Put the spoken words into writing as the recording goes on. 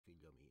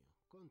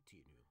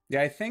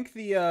Yeah, I think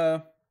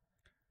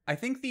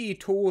the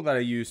tool that I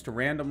use to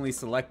randomly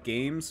select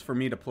games for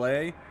me to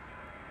play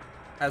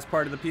as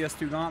part of the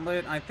PS2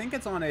 Gauntlet, I think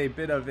it's on a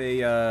bit of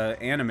a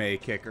anime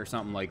kick or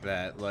something like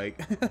that. Like,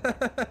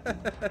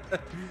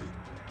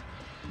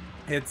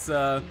 it's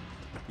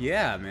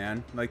yeah,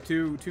 man, like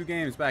two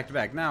games back to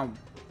back. Now,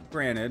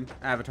 granted,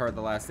 Avatar: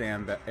 The Last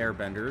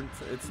Airbender,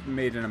 it's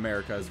made in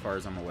America as far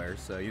as I'm aware,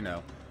 so you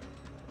know,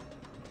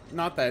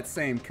 not that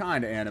same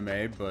kind of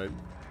anime, but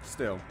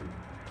still.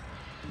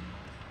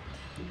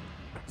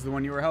 Is the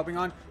one you were helping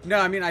on? No,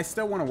 I mean, I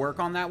still want to work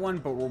on that one,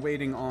 but we're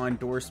waiting on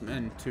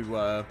Dorsman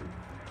to,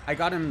 I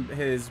got him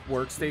his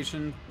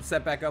workstation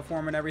set back up for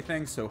him and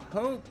everything, so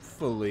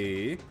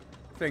hopefully,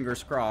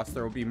 fingers crossed,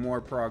 there will be more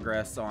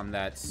progress on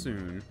that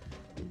soon.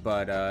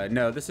 But,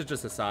 no, this is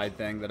just a side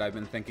thing that I've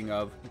been thinking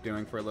of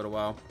doing for a little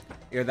while.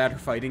 Either that or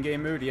fighting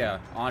game mood? Yeah,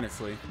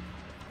 honestly.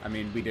 I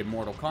mean, we did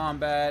Mortal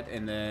Kombat,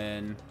 and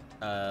then,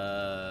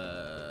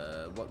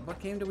 what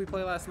game did we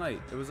play last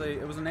night? It was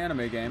an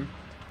anime game.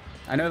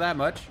 I know that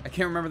much. I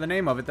can't remember the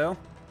name of it, though.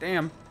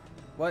 Damn.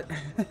 What?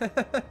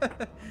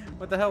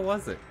 What the hell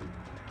was it?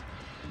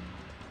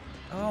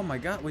 Oh my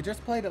god, we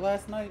just played it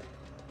last night.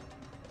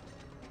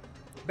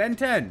 Ben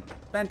 10.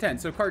 Ben 10.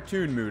 So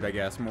cartoon mood, I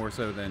guess, more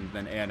so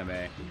than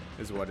anime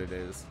is what it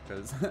is.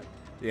 Because,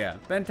 yeah,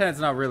 Ben 10's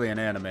not really an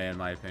anime in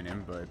my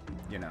opinion, but,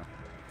 you know.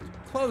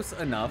 Close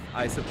enough,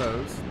 I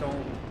suppose.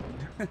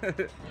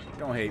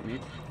 Don't hate me.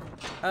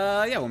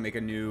 Yeah, we'll make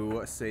a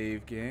new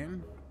save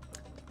game.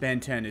 Ben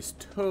 10 is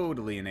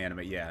totally an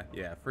anime.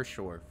 Yeah, for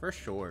sure, for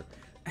sure.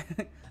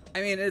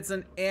 I mean, it's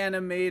an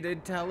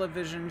animated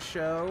television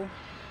show,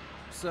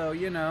 so,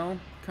 you know,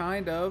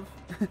 kind of.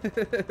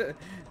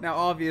 Now,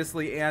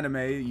 obviously, anime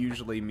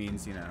usually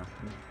means, you know,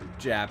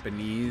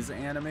 Japanese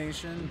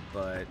animation,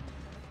 but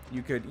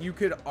you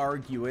could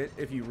argue it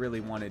if you really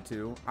wanted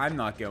to. I'm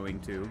not going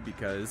to,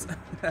 because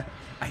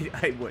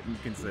I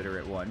wouldn't consider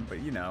it one,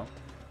 but, you know,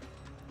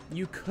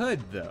 you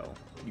could, though.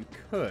 You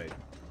could.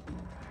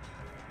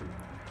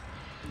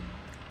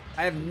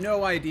 I have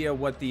no idea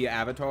what the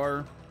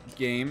Avatar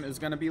game is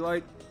going to be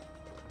like.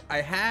 I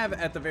have,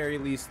 at the very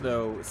least,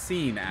 though,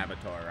 seen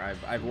Avatar.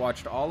 I've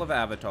watched all of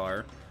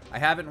Avatar. I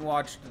haven't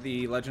watched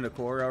the Legend of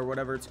Korra, or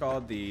whatever it's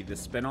called, the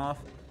spin-off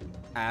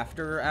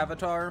after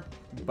Avatar,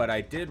 but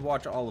I did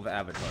watch all of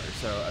Avatar,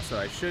 so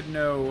I should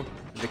know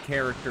the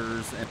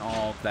characters and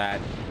all that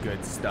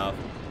good stuff,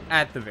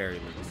 at the very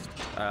least.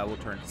 We'll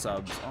turn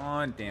subs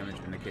on, damage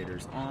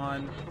indicators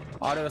on,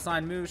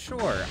 auto-assign moves,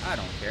 sure, I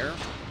don't care.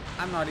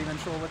 I'm not even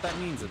sure what that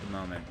means at the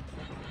moment.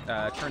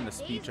 Turn the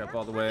speech up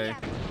all the way.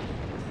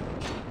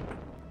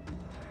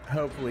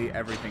 Hopefully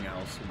everything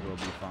else will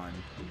be fine.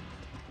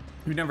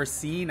 You've never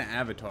seen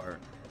Avatar,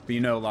 but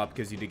you know a lot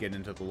because you did get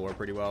into the lore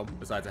pretty well.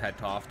 Besides, I had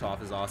Toph.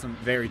 Toph is awesome.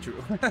 Very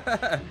true.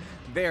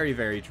 Very,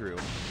 very true.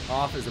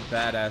 Toph is a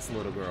badass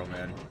little girl,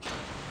 man.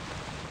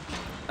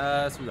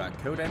 So we got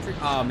code entry.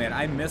 Oh, man,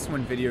 I miss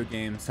when video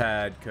games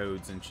had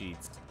codes and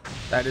cheats.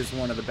 That is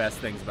one of the best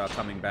things about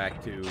coming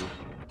back to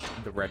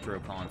the retro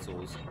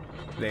consoles.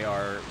 They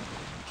are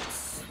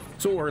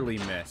sorely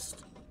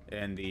missed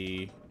in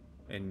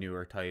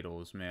newer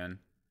titles, man.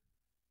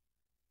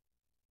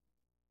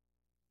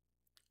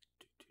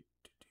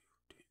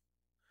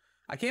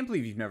 I can't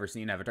believe you've never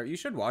seen Avatar. You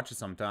should watch it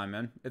sometime,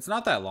 man. It's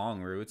not that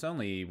long, Rue. It's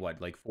only,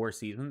 what, like 4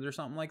 seasons or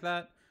something like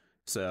that?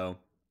 So,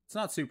 it's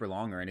not super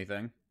long or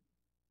anything.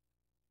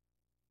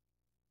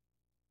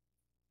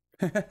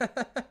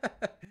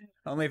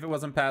 Only if it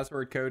wasn't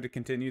password code to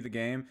continue the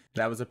game.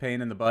 That was a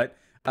pain in the butt.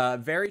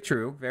 Very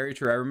true, very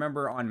true. I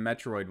remember on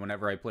Metroid,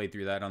 whenever I played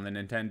through that on the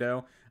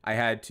Nintendo, I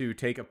had to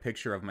take a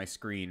picture of my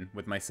screen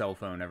with my cell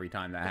phone every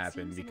time that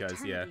happened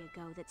because, yeah.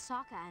 Ago that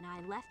Sokka and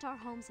I left our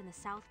homes in the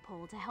South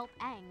Pole to help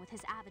Aang with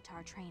his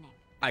Avatar training.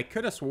 I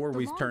could have swore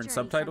we turned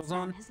subtitles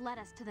on.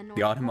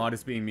 The Automod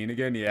is being mean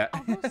again, yeah.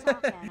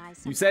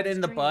 You said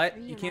in the butt.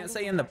 You can't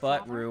say in the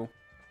butt, Rue.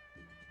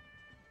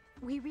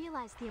 We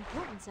realized the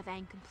importance of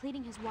Aang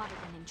completing his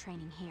waterbending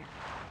training here.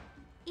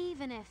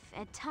 Even if,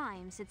 at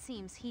times, it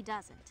seems he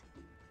doesn't.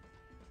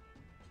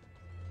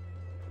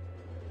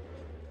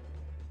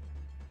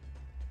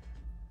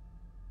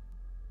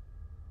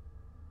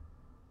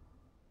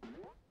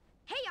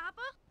 Hey,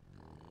 Appa!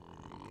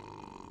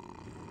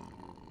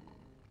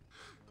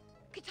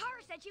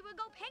 Katara said she would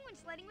go penguin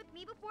sledding with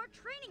me before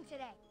training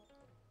today.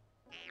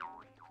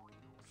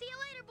 See you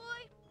later,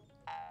 boy!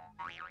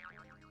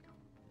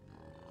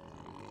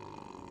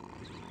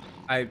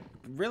 I'm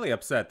really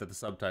upset that the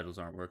subtitles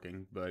aren't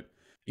working, but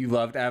you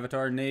loved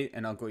Avatar, Nate,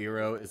 and Uncle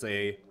Iroh is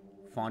a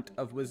font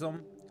of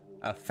wisdom.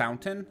 A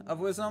fountain of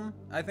wisdom,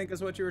 I think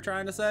is what you were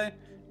trying to say.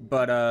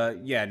 But,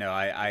 yeah, no,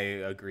 I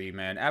agree,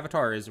 man.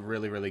 Avatar is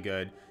really, really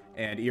good,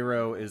 and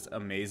Iroh is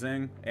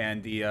amazing,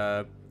 and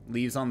the,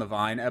 Leaves on the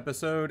Vine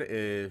episode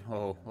is,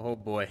 oh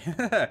boy,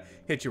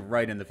 hit you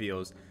right in the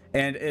feels.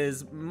 And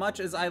as much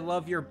as I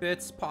love your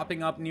bits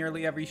popping up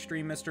nearly every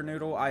stream, Mr.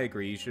 Noodle, I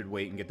agree, you should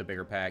wait and get the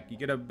bigger pack. You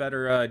get a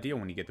better deal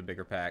when you get the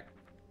bigger pack,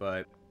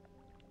 but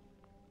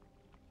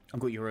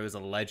Uncle Iroh is a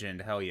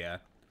legend, hell yeah.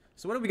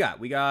 So what do we got?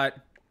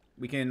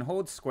 We can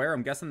hold square.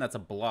 I'm guessing that's a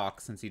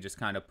block since he just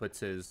kind of puts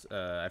his,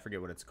 I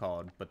forget what it's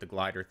called, but the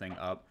glider thing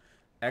up.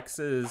 X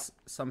is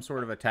some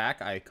sort of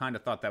attack. I kind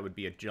of thought that would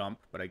be a jump,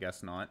 but I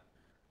guess not.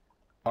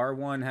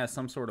 R1 has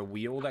some sort of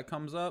wheel that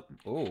comes up.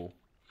 Oh.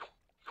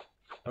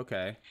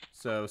 Okay.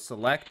 So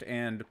select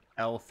and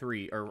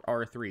L3, or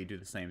R3 do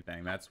the same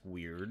thing. That's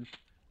weird.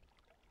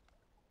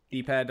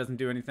 D-pad doesn't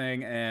do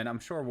anything, and I'm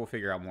sure we'll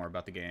figure out more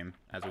about the game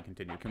as we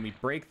continue. Can we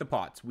break the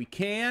pots? We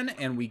can,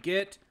 and we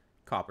get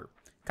copper.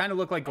 Kind of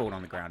look like gold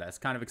on the ground. I was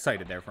kind of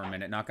excited there for a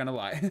minute, not gonna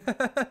lie.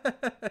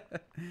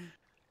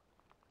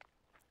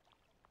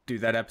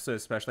 Dude, that episode,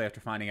 especially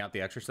after finding out the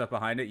extra stuff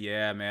behind it,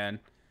 yeah, man.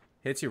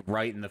 Hits you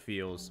right in the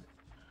feels.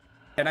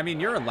 And I mean,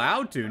 you're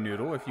allowed to,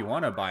 Noodle, if you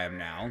want to buy them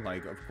now.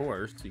 Like, of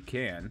course, you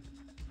can.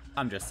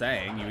 I'm just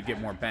saying, you would get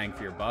more bang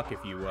for your buck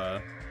if you,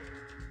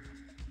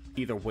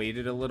 either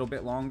waited a little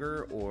bit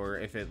longer, or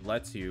if it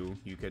lets you,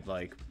 you could,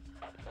 like,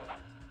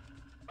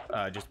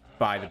 just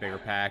buy the bigger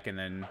pack, and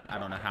then, I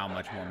don't know how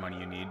much more money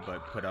you need,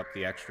 but put up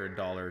the extra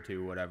 $1 or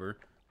 $2, whatever.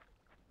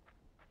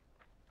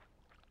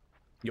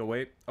 You'll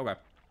wait? Okay.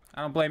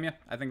 I don't blame you.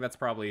 I think that's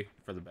probably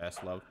for the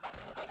best, love.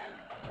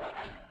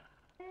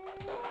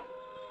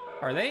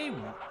 Are they?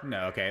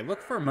 No, okay.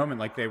 Look for a moment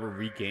like they were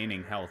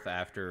regaining health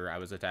after I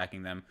was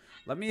attacking them.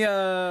 Let me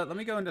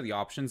go into the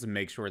options and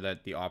make sure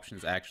that the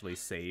options actually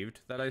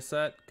saved that I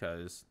set,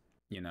 because,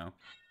 you know.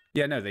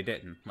 Yeah, no, they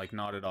didn't. Like,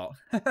 not at all.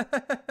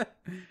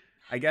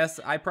 I guess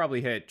I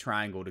probably hit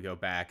triangle to go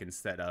back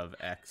instead of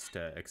X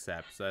to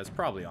accept, so that's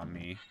probably on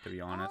me, to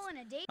be honest.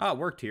 Oh, it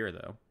worked here,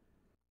 though.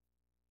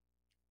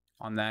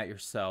 On that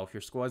yourself.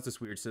 Your school has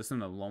this weird system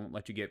that won't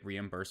let you get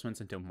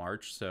reimbursements until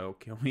March, so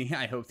can we?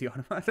 I hope the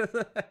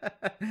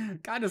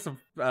automatic. Kind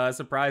of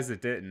surprised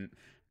it didn't,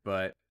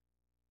 but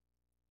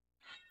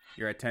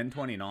you're at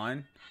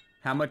 1029.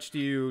 How much do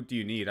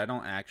you need? I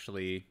don't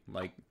actually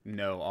like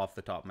know off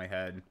the top of my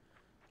head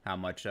how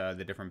much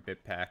the different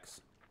bit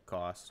packs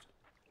cost.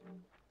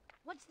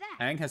 What's that?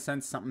 Aang has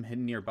sent something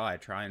hidden nearby.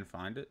 Try and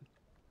find it.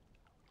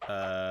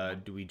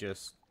 Do we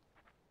just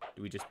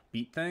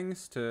beat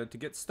things to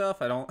get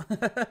stuff? I don't.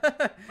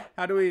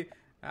 How do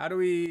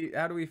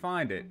we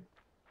find it?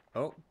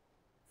 Oh,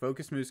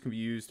 focus moves can be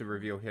used to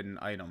reveal hidden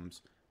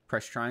items.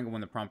 Press triangle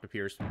when the prompt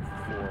appears to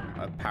perform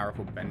a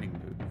powerful bending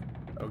move.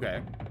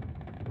 Okay.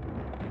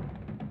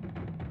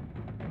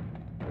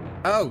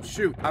 Oh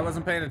shoot! I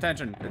wasn't paying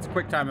attention. It's a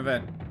quick time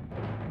event.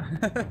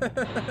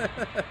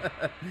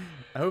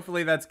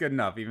 Hopefully that's good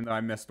enough, even though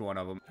I missed one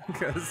of them.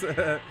 Because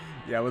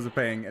yeah, I wasn't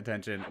paying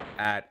attention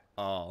at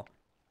all.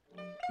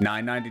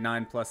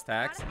 $9.99 plus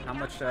tax? How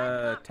much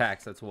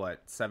tax? That's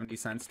what, 70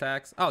 cents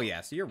tax? Oh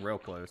yeah, so you're real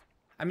close.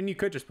 I mean, you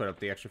could just put up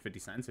the extra 50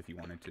 cents if you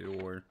wanted to,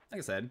 or, like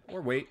I said,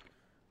 or wait.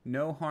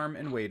 No harm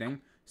in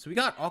waiting. So we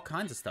got all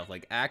kinds of stuff,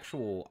 like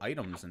actual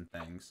items and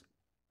things.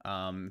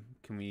 Can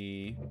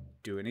we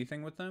do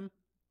anything with them?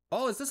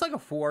 Oh, is this like a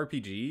full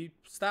RPG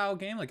style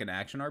game, like an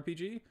action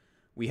RPG?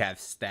 We have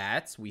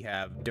stats, we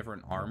have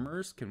different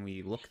armors. Can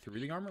we look through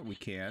the armor? We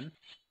can.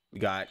 We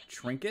got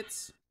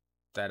trinkets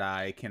that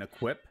I can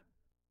equip.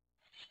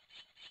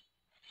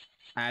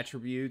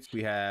 Attributes,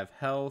 we have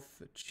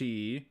health,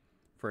 chi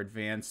for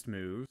advanced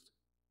moves.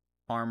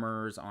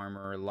 Armor,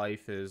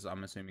 life is,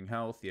 I'm assuming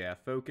health, yeah,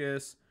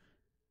 focus.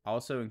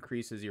 Also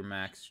increases your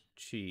max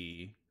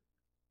chi.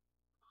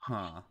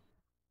 Huh.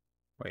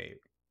 Wait.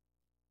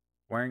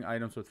 Wearing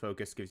items with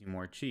focus gives you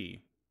more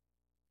chi.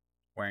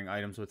 Wearing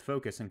items with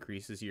focus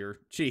increases your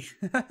chi.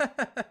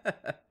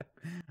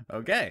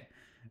 Okay.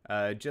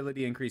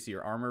 Agility increases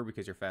your armor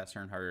because you're faster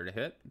and harder to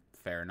hit.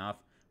 Fair enough.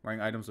 Wearing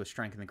items with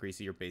strength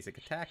increases your basic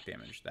attack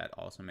damage. That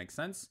also makes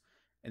sense.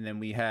 And then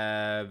we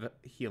have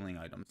healing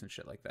items and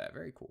shit like that.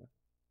 Very cool.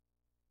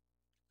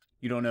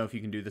 You don't know if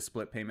you can do the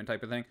split payment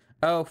type of thing?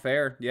 Oh,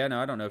 fair. Yeah, no,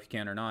 I don't know if you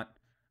can or not.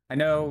 I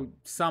know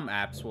some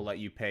apps will let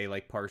you pay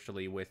like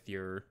partially with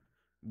your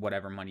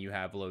whatever money you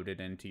have loaded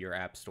into your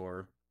app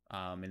store,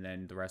 and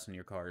then the rest on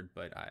your card,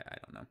 but I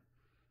don't know.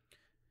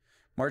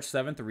 March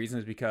 7th, the reason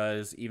is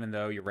because even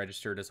though you're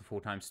registered as a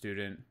full-time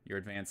student, your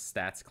advanced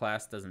stats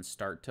class doesn't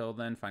start till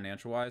then,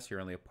 financial-wise. You're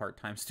only a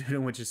part-time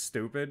student, which is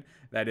stupid.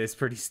 That is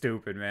pretty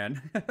stupid,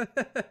 man.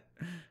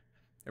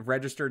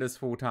 Registered as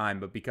full-time,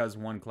 but because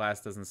one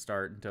class doesn't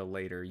start until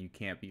later, you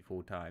can't be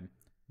full-time.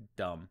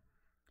 Dumb.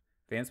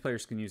 Advanced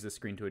players can use this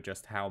screen to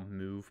adjust how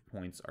move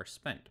points are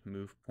spent.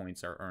 Move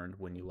points are earned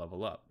when you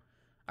level up.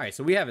 Alright,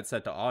 so we have it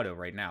set to auto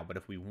right now, but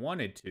if we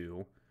wanted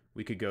to,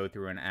 we could go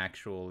through and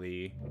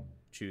actually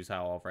choose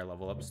how all of our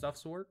level up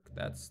stuffs work.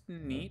 That's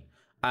neat.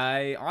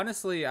 I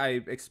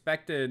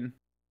expected...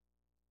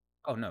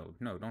 Oh, no,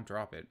 don't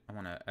drop it. I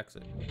want to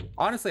exit.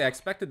 Honestly, I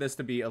expected this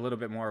to be a little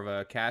bit more of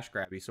a cash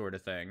grabby sort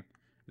of thing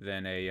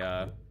than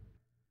a...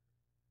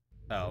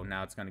 Oh,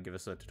 now it's going to give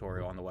us a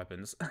tutorial on the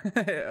weapons.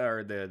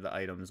 Or the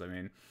items, I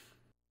mean.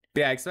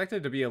 Yeah, I expected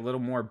it to be a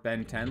little more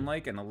Ben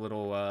 10-like and a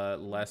little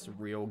less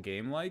real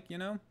game-like, you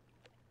know?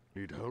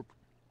 Need help?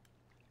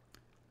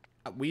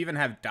 We even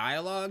have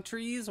dialogue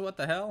trees? What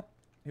the hell?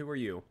 Who are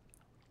you?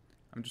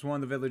 I'm just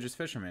one of the village's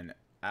fishermen.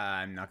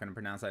 I'm not going to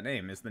pronounce that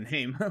name, is the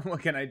name.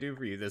 What can I do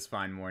for you this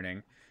fine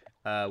morning?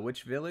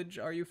 Which village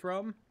are you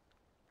from?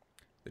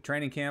 The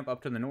training camp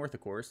up to the north,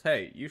 of course.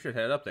 Hey, you should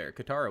head up there.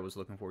 Katara was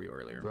looking for you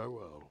earlier. Very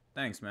well.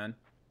 Thanks, man.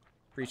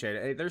 Appreciate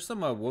it. Hey, there's some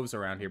wolves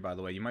around here, by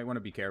the way. You might want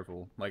to be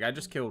careful. Like, I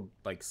just killed,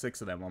 like,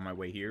 6 of them on my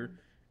way here.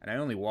 And I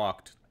only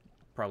walked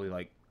probably,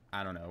 like,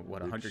 I don't know,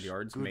 what, 100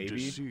 yards,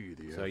 maybe?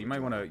 So you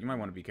might want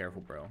to be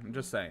careful, bro. I'm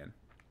just saying.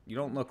 You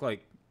don't look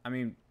like... I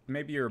mean,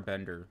 maybe you're a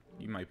bender.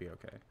 You might be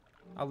okay.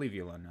 I'll leave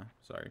you alone now.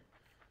 Sorry.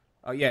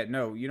 Oh, yeah,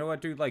 no. You know what,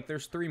 dude? Like,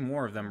 there's 3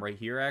 more of them right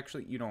here,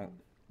 actually. You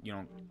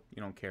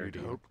don't care, do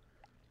you?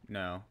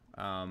 No.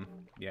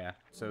 Yeah.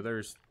 So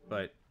there's...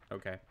 But,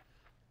 okay.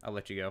 I'll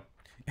let you go.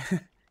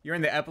 You're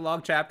in the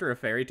epilogue chapter of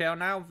Fairy Tail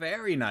now?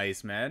 Very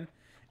nice, man.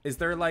 Is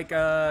there, like,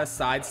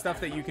 side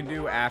stuff that you can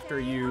do after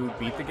you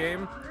beat the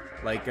game?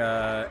 Like,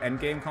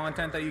 endgame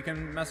content that you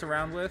can mess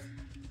around with?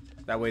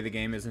 That way the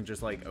game isn't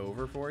just, like,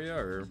 over for you,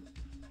 or...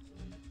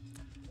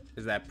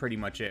 Is that pretty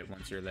much it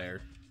once you're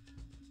there?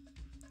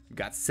 You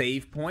got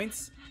save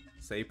points.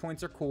 Save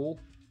points are cool.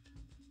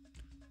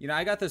 You know,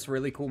 I got this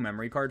really cool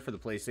memory card for the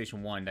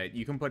PlayStation 1 that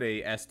you can put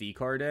a SD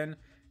card in,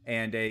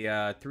 and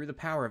through the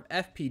power of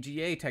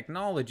FPGA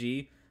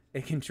technology,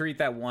 it can treat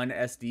that one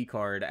SD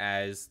card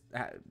as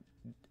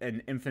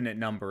an infinite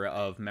number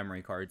of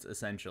memory cards,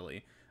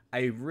 essentially.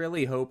 I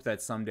really hope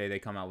that someday they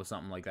come out with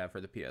something like that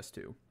for the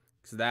PS2.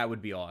 Because that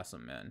would be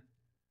awesome, man.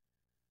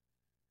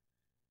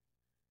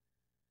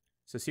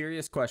 So,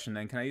 serious question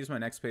then. Can I use my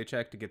next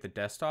paycheck to get the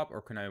desktop,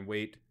 or can I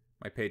wait?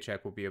 My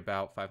paycheck will be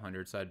about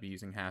 $500, so I'd be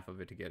using half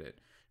of it to get it.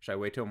 Should I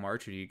wait till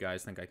March, or do you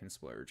guys think I can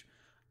splurge?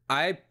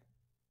 I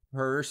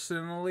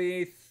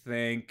personally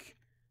think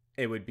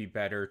it would be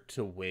better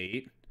to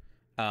wait.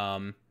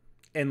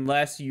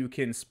 Unless you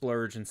can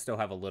splurge and still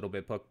have a little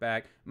bit put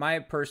back. My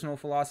personal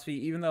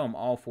philosophy, even though I'm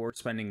all for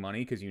spending money,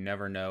 because you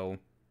never know,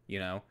 you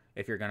know,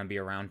 if you're going to be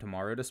around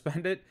tomorrow to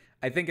spend it,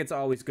 I think it's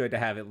always good to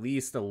have at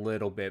least a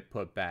little bit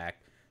put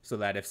back, so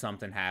that if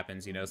something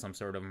happens, you know, some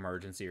sort of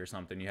emergency or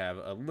something, you have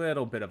a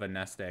little bit of a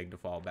nest egg to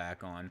fall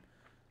back on.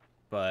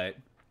 But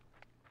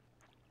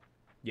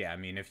yeah, I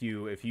mean, if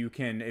you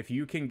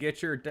can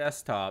get your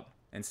desktop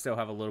and still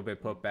have a little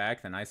bit put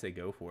back, then I say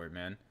go for it,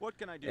 man. What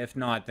can I do? If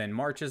not, then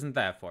March isn't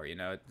that far, you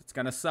know. It's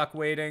gonna suck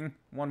waiting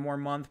one more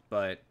month,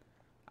 but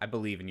I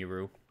believe in you,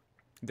 Rue.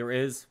 There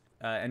is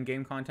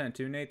endgame content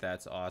too, Nate.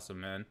 That's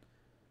awesome, man.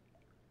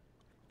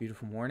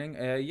 Beautiful morning.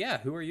 Yeah,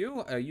 who are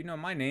you? You know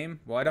my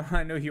name. Why don't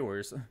I know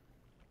yours?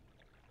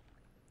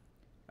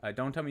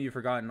 Don't tell me you've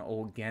forgotten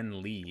old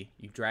Gen Lee.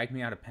 You dragged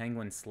me out of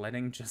penguin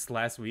sledding just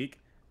last week.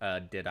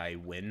 Did I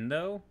win,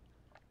 though?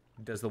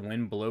 Does the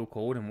wind blow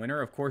cold in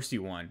winter? Of course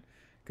you won.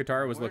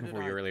 Katara was looking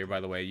for you earlier, by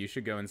the way. You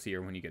should go and see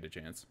her when you get a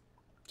chance.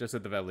 Just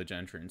at the village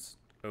entrance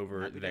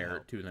over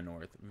there to the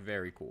north.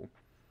 Very cool.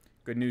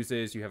 Good news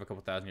is you have a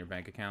couple thousand in your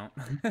bank account.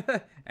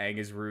 Ang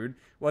is rude.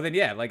 Well, then,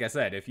 yeah, like I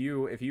said, if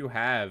you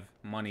have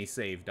money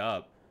saved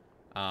up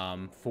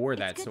for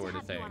that sort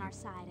of thing,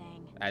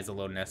 as a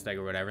little nest egg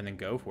or whatever, then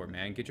go for it,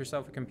 man. Get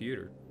yourself a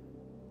computer.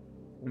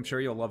 I'm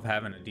sure you'll love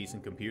having a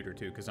decent computer,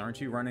 too, because aren't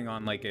you running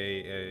on, like,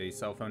 a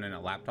cell phone and a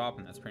laptop,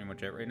 and that's pretty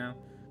much it right now?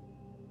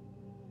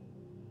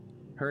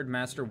 Heard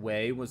Master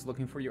Wei was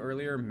looking for you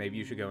earlier. Maybe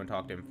you should go and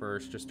talk to him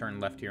first. Just turn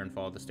left here and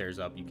follow the stairs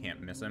up. You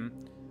can't miss him.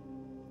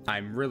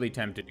 I'm really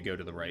tempted to go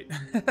to the right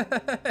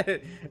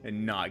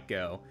and not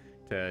go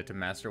to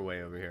Master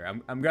Wei over here.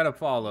 I'm gonna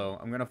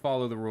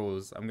follow the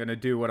rules. I'm gonna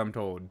do what I'm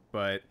told,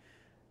 but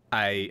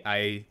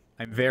I'm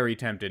very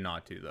tempted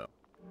not to, though.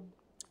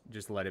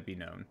 Just let it be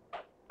known.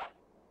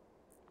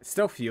 It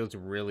still feels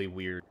really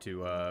weird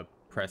to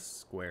press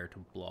square to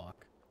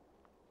block.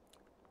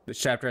 This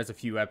chapter has a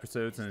few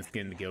episodes, and it's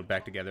getting the guild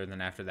back together, and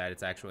then after that,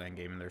 it's actually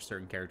endgame, and there's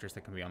certain characters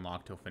that can be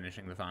unlocked till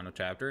finishing the final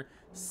chapter.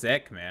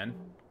 Sick, man.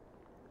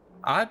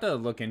 I'll have to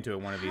look into it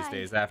one of these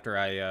days after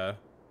I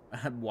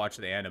watch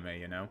the anime,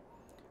 you know?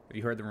 Have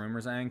you heard the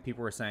rumors, Ang?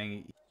 People were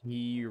saying,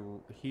 Hiryu.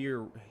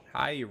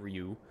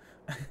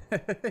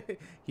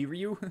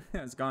 Hiryu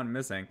has gone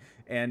missing.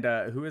 And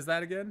who is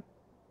that again?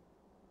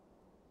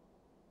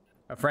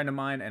 A friend of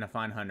mine and a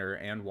fine hunter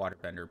and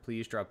waterbender.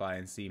 Please drop by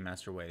and see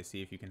Master Wei.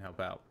 See if you can help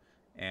out.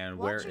 And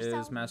where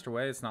is Master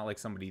Wei? It's not like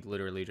somebody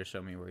literally just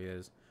showed me where he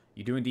is.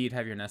 You do indeed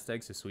have your nest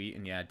egg, so sweet.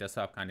 And yeah,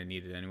 desktop kind of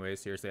needed anyway.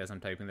 Seriously, as I'm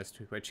typing this,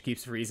 Twitch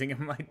keeps freezing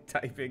and my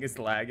typing is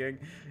lagging.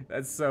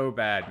 That's so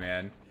bad,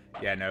 man.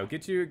 Yeah, no,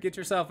 get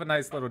yourself a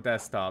nice little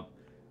desktop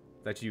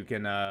that you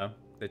can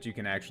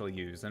actually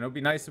use. And it'll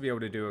be nice to be able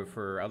to do it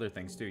for other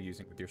things too,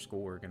 using it with your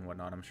schoolwork and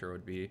whatnot. I'm sure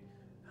would be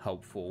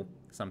helpful.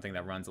 Something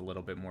that runs a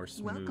little bit more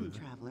smooth. Welcome,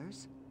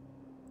 travelers.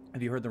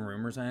 Have you heard the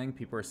rumors, Ang?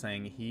 People are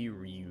saying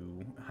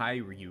Hiryu.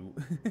 I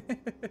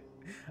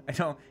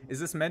don't... Is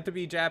this meant to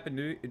be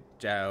Japanese?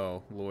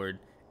 Oh, Lord.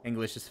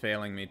 English is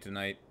failing me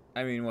tonight.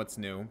 I mean, what's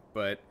new?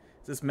 But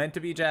is this meant to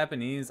be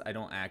Japanese? I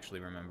don't actually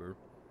remember.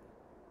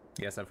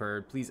 Yes, I've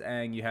heard. Please,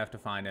 Ang, you have to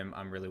find him.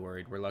 I'm really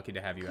worried. We're lucky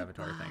to have you,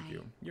 Avatar. Thank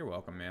you. You're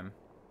welcome, ma'am.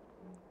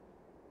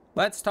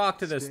 Let's talk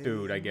to this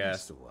dude, I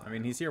guess. I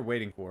mean, he's here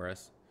waiting for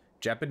us.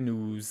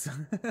 Japanese.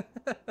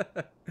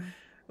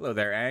 Hello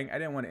there, Aang. I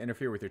didn't want to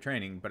interfere with your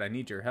training, but I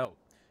need your help.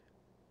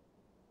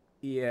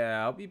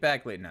 Yeah, I'll be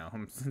back late now.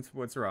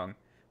 What's wrong?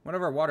 One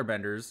of our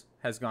waterbenders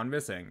has gone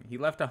missing. He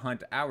left a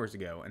hunt hours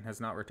ago and has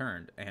not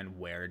returned. And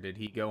where did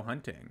he go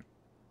hunting?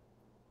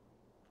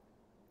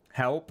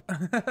 Help.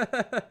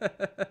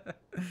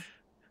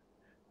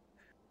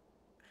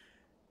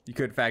 You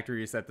could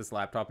factory reset this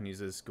laptop and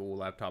use it as a school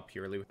laptop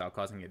purely without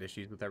causing it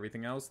issues with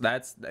everything else.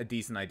 That's a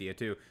decent idea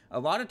too. A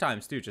lot of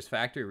times too, just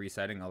factory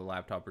resetting a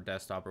laptop or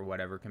desktop or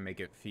whatever can make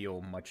it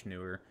feel much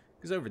newer.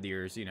 Because over the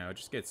years, you know, it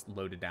just gets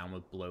loaded down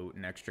with bloat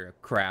and extra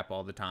crap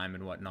all the time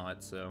and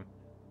whatnot. So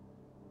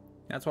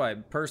that's why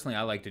personally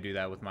I like to do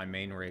that with my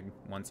main rig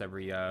once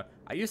every. I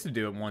used to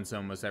do it once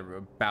almost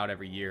about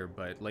every year,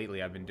 but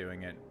lately I've been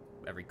doing it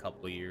every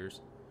couple of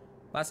years.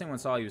 Last thing I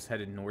saw, he was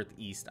headed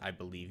northeast, I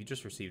believe. He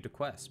just received a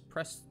quest.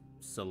 Press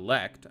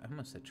select. I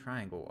almost said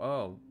triangle.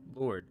 Oh,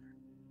 Lord.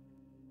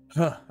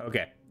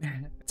 Okay.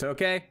 It's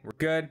okay. We're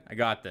good. I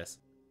got this.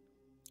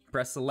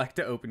 Press select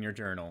to open your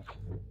journal.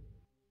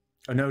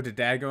 Oh, no. Did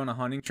Dad go on a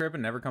hunting trip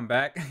and never come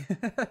back?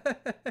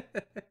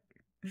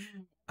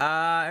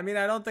 I mean,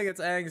 I don't think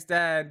it's Aang's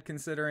dad,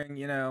 considering,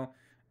 you know,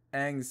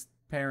 Aang's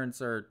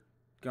parents are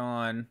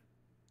gone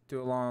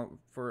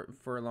for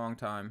a long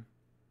time.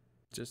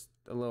 Just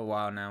a little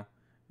while now.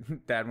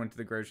 Dad went to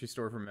the grocery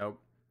store for milk.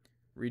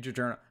 Read your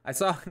journal. I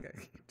saw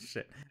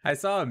I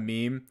saw a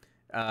meme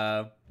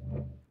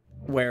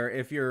where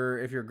if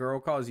your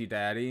girl calls you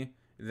daddy,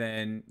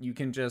 then you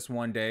can just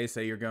one day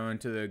say you're going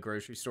to the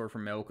grocery store for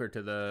milk or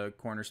to the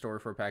corner store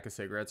for a pack of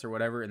cigarettes or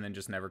whatever, and then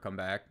just never come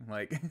back.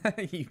 Like,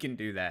 you can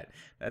do that.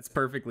 That's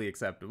perfectly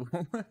acceptable.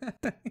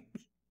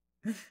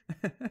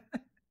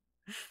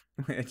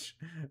 Which,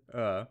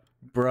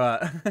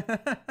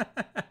 bruh.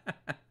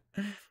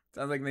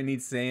 Sounds like they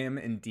need Sam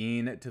and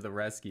Dean to the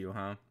rescue,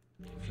 huh?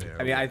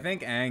 I mean, I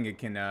think Aang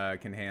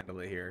can handle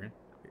it here.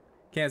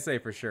 Can't say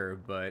for sure,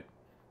 but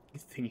you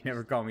think you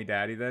never call me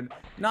daddy then?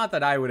 Not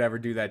that I would ever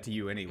do that to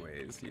you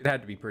anyways. You'd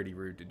have to be pretty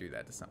rude to do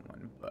that to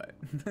someone, but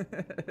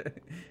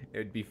it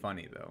would be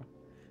funny though.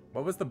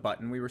 What was the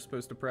button we were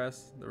supposed to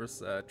press? There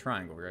was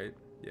triangle, right?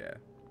 Yeah.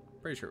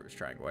 Pretty sure it was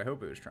triangle. I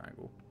hope it was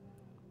triangle.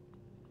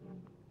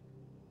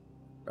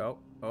 Oh,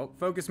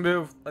 focus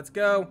move. Let's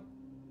go.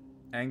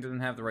 Aang doesn't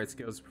have the right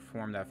skills to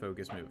perform that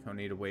focus move. He'll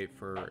need to wait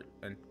for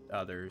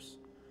others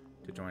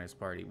to join his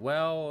party.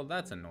 Well,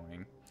 that's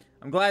annoying.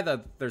 I'm glad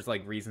that there's,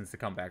 like, reasons to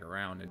come back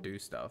around and do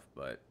stuff,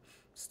 but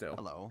still.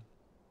 Hello.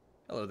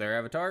 Hello there,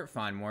 Avatar.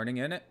 Fine morning,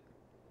 innit?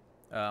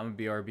 I'm a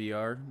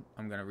BRBR.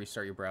 I'm gonna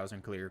restart your browser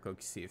and clear your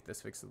cookies, see if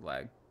this fixes the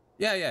lag.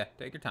 Yeah,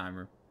 take your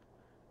time.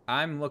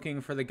 I'm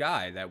looking for the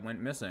guy that went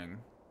missing.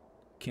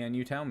 Can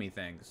you tell me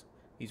things?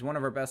 He's one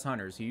of our best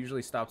hunters. He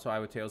usually stops by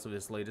with tales of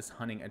his latest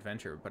hunting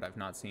adventure, but I've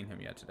not seen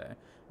him yet today.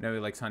 I know he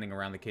likes hunting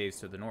around the caves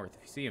to the north.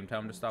 If you see him, tell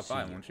him to stop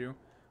by, won't you?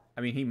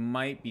 I mean, he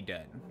might be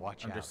dead.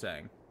 Watch out. I'm just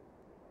saying.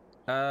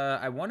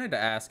 I wanted to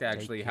ask,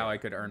 actually, how I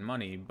could earn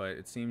money, but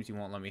it seems you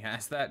won't let me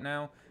ask that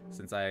now,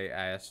 since I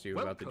asked you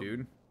about the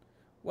dude.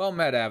 Well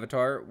met,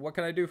 Avatar. What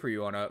can I do for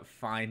you on a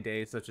fine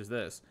day such as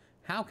this?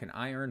 How can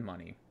I earn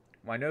money?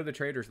 Well, I know the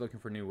trader's looking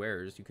for new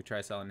wares. You could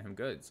try selling him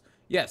goods.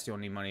 Yes, you'll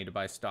need money to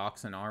buy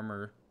stocks and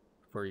armor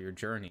for your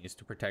journeys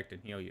to protect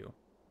and heal you.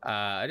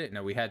 I didn't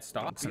know we had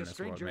stocks in this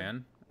world,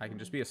 man. I can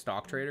just be a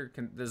stock trader?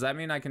 Does that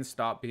mean I can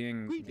stop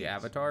being the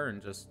Avatar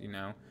and just, you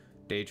know,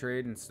 day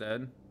trade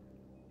instead?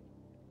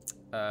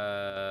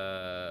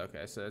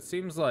 Okay, so it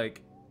seems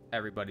like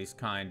everybody's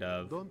kind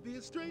of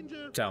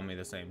telling me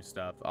the same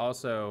stuff.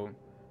 Also,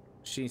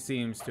 she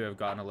seems to have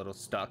gotten a little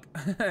stuck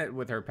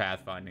with her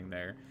pathfinding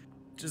there.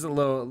 Just a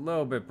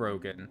little bit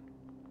broken.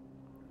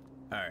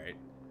 Alright.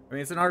 I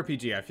mean, it's an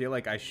RPG. I feel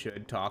like I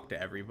should talk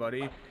to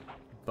everybody,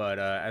 but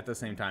at the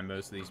same time,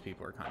 most of these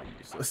people are kind of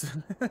useless.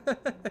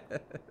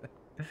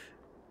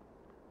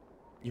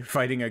 You're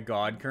fighting a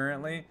god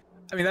currently?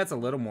 I mean, that's a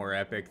little more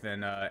epic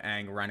than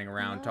Aang running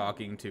around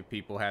talking to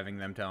people, having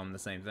them tell him the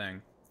same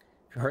thing.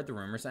 If you heard the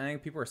rumors,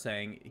 Aang, people are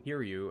saying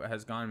Hiryu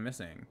has gone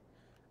missing.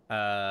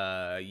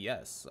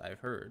 Yes, I've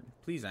heard.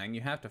 Please, Aang,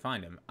 you have to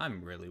find him.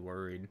 I'm really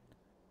worried.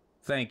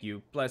 Thank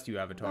you. Bless you,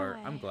 Avatar.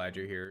 I'm glad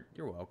you're here.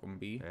 You're welcome,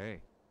 B.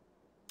 Hey.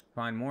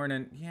 Fine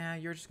morning. Yeah,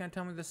 you're just gonna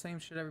tell me the same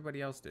shit everybody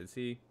else did.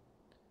 See?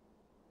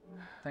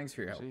 Thanks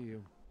for your help. See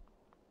you.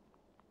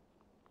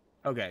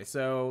 Okay,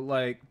 so,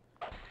 like,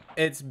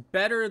 it's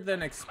better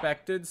than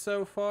expected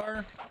so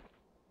far,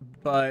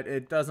 but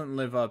it doesn't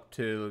live up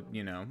to,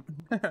 you know,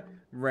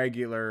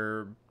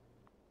 regular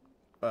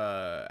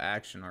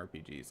action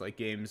RPGs, like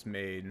games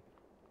made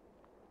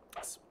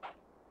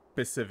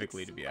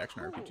specifically to be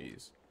action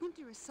RPGs.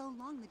 Winter is so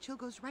long the chill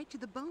goes right to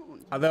the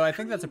bone. Although I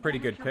think that's a pretty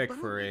good pick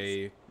for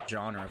a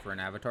genre for an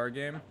Avatar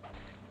game.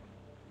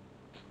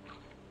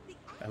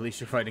 At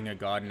least you're fighting a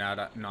god, not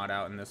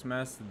out in this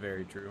mess.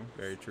 Very true,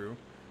 very true.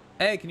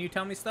 Hey, can you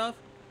tell me stuff?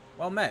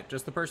 Well met,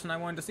 just the person I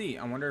wanted to see.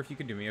 I wonder if you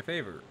could do me a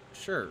favor.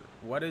 Sure,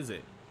 what is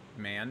it,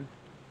 man?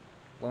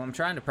 Well, I'm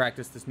trying to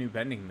practice this new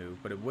bending move,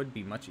 but it would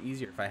be much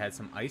easier if I had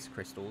some ice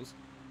crystals.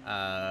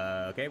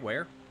 Okay,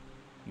 where?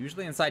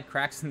 Usually inside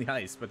cracks in the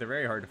ice, but they're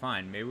very hard to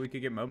find. Maybe we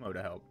could get Momo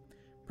to help.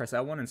 Press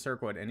L1 and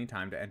circle at any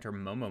time to enter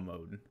Momo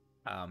mode.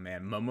 Oh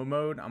man, Momo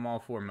mode? I'm all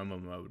for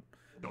Momo mode.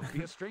 Don't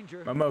be a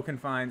stranger. Momo can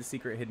find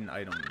secret hidden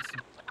items.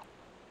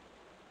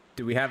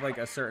 Do we have like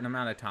a certain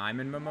amount of time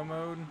in Momo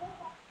mode?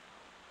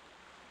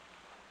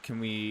 Can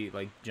we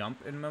like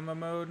jump in Momo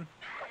mode?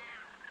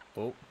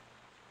 Oh.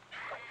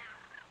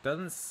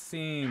 Doesn't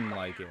seem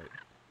like it.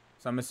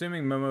 So I'm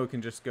assuming Momo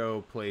can just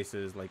go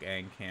places like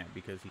Aang can't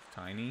because he's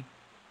tiny.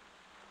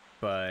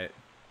 But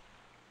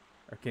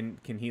or can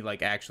he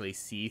like actually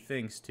see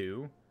things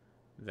too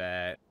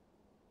that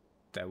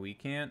we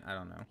can't? I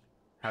don't know.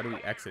 How do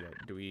we exit it?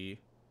 Do we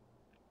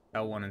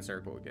L1 and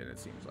circle again, it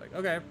seems like.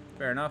 Okay,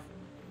 fair enough.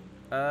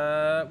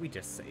 We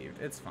just saved.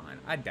 It's fine.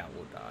 I doubt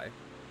we'll die.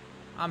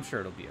 I'm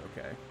sure it'll be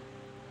okay.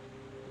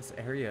 This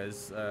area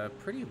is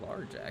pretty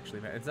large,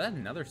 actually. Is that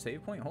another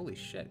save point? Holy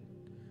shit.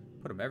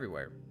 Put them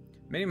everywhere.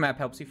 Minimap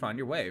helps you find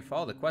your way.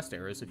 Follow the quest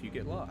arrows if you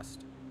get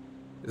lost.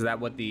 Is that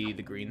what the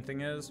green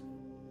thing is?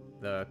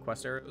 The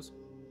quest arrows?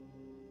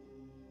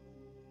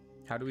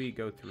 How do we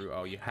go through?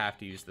 Oh, you have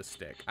to use the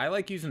stick. I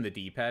like using the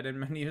D-pad in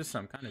menus, so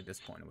I'm kind of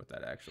disappointed with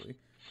that, actually.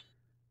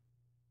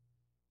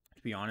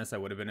 To be honest, I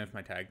would have been if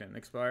my tag didn't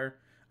expire.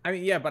 I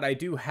mean, yeah, but I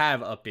do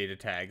have updated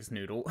tags,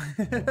 Noodle.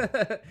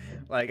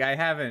 Like, I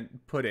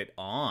haven't put it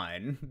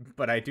on,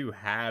 but I do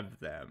have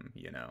them,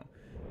 you know.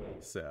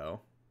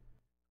 So,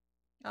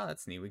 oh,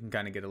 that's neat. We can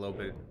kind of get a little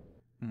bit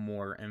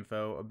more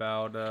info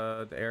about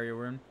the area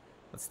we're in.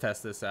 Let's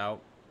test this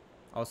out.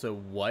 Also,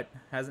 what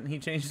hasn't he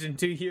changed in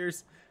 2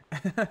 years?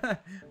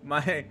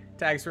 My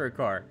tags for a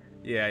car.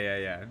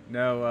 Yeah.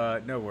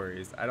 No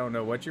worries. I don't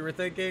know what you were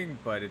thinking,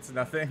 but it's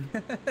nothing.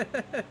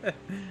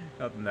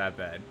 Nothing that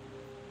bad.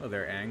 Hello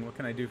there, Aang. What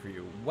can I do for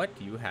you? What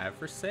do you have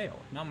for sale?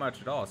 Not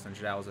much at all since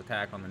Zhao's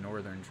attack on the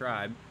northern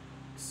tribe.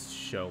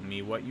 Show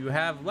me what you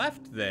have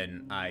left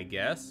then, I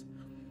guess.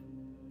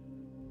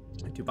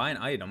 To buy an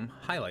item,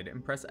 highlight it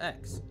and press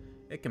X.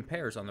 It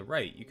compares on the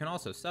right. You can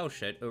also sell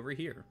shit over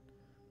here.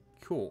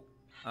 Cool.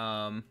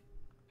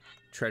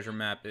 Treasure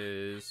map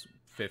is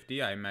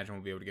 50. I imagine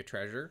we'll be able to get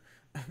treasure.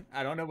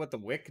 I don't know what the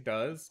wick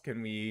does.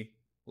 Can we,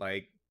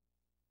 like,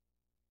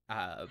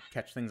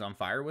 catch things on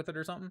fire with it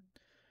or something?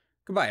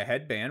 Could buy a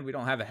headband. We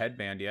don't have a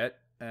headband yet.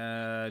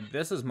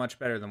 This is much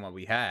better than what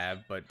we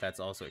have, but that's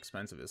also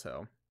expensive as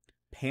hell.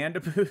 Panda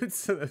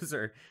boots? Those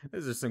are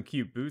some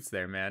cute boots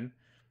there, man.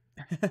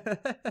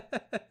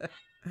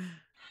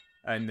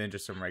 And then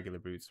just some regular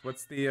boots.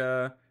 What's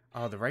the,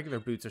 oh, the regular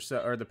boots are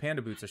or the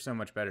panda boots are so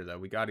much better, though.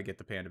 We got to get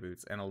the panda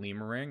boots. And a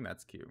lemur ring.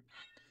 That's cute.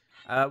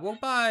 We'll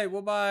buy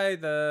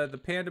the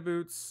panda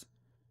boots,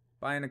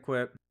 buy and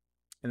equip,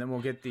 and then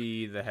we'll get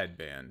the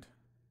headband.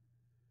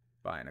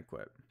 Buy and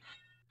equip.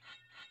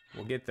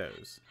 We'll get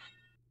those,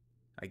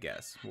 I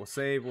guess. We'll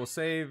save. Well,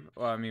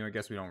 I mean, I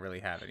guess we don't really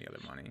have any other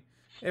money.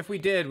 If we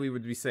did, we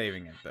would be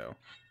saving it, though.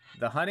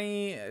 The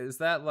honey, is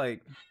that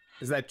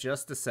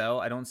just to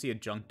sell? I don't see a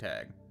junk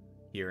tag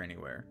here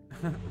anywhere.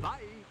 Bye.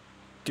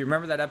 Do you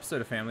remember that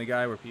episode of Family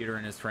Guy where Peter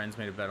and his friends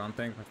made a bet on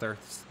things, but their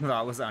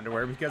thought was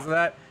underwear because of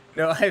that?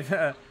 No,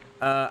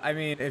 I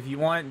mean, if you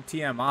want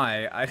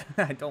TMI,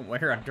 I don't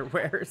wear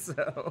underwear,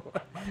 so.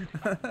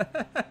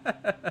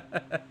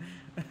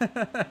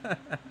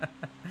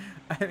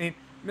 I mean,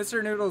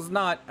 Mr. Noodle's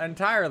not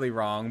entirely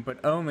wrong,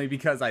 but only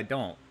because I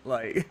don't.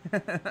 Like,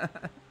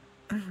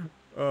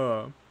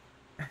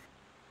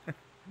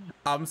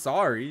 I'm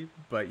sorry,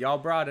 but y'all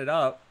brought it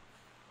up.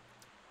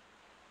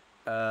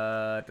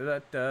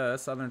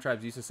 Southern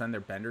tribes used to send their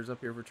benders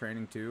up here for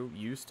training too.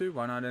 Used to?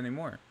 Why not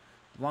anymore?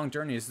 The long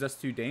journey is just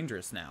too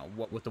dangerous now.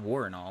 What with the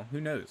war and all? Who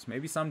knows?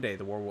 Maybe someday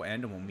the war will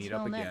end and we'll meet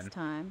up again. Next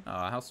time.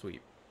 How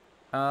sweet.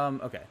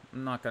 Okay.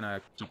 I'm not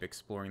gonna keep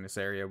exploring this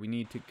area. We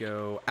need to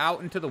go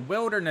out into the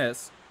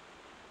wilderness.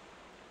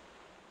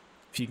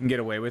 If you can get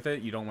away with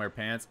it, you don't wear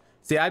pants.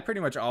 See, I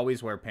pretty much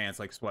always wear pants,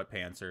 like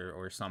sweatpants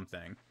or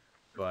something.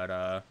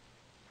 But,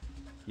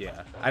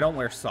 yeah. I don't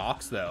wear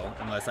socks, though,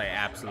 unless I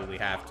absolutely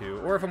have to.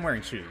 Or if I'm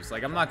wearing shoes.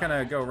 Like, I'm not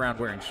gonna go around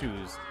wearing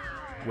shoes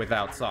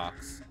without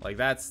socks. Like,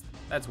 that's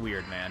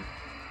weird, man.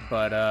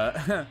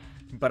 But,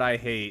 but I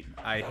hate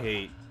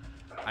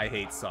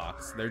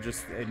socks. They're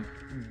just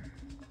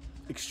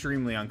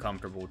extremely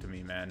uncomfortable to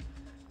me, man.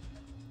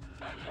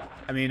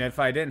 I mean, if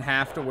I didn't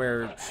have to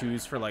wear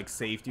shoes for, like,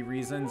 safety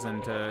reasons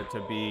and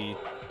to be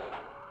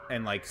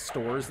in, like,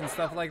 stores and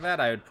stuff like that,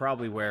 I would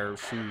probably wear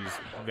shoes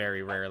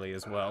very rarely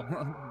as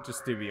well,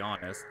 just to be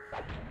honest.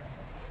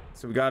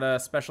 So we got a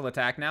special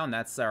attack now, and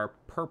that's our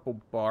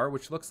purple bar,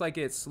 which looks like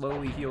it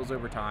slowly heals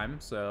over time,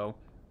 so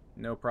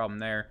no problem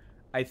there.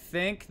 I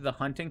think the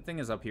hunting thing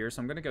is up here,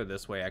 so I'm going to go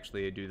this way,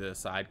 actually, to do the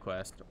side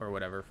quest or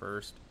whatever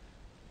first.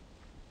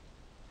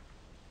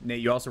 Nate,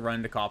 you also run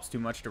into cops too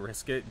much to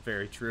risk it.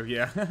 Very true,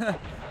 yeah.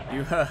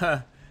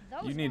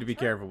 You need to be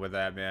careful with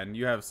that, man.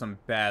 You have some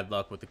bad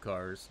luck with the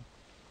cars.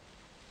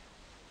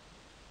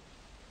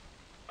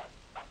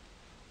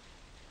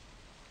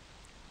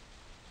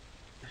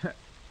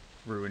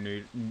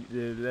 Ruin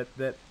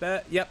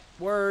that. Yep,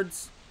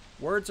 words.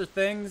 Words are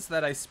things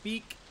that I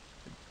speak.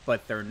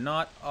 but they're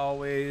not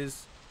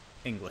always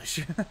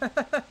English.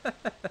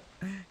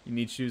 You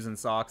need shoes and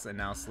socks and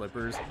now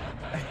slippers.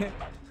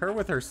 Her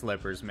with her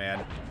slippers,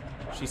 man.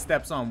 She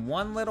steps on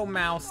one little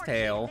mouse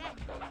tail,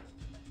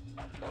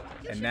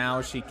 and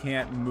now she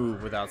can't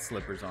move without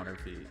slippers on her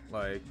feet.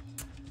 Like,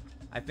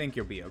 I think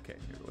you'll be okay,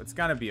 Noodle. It's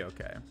gonna be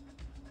okay.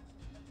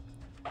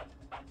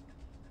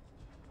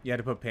 You had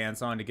to put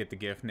pants on to get the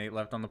gift Nate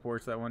left on the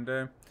porch that one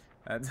day.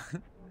 That's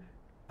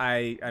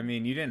I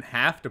mean, you didn't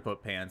have to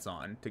put pants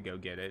on to go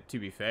get it, to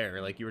be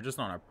fair. Like, you were just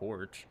on our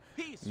porch.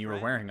 Peace, And you were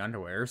friend. wearing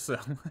underwear, so,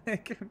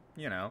 like,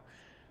 you know.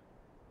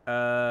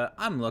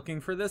 I'm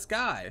looking for this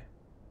guy.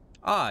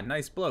 Ah,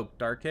 nice bloke.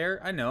 Dark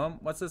hair. I know him.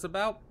 What's this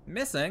about?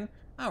 Missing?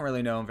 I don't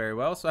really know him very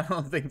well, so I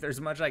don't think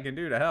there's much I can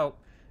do to help.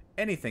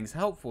 Anything's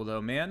helpful,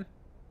 though, man.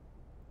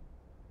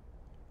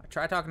 I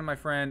try talking to my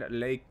friend,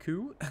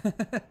 Leiku.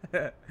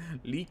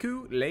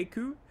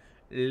 Leiku.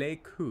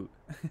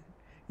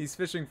 He's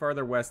fishing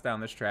farther west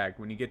down this track.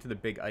 When you get to the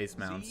big ice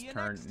mounts,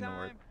 turn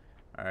north.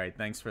 Alright,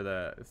 thanks for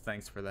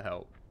the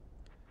help.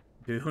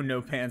 Dude,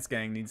 no pants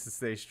gang needs to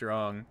stay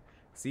strong.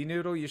 See,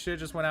 Noodle, you should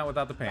have just went out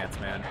without the pants,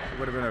 man. It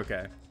would have been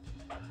okay.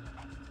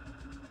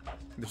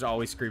 There's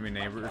always screaming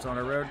neighbors on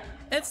our road.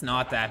 It's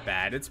not that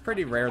bad. It's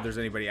pretty rare there's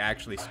anybody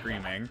actually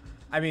screaming.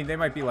 I mean, they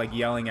might be, like,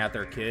 yelling at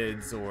their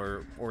kids,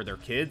 or their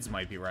kids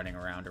might be running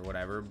around or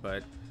whatever,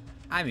 but,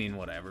 I mean,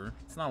 whatever.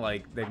 It's not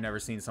like they've never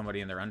seen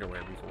somebody in their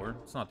underwear before.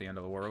 It's not the end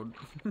of the world.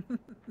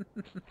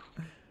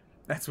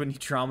 That's when you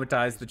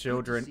traumatize the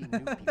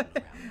children.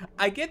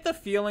 I get the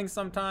feeling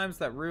sometimes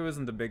that Rue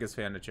isn't the biggest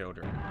fan of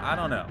children. I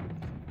don't know.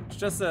 It's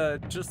just a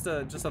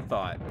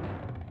thought.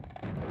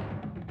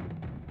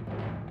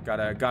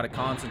 Gotta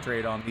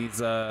concentrate on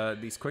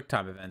these quick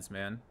time events,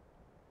 man.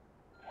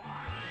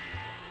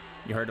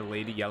 You heard a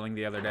lady yelling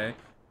the other day,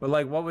 but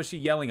like, what was she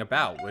yelling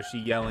about? Was she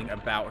yelling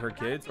about her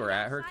kids or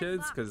at her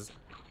kids? Because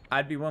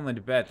I'd be willing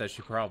to bet that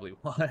she probably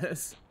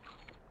was.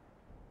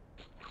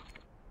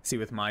 See,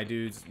 with my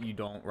dudes, you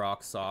don't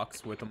rock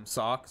socks with them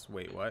socks.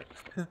 Wait, what?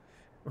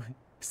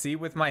 See,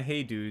 with my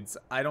hey dudes,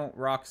 I don't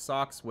rock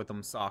socks with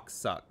them socks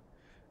suck.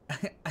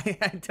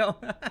 I don't.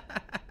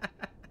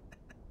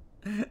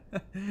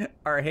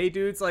 Are hey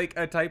dudes like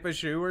a type of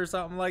shoe or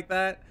something like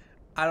that?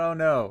 I don't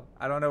know.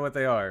 I don't know what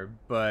they are,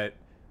 but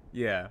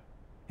yeah.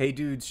 Hey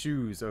dudes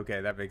shoes.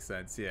 Okay, that makes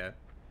sense. Yeah.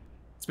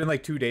 It's been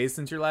like 2 days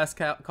since your last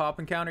cop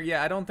encounter.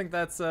 Yeah, I don't think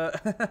that's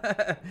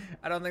I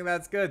don't think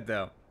that's good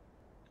though.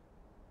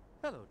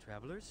 Hello,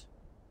 travelers.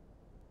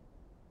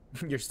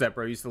 Your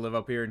stepbro used to live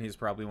up here, and he's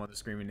probably one of the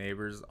screaming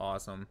neighbors.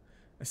 Awesome.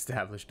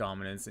 Established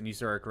dominance. And you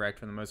sir are correct.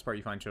 For the most part,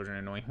 you find children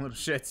annoying little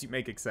shits. You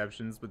make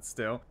exceptions, but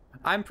still.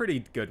 I'm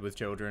pretty good with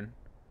children,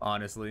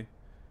 honestly.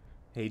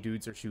 Hey,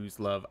 dudes or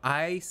shoes love.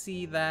 I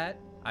see that.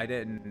 I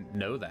didn't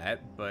know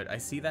that, but I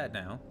see that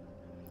now.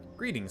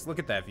 Greetings. Look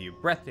at that view.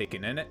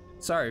 Breathtaking, isn't it?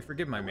 Sorry,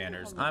 forgive my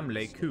manners. I'm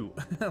Leiku.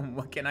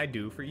 What can I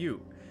do for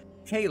you?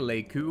 Hey,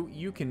 Leiku.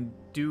 You can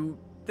do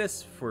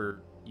this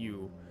for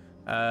you.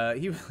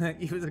 He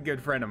was a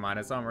good friend of mine.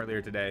 I saw him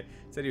earlier today.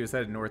 Said he was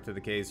headed north to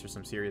the caves for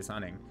some serious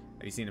hunting.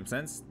 Have you seen him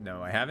since?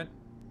 No, I haven't.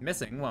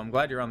 Missing? Well, I'm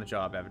glad you're on the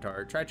job,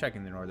 Avatar. Try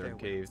checking the northern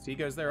caves. He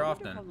goes there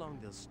often. How long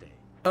they'll stay?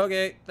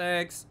 Okay,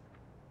 thanks.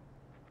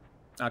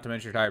 Not to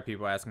mention tired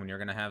people asking when you're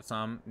gonna have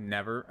some.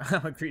 Never.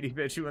 I'm a greedy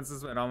bitch who wants to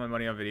spend all my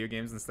money on video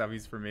games and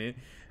stuffies for me.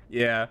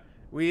 Yeah,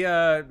 we,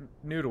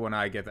 Noodle and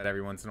I get that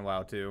every once in a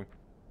while, too.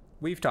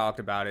 We've talked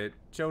about it.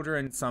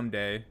 Children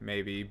someday,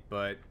 maybe,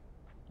 but,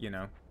 you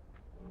know.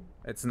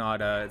 It's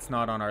not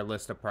on our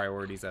list of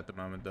priorities at the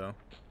moment, though.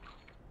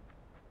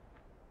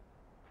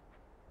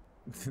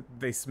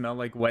 They smell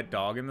like wet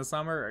dog in the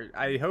summer?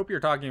 I hope you're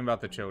talking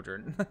about the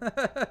children.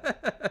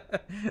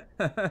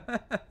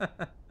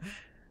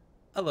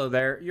 Hello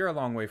there. You're a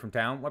long way from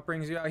town. What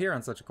brings you out here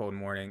on such a cold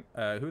morning?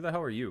 Who the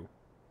hell are you?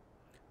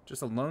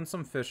 Just a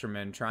lonesome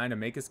fisherman trying to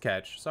make his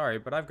catch. Sorry,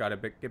 but I've got to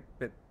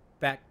get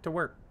back to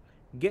work.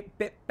 Get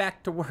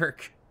back to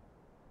work.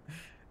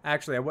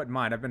 Actually, I wouldn't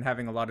mind. I've been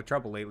having a lot of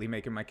trouble lately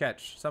making my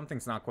catch.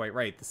 Something's not quite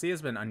right. The sea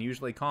has been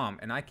unusually calm,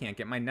 and I can't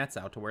get my nets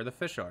out to where the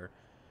fish are.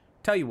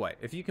 Tell you what,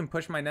 if you can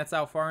push my nets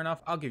out far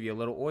enough, I'll give you a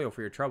little oil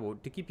for your trouble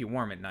to keep you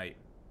warm at night.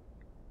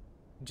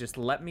 Just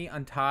let me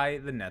untie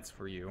the nets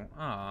for you.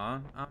 Aw,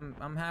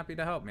 I'm happy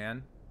to help,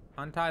 man.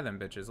 Untie them,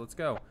 bitches. Let's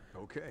go.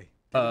 Okay.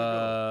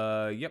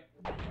 Yep.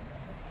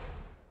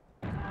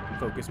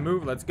 Focus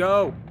move. Let's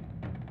go.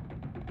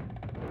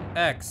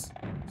 X.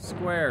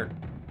 Square.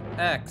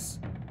 X.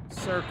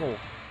 Circle.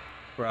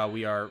 Bro,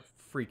 we are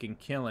freaking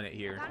killing it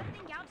here.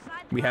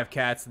 We have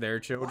cats there,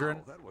 children.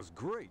 Wow, that was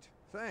great.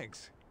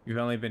 Thanks. You've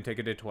only been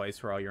ticketed twice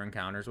for all your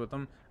encounters with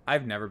them.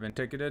 I've never been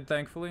ticketed,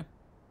 thankfully.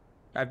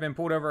 I've been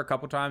pulled over a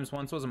couple times.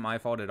 Once wasn't my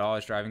fault at all. I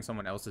was driving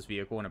someone else's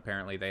vehicle, and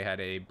apparently they had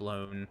a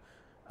blown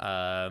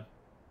light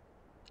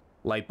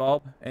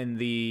bulb in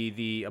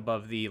the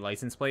above the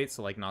license plate,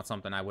 so like not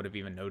something I would have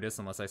even noticed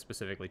unless I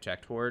specifically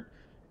checked for it.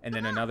 And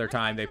then another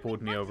time they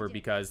pulled me over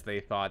because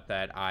they thought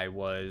that I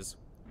was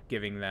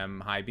giving them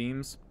high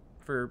beams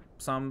for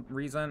some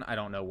reason. I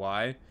don't know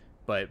why.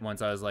 But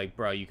once I was like,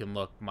 bro, you can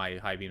look, my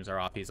high beams are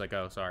off. He's like,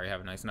 oh, sorry,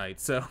 have a nice night.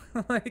 So,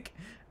 like,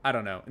 I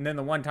don't know. And then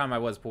the one time I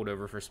was pulled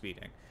over for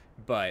speeding,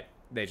 but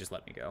they just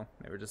let me go.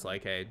 They were just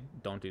like, hey,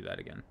 don't do that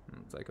again.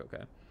 And it's like,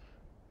 okay.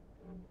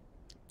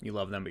 You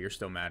love them, but you're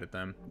still mad at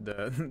them.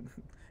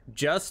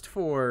 Just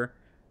for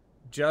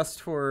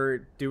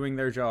doing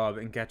their job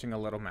and catching a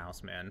little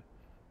mouse, man.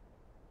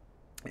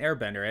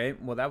 Airbender, eh?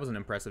 Well, that was an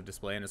impressive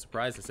display and a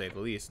surprise to say the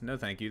least. No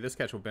thank you. This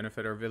catch will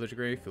benefit our village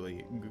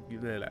greatly.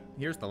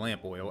 Here's the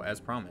lamp oil, as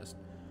promised.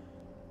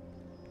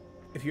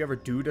 If you ever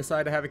do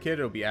decide to have a kid,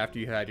 it'll be after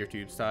you had your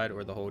tubes tied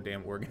or the whole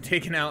damn organ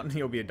taken out, and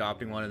you'll be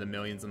adopting one of the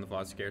millions in the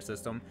foster care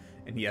system.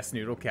 And yes,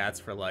 Noodle, cats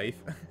for life.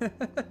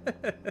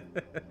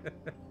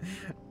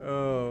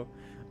 Oh,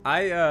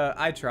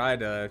 I tried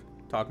to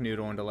talk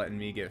Noodle into letting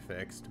me get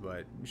fixed,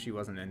 but she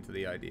wasn't into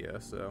the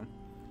idea. So,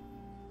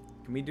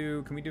 can we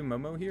do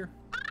Momo here?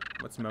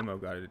 What's Momo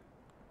got?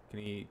 Can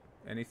he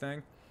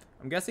anything?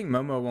 I'm guessing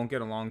Momo won't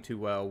get along too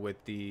well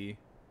with the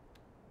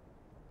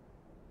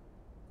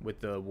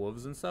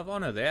wolves and stuff. Oh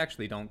no, they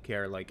actually don't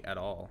care like at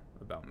all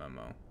about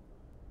Momo.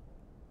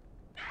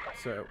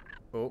 So,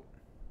 oh,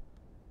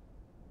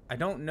 I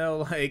don't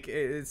know. Like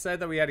it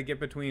said that we had to get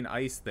between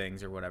ice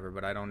things or whatever,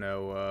 but I don't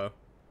know.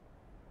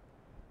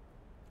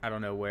 I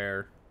don't know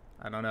where.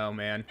 I don't know,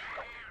 man.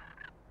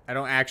 I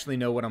don't actually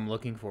know what I'm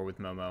looking for with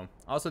Momo.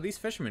 Also, these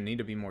fishermen need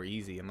to be more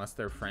easy, unless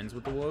they're friends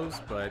with the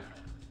wolves, but,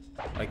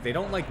 like, they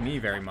don't like me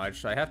very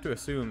much. I have to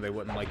assume they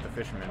wouldn't like the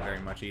fishermen very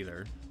much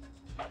either.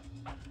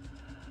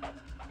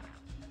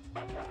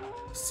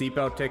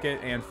 Seatbelt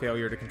ticket and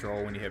failure to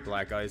control when you hit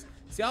black ice.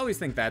 See, I always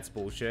think that's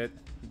bullshit.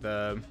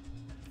 The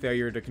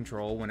failure to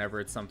control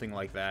whenever it's something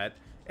like that.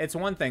 It's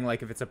one thing,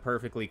 like, if it's a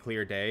perfectly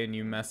clear day and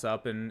you mess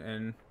up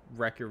and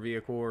wreck your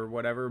vehicle or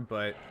whatever,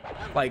 but,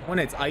 like, when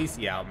it's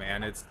icy out,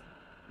 man, it's...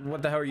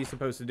 What the hell are you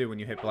supposed to do when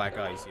you hit black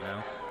ice, you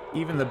know?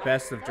 Even the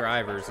best of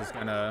drivers is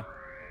gonna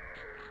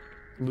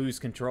lose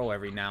control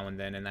every now and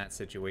then in that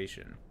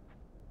situation.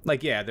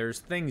 Like, yeah, there's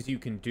things you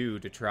can do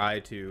to try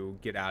to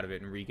get out of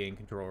it and regain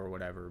control or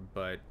whatever,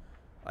 but,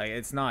 like,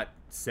 it's not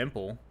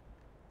simple.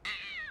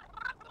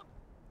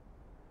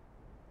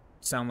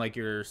 Sound like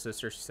your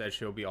sister said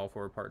she'll be all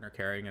for a partner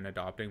carrying and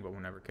adopting, but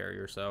will never carry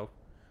herself.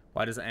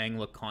 Why does Aang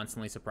look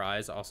constantly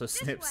surprised? Also,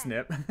 snip,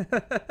 snip.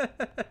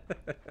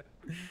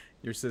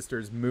 Your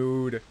sister's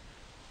mood.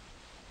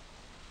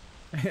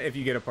 If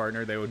you get a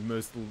partner, they would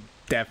most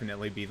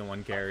definitely be the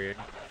one carrying.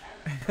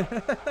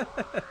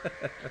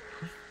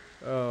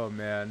 Oh,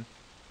 man.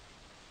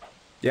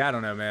 Yeah, I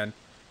don't know, man.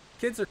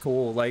 Kids are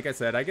cool. Like I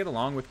said, I get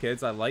along with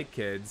kids. I like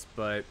kids,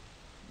 but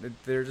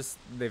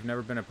they've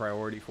never been a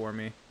priority for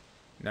me.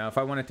 Now, if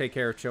I want to take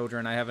care of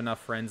children, I have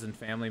enough friends and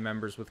family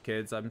members with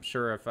kids. I'm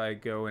sure if I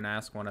go and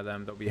ask one of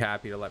them, they'll be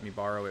happy to let me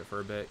borrow it for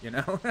a bit, you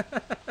know?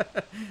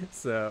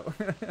 So...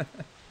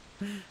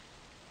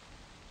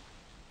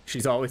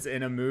 She's always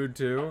in a mood,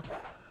 too.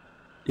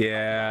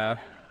 Yeah.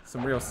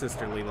 Some real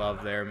sisterly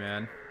love there,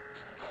 man.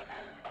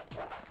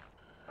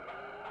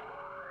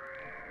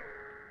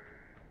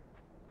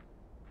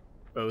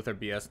 Both are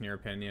BS in your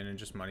opinion and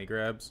just money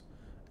grabs.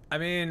 I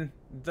mean,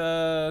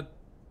 the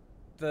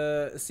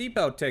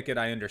seatbelt ticket,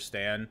 I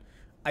understand.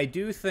 I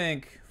do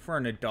think for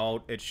an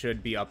adult, it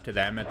should be up to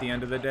them at the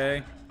end of the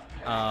day.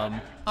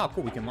 Oh,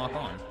 cool, we can lock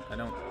on.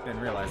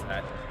 Didn't realize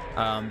that.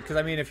 Because,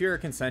 I mean, if you're a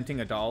consenting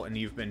adult and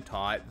you've been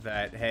taught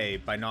that, hey,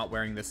 by not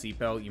wearing the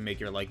seatbelt, you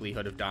make your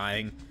likelihood of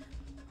dying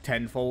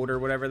tenfold or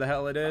whatever the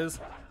hell it is,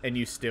 and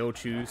you still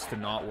choose to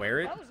not wear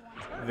it,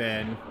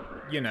 then,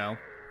 you know,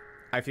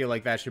 I feel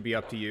like that should be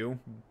up to you,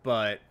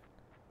 but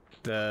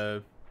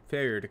the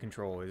failure to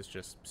control is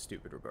just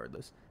stupid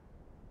regardless.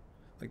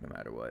 Like, no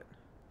matter what.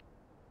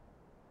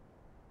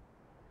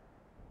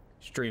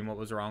 Stream, what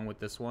was wrong with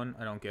this one?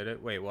 I don't get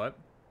it. Wait, what?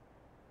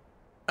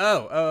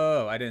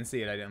 Oh, I didn't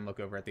see it. I didn't look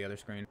over at the other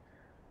screen.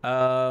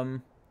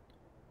 That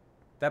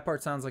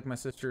part sounds like my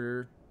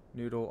sister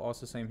Noodle.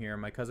 Also same here.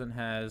 My cousin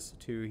has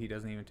two he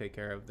doesn't even take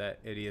care of. That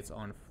idiot's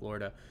on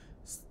Florida.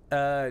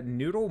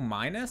 Noodle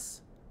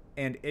minus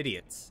and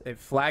idiots. It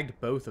flagged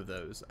both of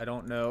those. I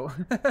don't know.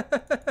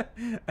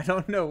 I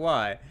don't know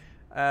why.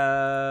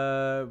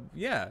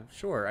 Yeah,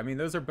 sure. I mean,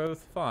 those are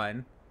both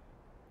fine.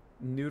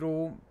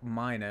 Noodle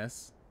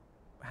minus.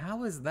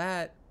 How is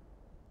that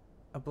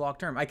a block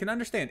term? I can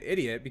understand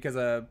idiot because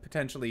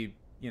potentially,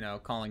 you know,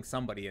 calling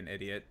somebody an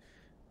idiot.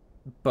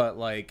 But,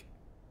 like,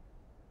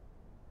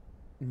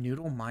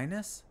 noodle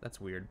minus? That's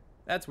weird.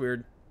 That's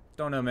weird.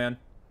 Don't know, man.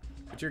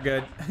 But you're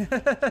good.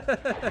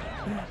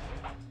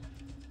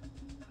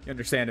 You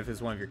understand if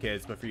it's one of your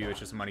kids, but for you, it's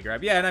just a money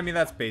grab. Yeah, and I mean,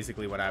 that's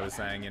basically what I was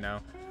saying, you know?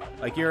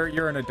 Like,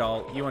 you're an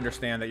adult. You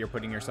understand that you're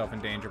putting yourself in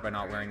danger by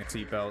not wearing a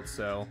seatbelt,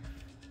 so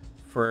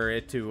for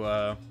it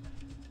to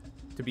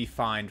be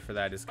fined for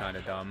that is kind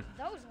of dumb.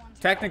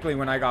 Technically,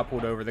 when I got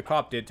pulled over, the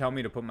cop did tell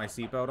me to put my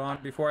seatbelt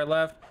on before I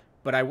left,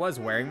 but I was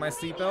wearing my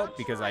seatbelt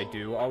because I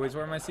do always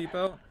wear my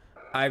seatbelt.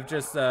 I've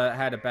just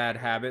had a bad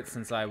habit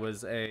since I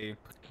was a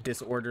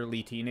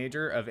disorderly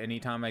teenager of any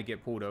time I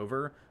get pulled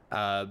over,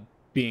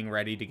 being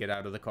ready to get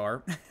out of the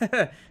car.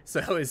 So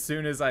as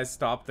soon as I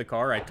stopped the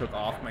car, I took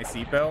off my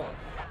seatbelt.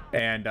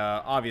 And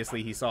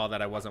obviously he saw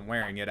that I wasn't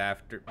wearing it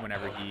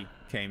whenever he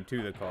came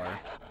to the car.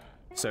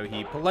 So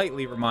he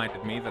politely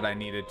reminded me that I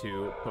needed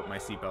to put my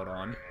seatbelt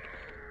on.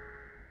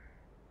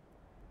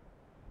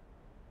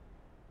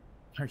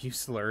 Are you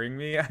slurring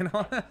me? I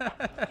don't...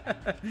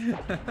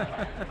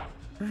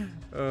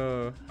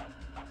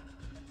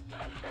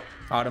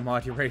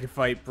 Automod, you ready to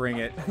fight? Bring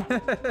it.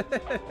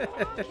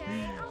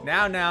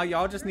 Now,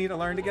 y'all just need to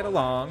learn to get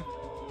along.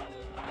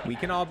 We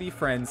can all be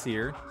friends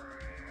here.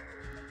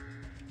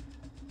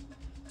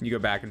 You go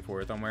back and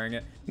forth on wearing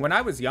it. When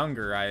I was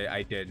younger,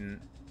 I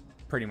didn't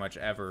pretty much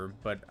ever,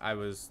 but I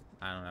don't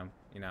know,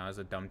 you know, I was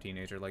a dumb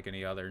teenager like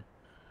any other.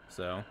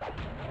 So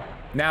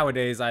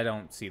nowadays, I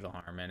don't see the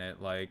harm in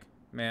it. Like,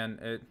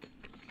 man,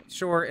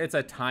 sure, it's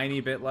a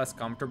tiny bit less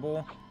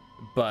comfortable,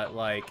 but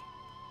like,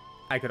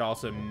 I could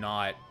also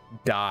not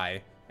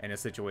die in a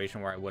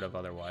situation where I would have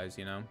otherwise,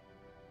 you know?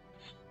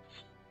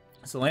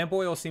 So lamp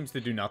oil seems to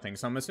do nothing,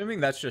 so I'm assuming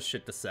that's just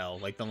shit to sell,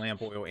 like the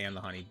lamp oil and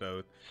the honey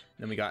both.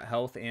 Then we got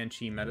health and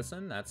chi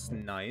medicine. That's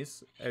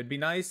nice. It'd be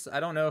nice, I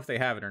don't know if they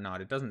have it or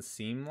not. It doesn't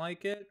seem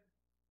like it,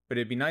 but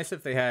it'd be nice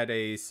if they had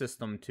a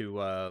system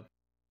to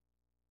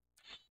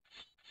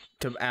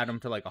add them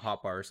to like a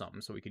hotbar or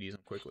something so we could use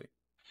them quickly.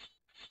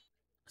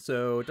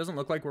 So it doesn't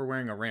look like we're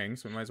wearing a ring,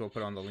 so we might as well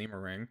put on the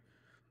lemur ring.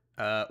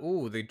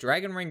 Ooh, the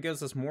dragon ring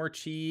gives us more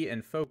chi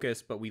and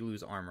focus, but we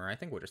lose armor. I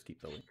think we'll just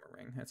keep the lemur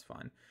ring. That's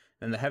fine.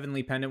 Then the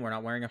heavenly pendant, we're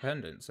not wearing a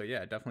pendant. So yeah,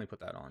 definitely put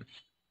that on.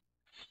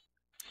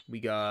 We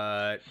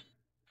got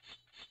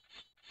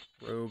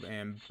robe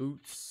and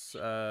boots.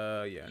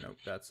 Yeah, nope,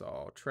 that's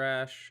all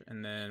trash.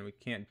 And then we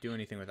can't do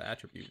anything with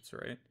attributes,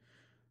 right?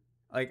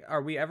 Like,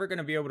 are we ever going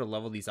to be able to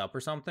level these up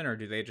or something? Or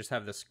do they just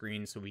have the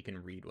screen so we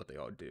can read what they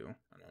all do?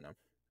 I don't know.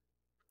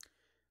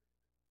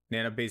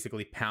 Nana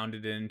basically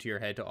pounded it into your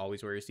head to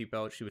always wear your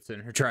seatbelt. She would sit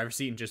in her driver's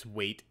seat and just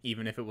wait,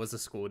 even if it was a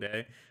school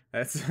day.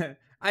 That's,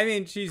 I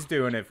mean, she's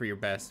doing it for your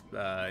best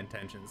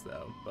intentions,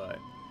 though, but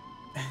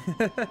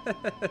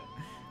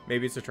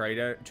maybe it's a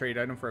trade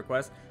item for a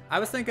quest. I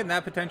was thinking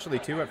that potentially,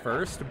 too, at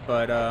first,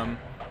 but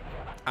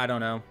I don't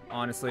know.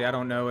 Honestly, I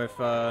don't know if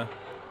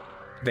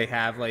they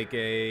have, like,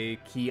 a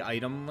key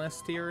item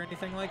list here or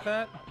anything like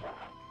that.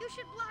 You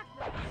should block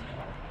those.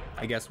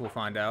 I guess we'll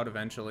find out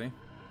eventually.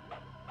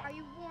 Are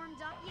you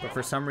warmed up yet? But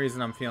for some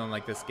reason, I'm feeling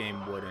like this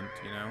game wouldn't,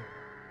 you know,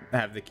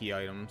 have the key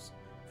items.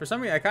 For some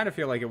reason, I kind of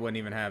feel like it wouldn't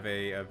even have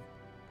a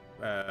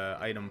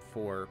item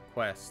for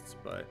quests,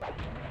 but...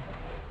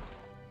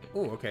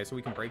 Oh, okay, so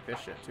we can break this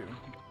shit, too.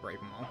 Break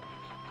them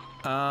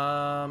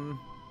all.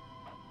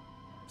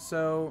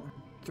 So,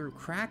 through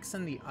cracks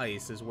in the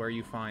ice is where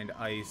you find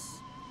ice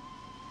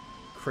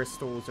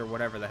crystals or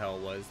whatever the hell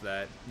it was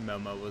that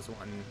Momo was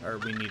wanting, or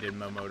we needed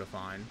Momo to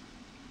find.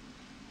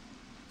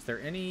 Is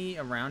there any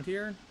around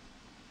here?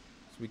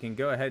 So we can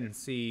go ahead and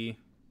see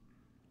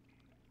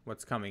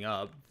what's coming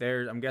up.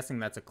 There, I'm guessing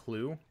that's a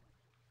clue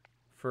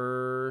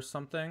for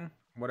something,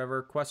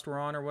 whatever quest we're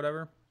on or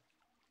whatever.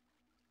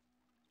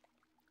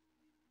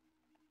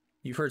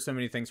 You've heard so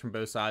many things from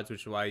both sides,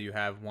 which is why you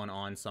have one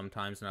on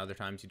sometimes and other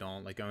times you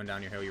don't. Like going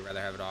down your hill, you'd rather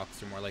have it off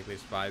because you're more likely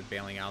to survive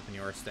bailing out than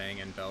you are staying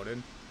in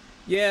belted.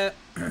 Yeah,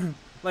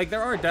 like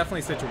there are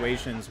definitely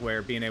situations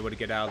where being able to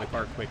get out of the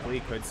car quickly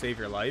could save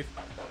your life.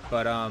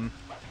 But,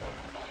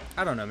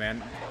 I don't know,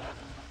 man.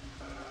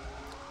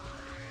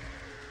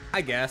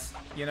 I guess,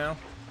 you know?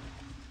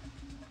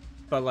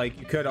 But, like,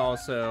 you could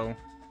also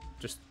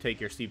just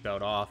take your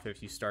seatbelt off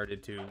if you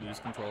started to lose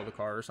control of the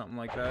car or something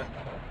like that.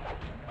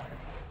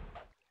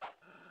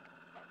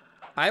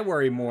 I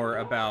worry more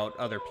about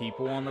other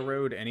people on the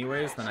road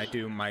anyways than I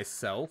do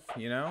myself,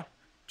 you know?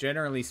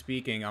 Generally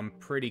speaking, I'm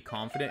pretty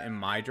confident in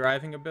my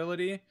driving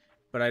ability,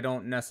 but I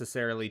don't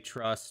necessarily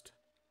trust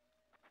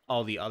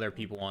all the other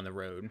people on the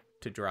road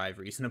to drive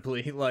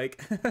reasonably.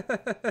 Like,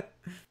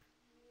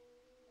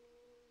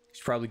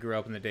 she probably grew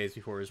up in the days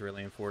before it was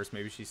really enforced.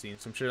 Maybe she's seen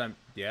some shit.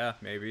 Yeah,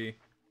 maybe.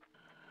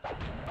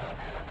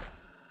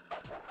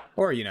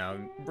 Or, you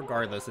know,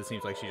 regardless, it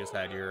seems like she just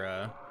had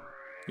your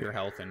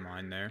health in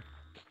mind there.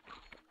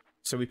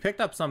 So we picked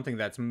up something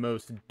that's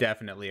most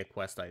definitely a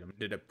quest item.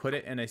 Did it put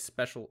it in a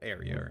special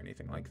area or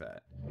anything like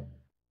that?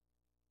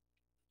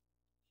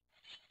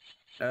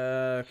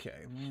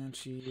 Okay,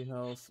 Lanchi,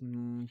 health,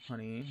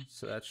 honey.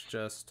 So that's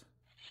just...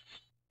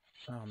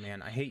 Oh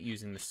man, I hate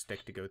using the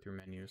stick to go through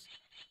menus.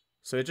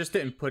 So it just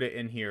didn't put it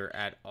in here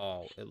at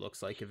all, it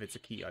looks like, if it's a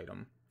key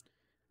item.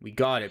 We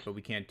got it, but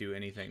we can't do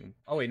anything.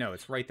 Oh wait, no,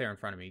 it's right there in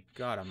front of me.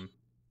 God, I'm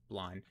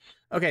blind.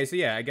 Okay, so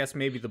yeah, I guess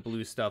maybe the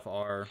blue stuff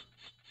are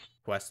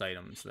quest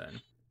items then.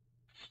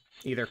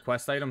 Either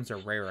quest items or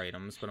rare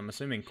items, but I'm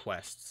assuming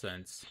quests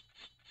since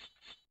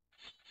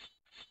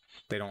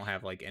they don't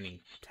have like any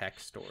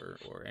text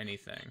or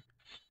anything.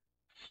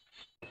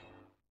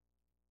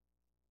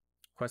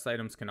 Quest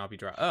items cannot be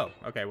dropped. Oh,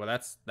 okay, well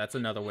that's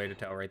another way to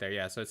tell right there.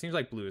 Yeah, so it seems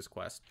like blue is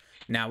quest.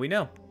 Now we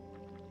know.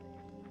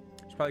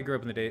 She probably grew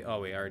up in the day.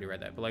 Oh wait, I already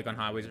read that. But like on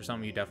highways or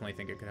something, you definitely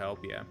think it could help.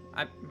 Yeah,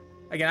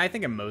 Again, I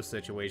think in most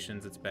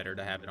situations it's better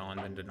to have it on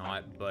than to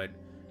not, but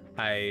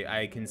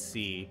I can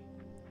see...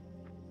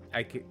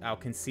 I'll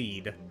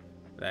concede,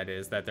 that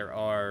is, that there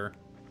are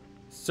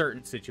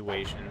certain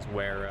situations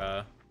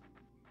where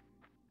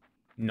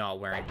not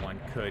wearing one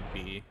could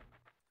be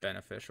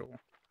beneficial.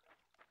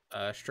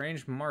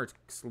 Strange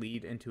marks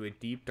lead into a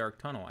deep, dark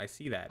tunnel. I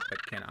see that,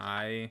 but can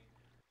I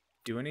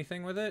do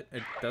anything with it?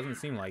 It doesn't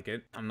seem like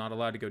it. I'm not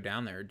allowed to go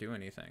down there or do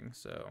anything,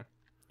 so...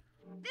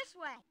 This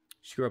way.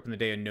 She grew up in the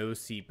day of no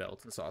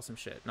seatbelts and saw some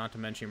shit. Not to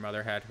mention your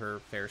mother had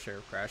her fair share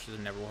of crashes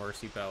and never wore her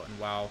seatbelt. And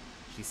while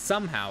she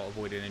somehow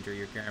avoided injury,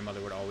 your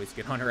grandmother would always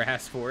get on her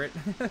ass for it.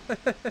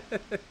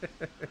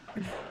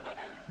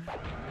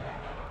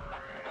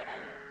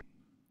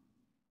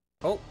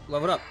 Oh,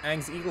 leveled up.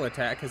 Aang's Eagle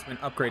attack has been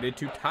upgraded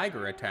to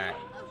Tiger attack.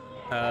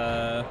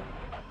 I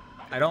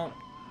don't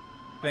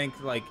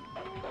think, like,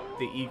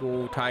 the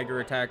Eagle Tiger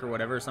attack or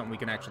whatever is something we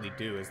can actually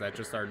do. Is that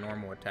just our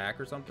normal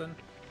attack or something?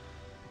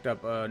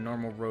 Up a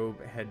normal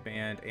robe,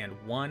 headband, and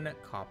 1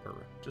 copper.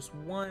 Just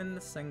 1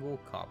 single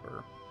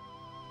copper.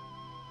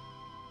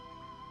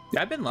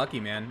 Yeah, I've been lucky,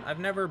 man. I've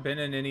never been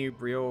in any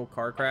real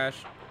car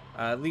crash.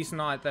 At least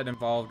not that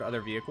involved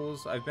other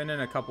vehicles. I've been in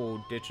a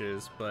couple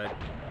ditches, but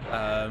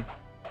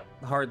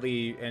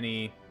hardly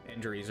any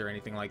injuries or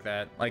anything like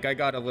that. Like, I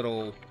got a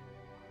little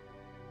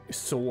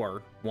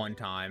sore one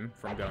time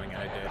from going in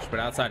a ditch, but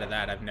outside of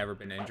that, I've never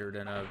been injured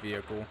in a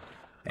vehicle.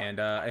 And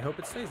I hope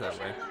it stays that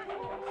way.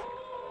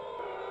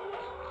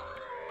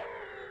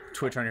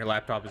 Twitch on your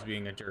laptop is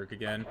being a jerk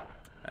again.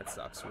 That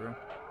sucks, bro.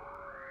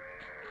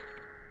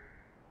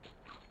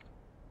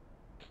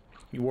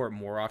 You wore it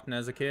more often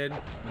as a kid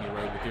when you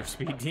rode with your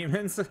speed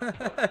demons.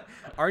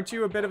 Aren't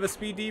you a bit of a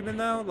speed demon,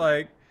 though?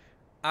 Like,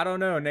 I don't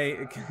know, Nate.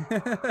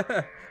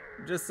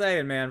 Just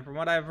saying, man. From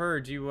what I've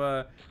heard,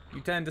 you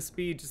tend to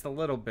speed just a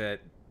little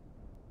bit.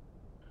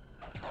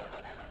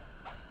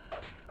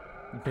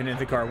 Been in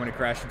the car when it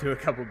crashed into a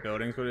couple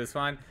buildings, but it's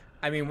fine.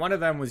 I mean, one of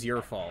them was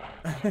your fault.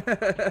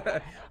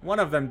 One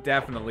of them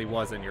definitely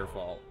wasn't your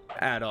fault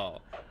at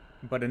all.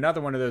 But another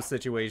one of those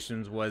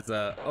situations was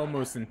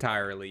almost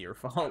entirely your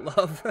fault,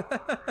 love.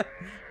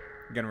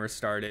 I'm gonna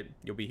restart it.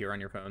 You'll be here on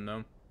your phone,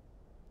 though.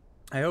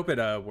 I hope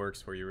it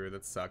works for you, Rue.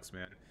 That sucks,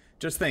 man.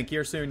 Just think,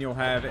 here soon you'll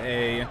have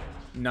a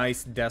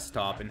nice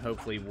desktop, and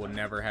hopefully we'll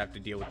never have to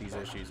deal with these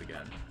issues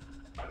again.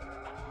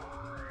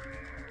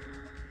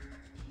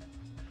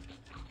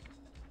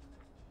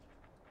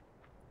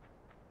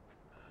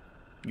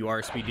 You are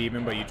a speed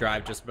demon, but you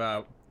drive just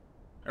about,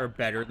 or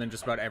better than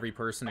just about every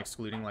person,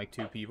 excluding like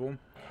 2 people.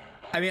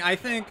 I mean, I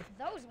think,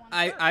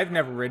 I've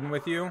never ridden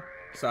with you,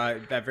 so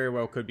that very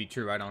well could be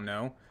true, I don't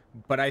know.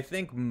 But I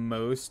think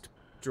most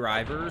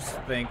drivers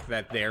think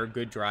that they're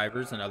good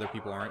drivers and other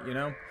people aren't, you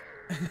know?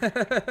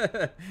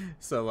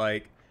 So,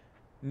 like,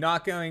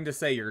 not going to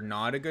say you're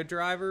not a good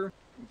driver,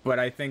 but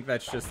I think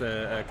that's just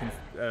a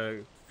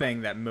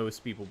thing that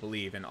most people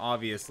believe. And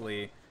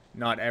obviously,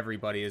 not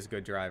everybody is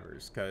good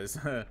drivers, because...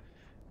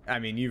 I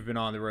mean, you've been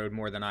on the road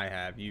more than I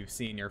have. You've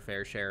seen your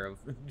fair share of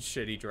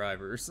shitty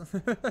drivers.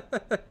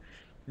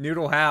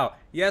 Noodle, how?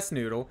 Yes,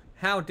 Noodle.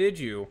 How did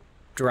you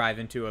drive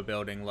into a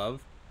building,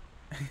 love?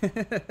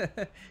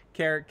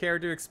 Care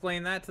to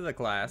explain that to the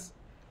class?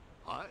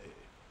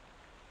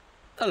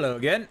 Hello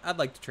again. I'd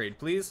like to trade,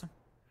 please.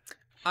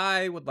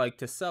 I would like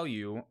to sell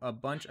you a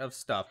bunch of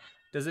stuff.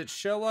 Does it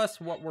show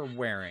us what we're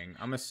wearing?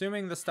 I'm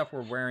assuming the stuff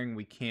we're wearing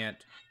we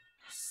can't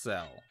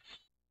sell.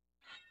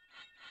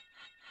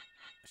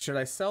 Should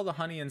I sell the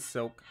honey and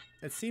silk?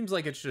 It seems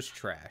like it's just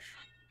trash.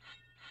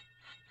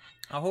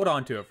 I'll hold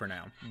on to it for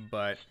now,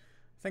 but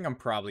I think I'm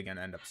probably going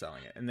to end up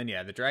selling it. And then,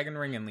 yeah, the dragon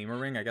ring and lemur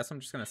ring, I guess I'm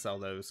just going to sell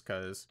those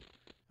because,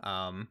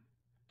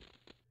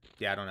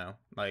 yeah, I don't know.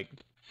 Like,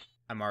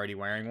 I'm already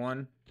wearing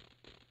one.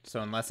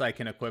 So unless I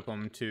can equip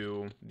them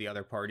to the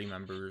other party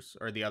members,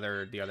 or the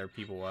other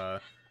people,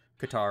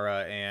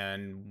 Katara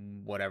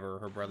and whatever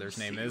her brother's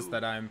name is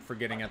that I'm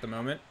forgetting at the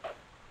moment.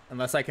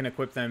 Unless I can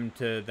equip them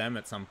to them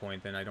at some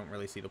point, then I don't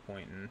really see the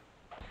point in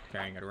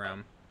carrying it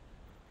around.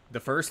 The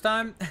first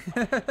time?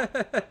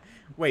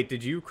 Wait,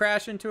 did you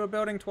crash into a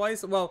building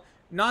twice? Well,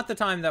 not the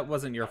time that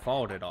wasn't your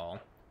fault at all.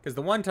 Because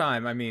the one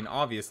time, I mean,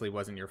 obviously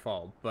wasn't your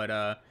fault.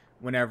 But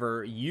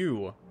whenever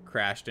you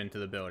crashed into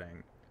the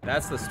building,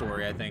 that's the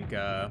story I think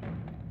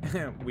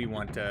we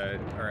want to,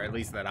 or at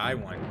least that I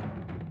want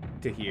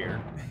to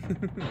hear.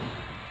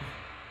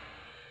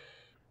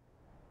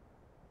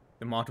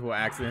 The multiple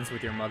accidents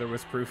with your mother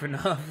was proof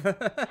enough.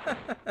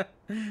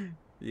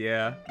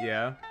 Yeah.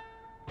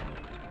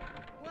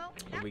 Well,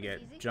 What do we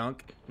get?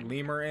 Junk,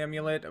 lemur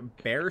amulet,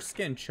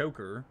 bearskin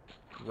choker,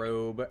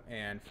 robe,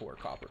 and 4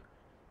 copper.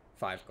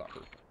 5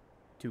 copper.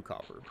 2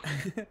 copper.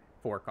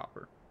 4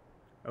 copper.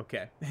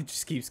 Okay, it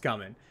just keeps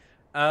coming.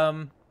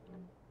 So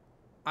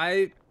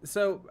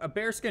a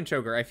bearskin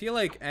choker. I feel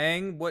like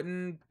Aang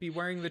wouldn't be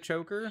wearing the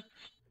choker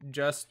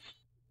just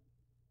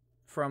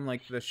from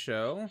like the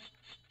show.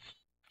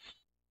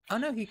 Oh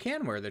no, he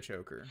can wear the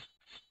choker.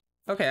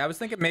 Okay, I was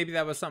thinking maybe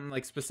that was something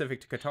like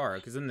specific to Katara,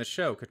 because in the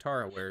show,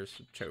 Katara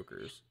wears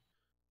chokers.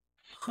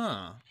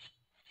 Huh.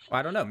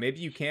 I don't know. Maybe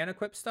you can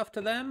equip stuff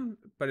to them,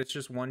 but it's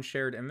just one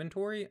shared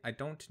inventory. I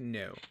don't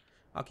know.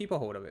 I'll keep a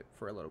hold of it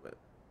for a little bit.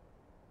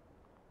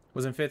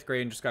 Was in 5th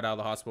grade and just got out of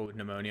the hospital with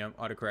pneumonia.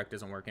 Autocorrect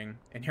isn't working.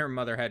 And her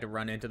mother had to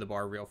run into the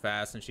bar real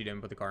fast, and she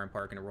didn't put the car in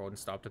park, and it rolled and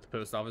stopped at the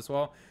post office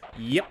wall.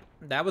 Yep,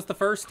 that was the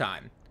first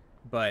time.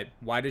 But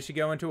why did she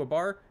go into a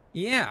bar?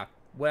 Yeah,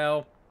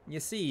 well, you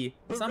see,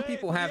 some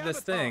people have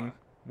this thing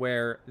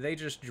where they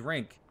just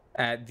drink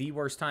at the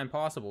worst time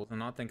possible and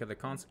not think of the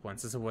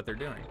consequences of what they're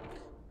doing.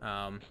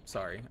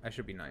 Sorry, I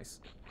should be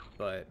nice.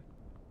 But,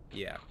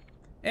 yeah.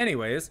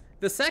 Anyways,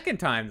 the second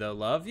time though,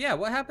 love. Yeah,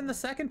 what happened the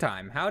second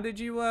time? How'd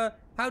you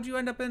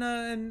end up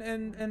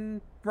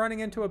in running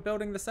into a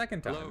building the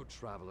second time? Hello,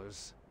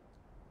 travelers.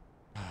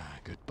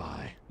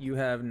 Goodbye. You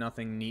have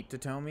nothing neat to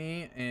tell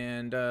me,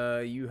 and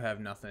you have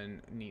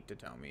nothing neat to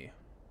tell me.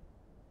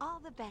 All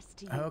the best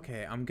to you.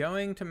 Okay, I'm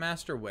going to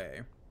Master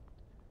Way.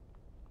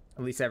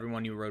 At least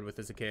everyone you rode with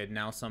as a kid.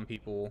 Now some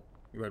people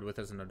you rode with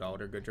as an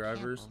adult are good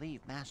drivers. I can't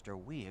believe Master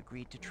Wee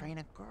agreed to train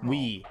a girl.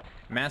 Wee.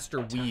 Master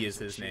Wee is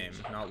his name,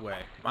 not Way.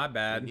 My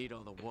bad. We need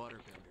all the water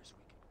benders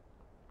we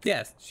can.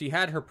 Yes, she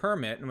had her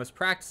permit and was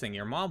practicing.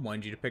 Your mom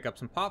wanted you to pick up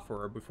some pot for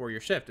her before your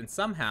shift, and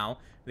somehow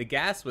the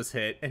gas was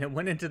hit and it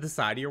went into the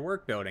side of your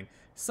work building.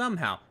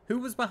 Somehow. Who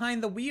was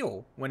behind the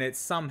wheel when it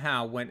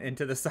somehow went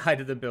into the side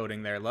of the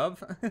building there,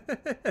 love?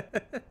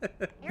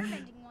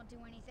 Airbending won't do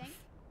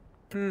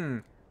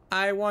anything.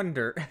 I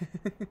wonder.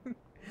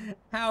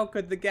 How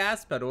could the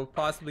gas pedal have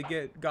possibly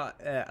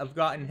have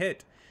gotten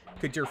hit?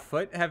 Could your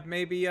foot have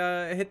maybe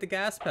hit the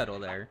gas pedal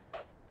there?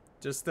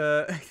 Just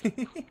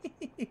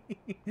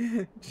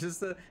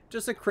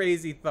just a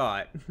crazy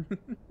thought.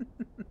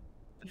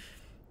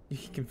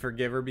 You can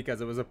forgive her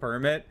because it was a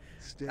permit.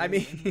 I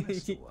mean,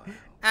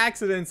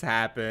 accidents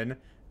happen,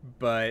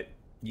 but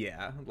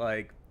yeah,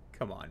 like,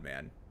 come on,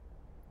 man.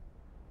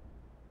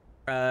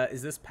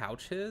 Is this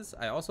pouch his?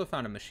 I also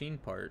found a machine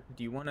part.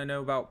 Do you want to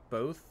know about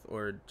both,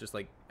 or just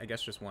like, I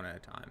guess just one at a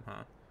time,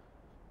 huh?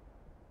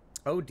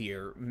 Oh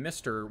dear,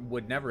 Mister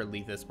would never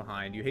leave this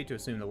behind. You hate to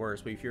assume the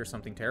worst, but you fear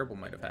something terrible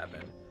might have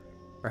happened.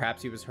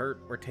 Perhaps he was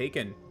hurt or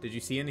taken. Did you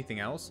see anything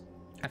else?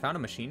 I found a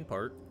machine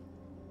part.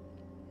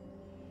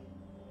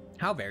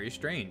 How very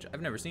strange.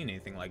 I've never seen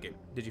anything like it.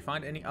 Did you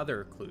find any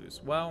other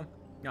clues? Well,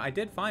 I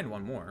did find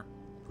one more.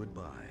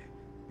 Goodbye.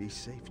 Be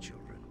safe,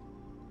 children.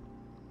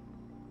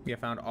 Yeah, I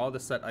found all the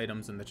set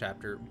items in the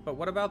chapter. But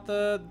what about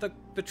the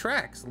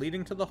tracks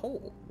leading to the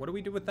hole? What do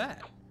we do with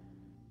that?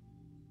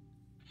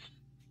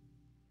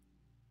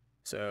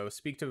 So,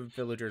 speak to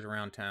villagers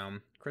around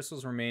town.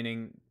 Crystals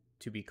remaining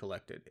to be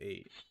collected.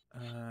 8.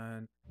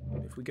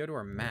 If we go to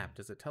our map,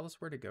 does it tell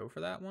us where to go for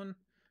that one?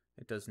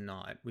 It does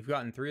not. We've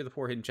gotten 3 of the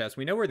 4 hidden chests.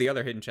 We know where the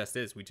other hidden chest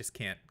is. We just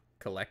can't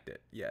collect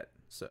it yet.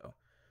 So,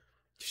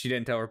 she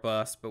didn't tell her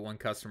boss, but one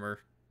customer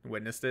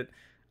witnessed it.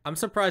 I'm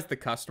surprised the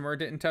customer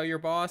didn't tell your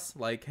boss.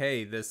 Like,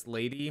 hey, this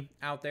lady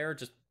out there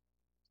just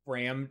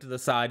rammed the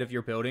side of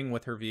your building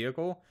with her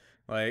vehicle.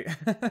 Like...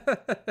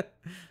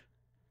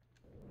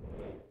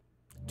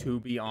 To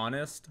be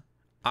honest,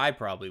 I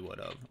probably would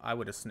have. I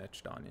would have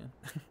snitched on you.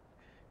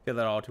 Feel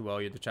that all too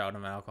well. You're the child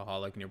of an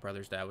alcoholic, and your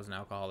brother's dad was an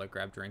alcoholic.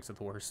 Grabbed drinks at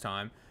the worst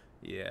time.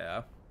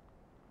 Yeah.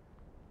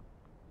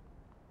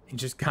 He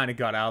just kind of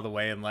got out of the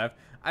way and left.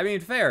 I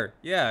mean, fair.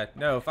 Yeah,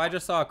 no, if I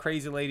just saw a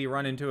crazy lady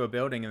run into a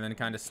building and then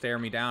kind of stare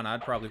me down,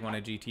 I'd probably want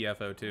a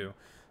GTFO too.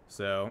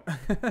 So,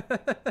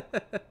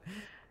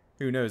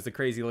 who knows? The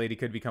crazy lady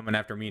could be coming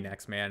after me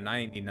next, man, and I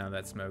ain't need none of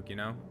that smoke, you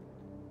know?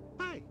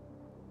 Hi.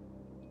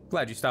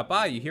 Glad you stopped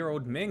by. You hear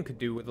old Ming could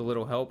do with a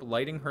little help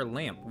lighting her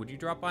lamp. Would you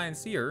drop by and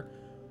see her?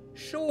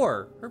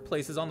 Sure. Her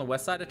place is on the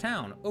west side of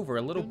town, over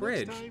a little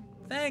bridge.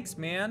 Thanks,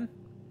 man.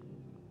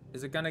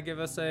 Is it gonna give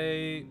us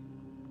a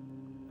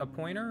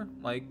pointer?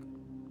 Like,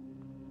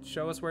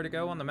 show us where to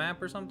go on the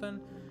map or something?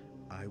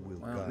 I will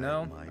Well,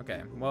 no?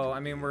 Okay. Well,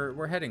 I mean,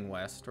 we're heading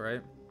west,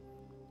 right?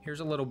 Here's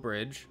a little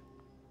bridge.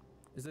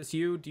 Is this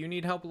you? Do you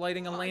need help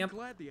lighting a lamp? I'm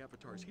glad the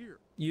Avatar's here.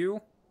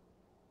 You?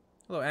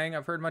 Hello, Aang.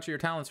 I've heard much of your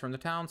talents from the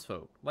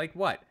townsfolk. Like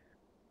what?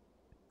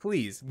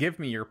 Please, give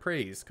me your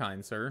praise,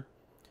 kind sir.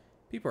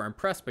 People are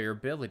impressed by your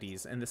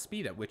abilities and the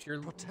speed at which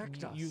you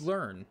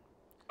learn.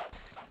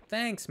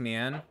 Thanks,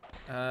 man.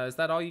 Is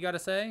that all you gotta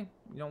say?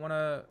 You don't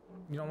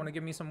wanna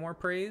give me some more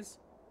praise?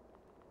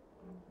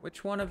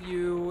 Which one of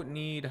you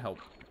need help?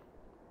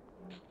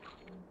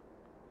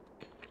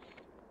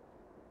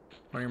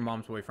 One of your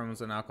mom's boyfriend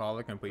was an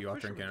alcoholic and put you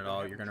off drinking at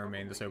all. You're gonna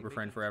remain the sober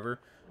friend forever.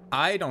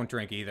 I don't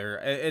drink either.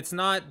 It's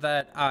not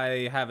that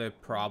I have a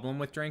problem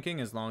with drinking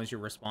as long as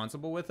you're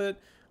responsible with it.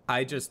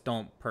 I just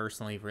don't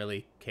personally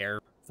really care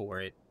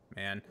for it,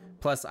 man.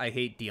 Plus, I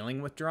hate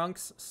dealing with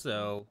drunks,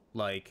 so,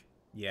 like,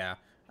 yeah,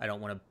 I don't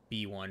want to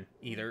be one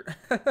either.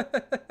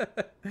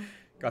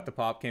 Got the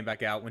pop, came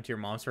back out, went to your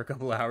mom's for a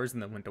couple hours,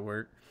 and then went to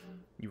work.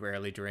 You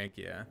rarely drink,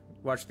 yeah.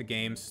 Watch the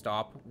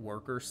GameStop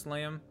Worker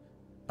Slam.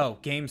 Oh,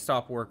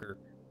 GameStop Worker.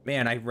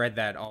 Man, I read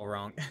that all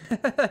wrong.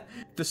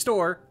 The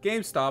store,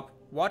 GameStop,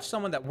 watched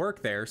someone that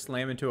worked there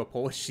slam into a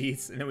pole of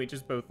sheets, and then we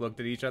just both looked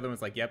at each other and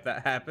was like, yep,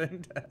 that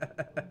happened.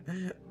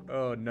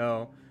 Oh,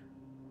 no.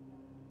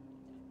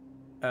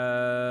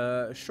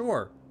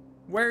 Sure.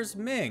 Where's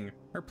Ming?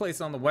 Her place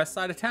is on the west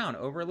side of town,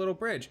 over a little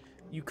bridge.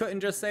 You couldn't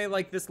just say,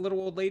 like, this little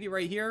old lady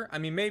right here? I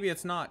mean, maybe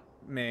it's not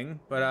Ming,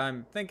 but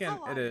I'm thinking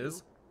it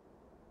is.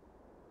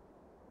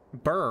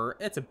 Burr,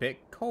 it's a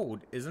bit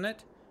cold, isn't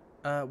it?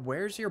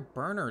 Where's your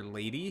burner,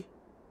 lady?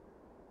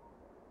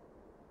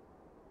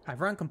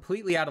 I've run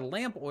completely out of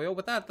lamp oil.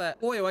 Without that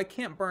oil, I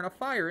can't burn a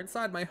fire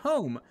inside my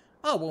home.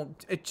 Oh, well,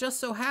 it just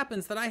so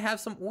happens that I have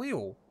some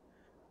oil.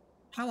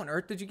 How on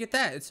earth did you get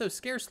that? It's so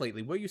scarce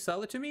lately. Will you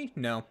sell it to me?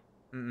 No.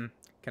 Can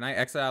I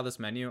exit out of this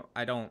menu?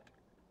 I don't.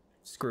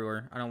 Screw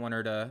her. I don't want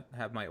her to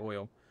have my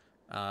oil.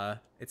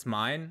 It's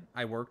mine.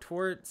 I worked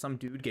for it. Some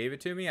dude gave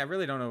it to me. I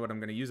really don't know what I'm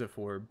going to use it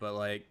for, but,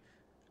 like,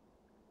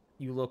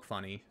 you look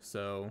funny,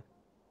 so...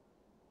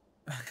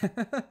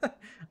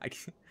 I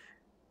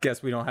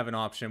guess we don't have an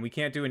option. We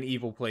can't do an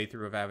evil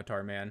playthrough of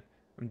Avatar, man.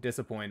 I'm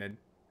disappointed.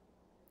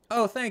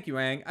 Oh, thank you,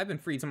 Aang. I've been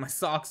freezing my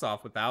socks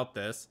off without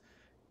this.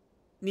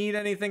 Need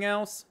anything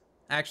else?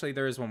 Actually,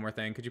 there is one more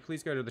thing. Could you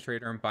please go to the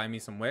trader and buy me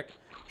some wick?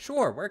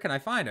 Sure. Where can I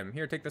find him?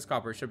 Here, take this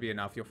copper. It should be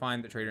enough. You'll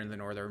find the trader in the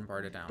northern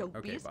part of town.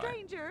 Don't be a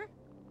stranger.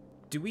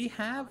 Do we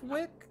have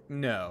wick?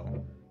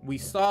 No. We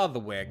saw the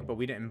wick, but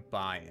we didn't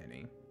buy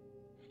any.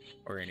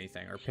 Or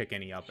anything. Or pick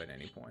any up at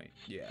any point.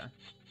 Yeah.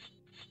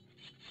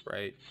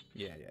 Right?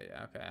 Yeah.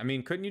 Okay. I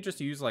mean, couldn't you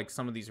just use, like,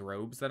 some of these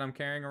robes that I'm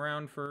carrying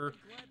around for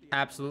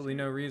absolutely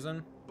no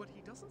reason? But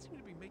he doesn't seem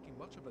to be making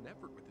much of an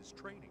effort with his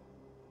training.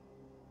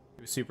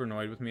 He was super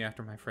annoyed with me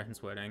after my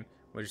friend's wedding.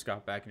 We just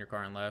got back in your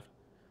car and left.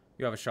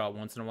 You have a shot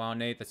once in a while,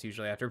 Nate. That's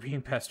usually after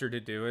being pestered to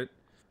do it.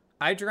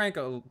 I drank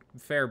a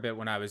fair bit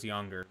when I was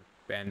younger,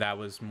 and that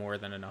was more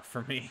than enough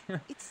for me.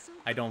 So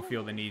I don't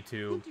feel the need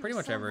to pretty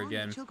much ever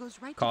again.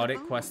 Right Called it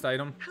quest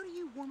item. How do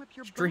you warm up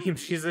your Stream,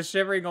 bones? she's a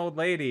shivering old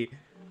lady.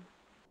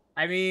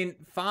 I mean,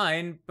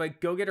 fine,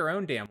 but go get her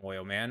own damn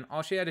oil, man.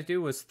 All she had to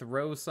do was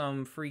throw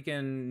some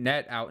freaking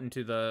net out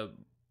into the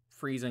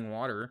freezing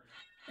water.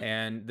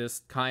 And this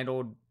kind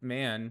old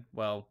man,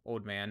 well,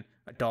 old man,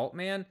 adult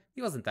man,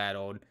 he wasn't that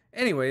old.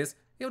 Anyways,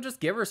 he'll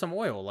just give her some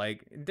oil.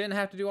 Like, it didn't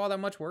have to do all that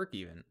much work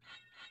even.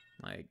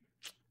 Like,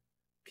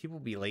 people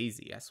be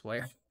lazy, I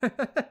swear.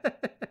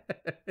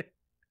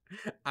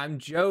 I'm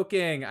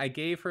joking. I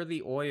gave her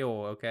the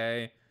oil,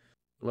 okay?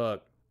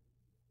 Look,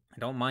 I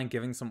don't mind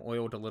giving some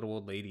oil to little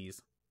old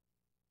ladies.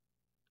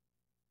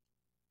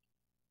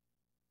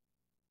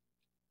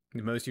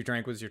 The most you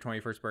drank was your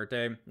 21st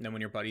birthday, and then when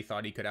your buddy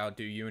thought he could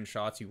outdo you in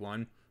shots, you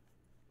won.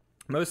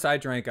 Most I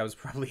drank, I was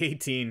probably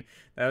 18.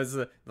 That was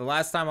the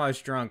last time I was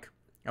drunk.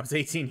 I was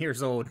 18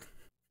 years old.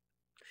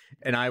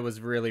 And I was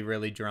really,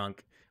 really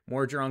drunk.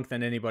 More drunk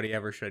than anybody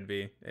ever should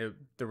be.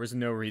 There was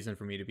no reason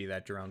for me to be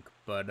that drunk.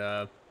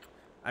 But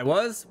I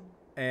was,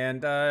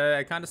 and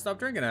I kind of stopped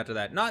drinking after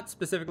that. Not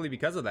specifically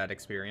because of that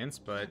experience,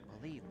 but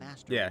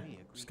yeah,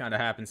 just kind of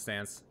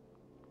happenstance.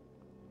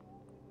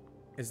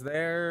 Is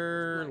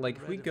there, like,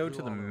 if we go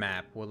to the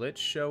map, will it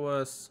show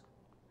us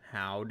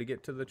how to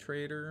get to the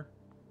trader?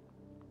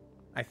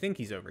 I think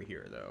he's over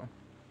here, though.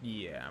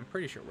 Yeah, I'm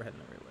pretty sure we're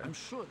heading the right way. I'm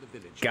sure the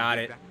village Got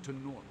will it. be back to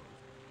normal.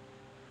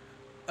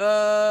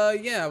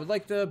 Yeah, I would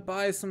like to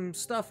buy some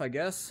stuff, I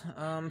guess.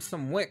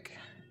 Some wick.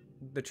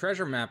 The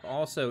treasure map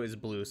also is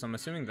blue, so I'm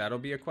assuming that'll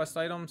be a quest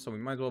item, so we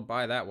might as well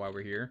buy that while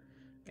we're here.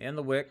 And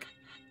the wick.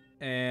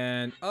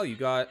 And, oh, you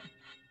got...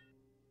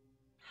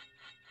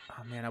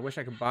 Oh, man, I wish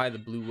I could buy the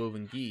blue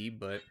woven ghee,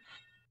 but...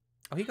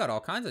 Oh, he got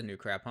all kinds of new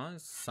crap, huh?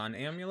 Sun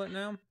amulet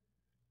now?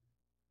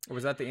 Or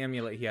was that the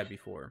amulet he had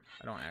before?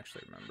 I don't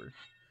actually remember.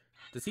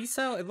 Does he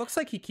sell... It looks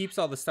like he keeps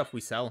all the stuff we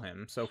sell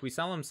him. So if we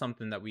sell him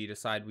something that we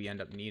decide we end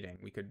up needing,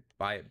 we could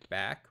buy it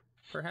back,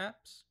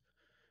 perhaps?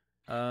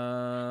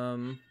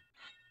 I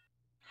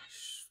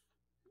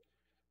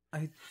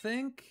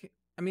think...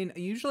 I mean,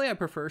 usually I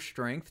prefer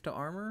strength to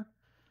armor,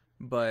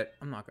 but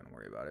I'm not going to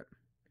worry about it.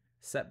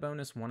 Set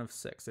bonus 1 of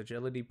 6.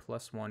 Agility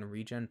 +1.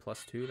 Regen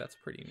 +2. That's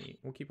pretty neat.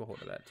 We'll keep a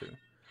hold of that too.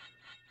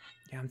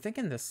 Yeah, I'm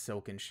thinking this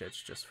silken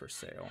shit's just for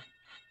sale.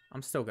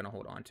 I'm still gonna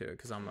hold on to it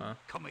because I'm a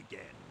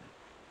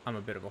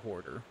bit of a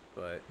hoarder,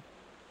 but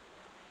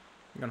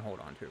I'm gonna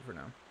hold on to it for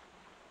now.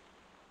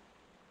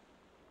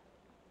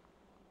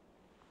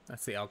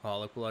 That's the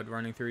alcoholic blood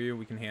running through you.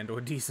 We can handle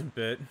a decent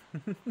bit.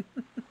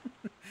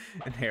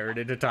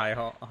 Inherited a tie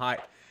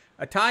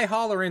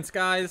tolerance,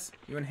 guys.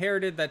 You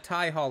inherited that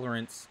tie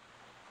tolerance.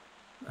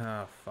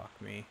 Oh, fuck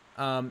me.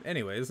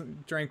 Anyways,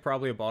 drank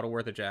probably a bottle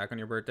worth of Jack on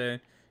your birthday. I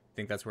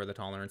think that's where the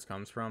tolerance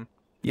comes from.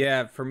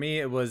 Yeah, for me,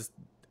 it was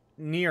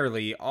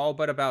nearly all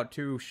but about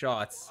 2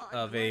 shots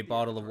of a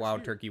bottle of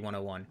Wild Turkey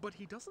 101. But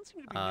he doesn't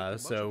seem to be making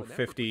So much of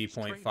an effort with his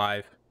training.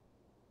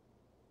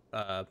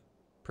 50.5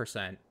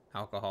 percent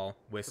alcohol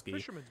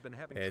whiskey. Been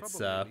having It's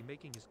trouble lately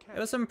making his catch. it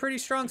was some pretty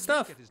strong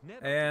stuff,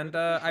 and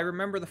I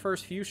remember the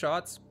first few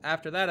shots.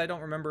 After that, I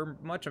don't remember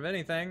much of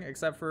anything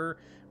except for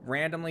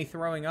randomly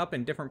throwing up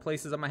in different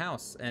places of my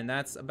house, and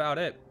that's about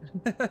it.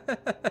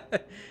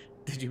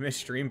 Did you miss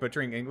stream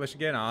butchering English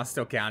again? I'll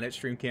still count it.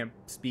 Stream can't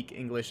speak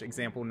English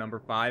example number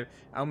 5.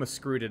 I almost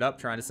screwed it up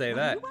trying to say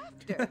that.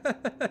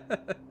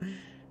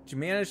 Did you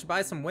manage to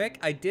buy some wick?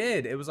 I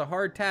did. It was a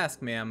hard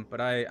task, ma'am,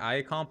 but I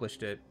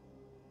accomplished it.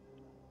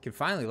 Can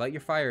finally light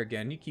your fire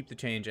again. You keep the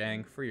change,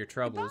 Aang, for your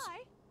troubles.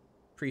 Goodbye.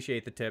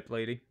 Appreciate the tip,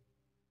 lady.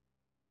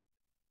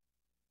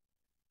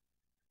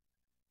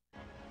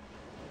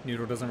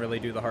 Noodle doesn't really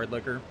do the hard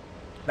liquor.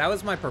 That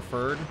was my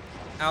preferred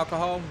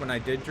alcohol when I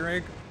did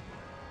drink.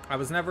 I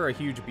was never a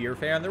huge beer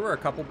fan. There were a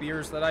couple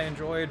beers that I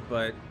enjoyed,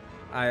 but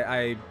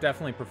I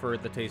definitely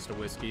preferred the taste of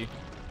whiskey.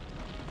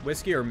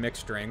 Whiskey or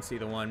mixed drinks,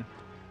 either one.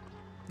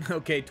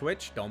 Okay,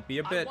 Twitch, don't be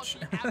a bitch.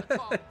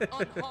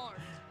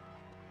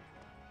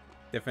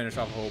 They finished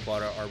off a whole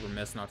bottle of Arbor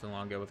Mist not too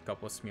long ago with a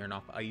couple of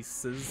Smirnoff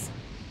Ices.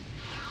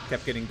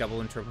 Kept getting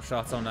double and triple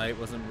shots all night.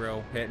 Wasn't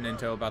real hitting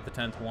until about the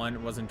 10th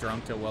one. Wasn't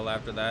drunk till well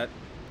after that.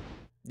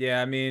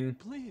 Yeah, I mean,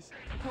 Please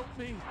help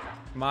me.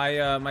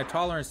 my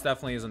tolerance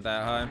definitely isn't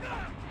that high.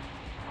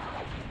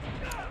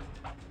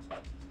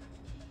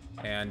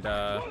 And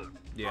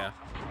yeah,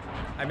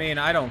 I mean,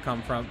 I don't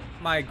come from,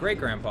 my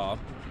great-grandpa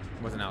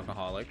was an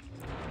alcoholic,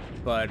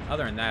 but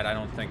other than that, I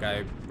don't think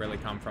I really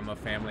come from a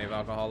family of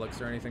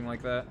alcoholics or anything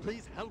like that.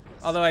 Please help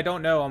us. Although I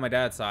don't know on my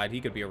dad's side, he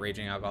could be a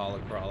raging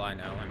alcoholic for all I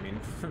know. I mean,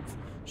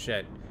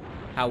 shit,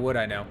 how would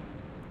I know?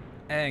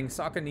 Aang,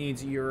 Sokka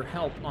needs your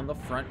help on the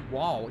front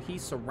wall.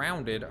 He's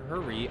surrounded.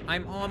 Hurry,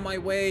 I'm on my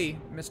way,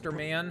 Mr.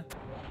 Man.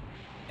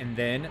 And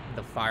then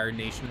the Fire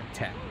Nation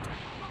attacked.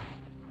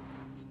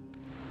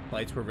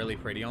 Lights were really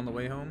pretty on the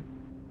way home.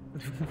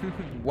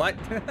 What?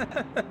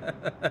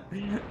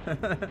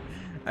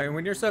 I mean,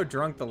 when you're so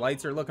drunk, the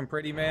lights are looking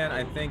pretty, man.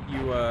 I think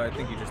you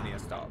just need to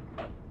stop.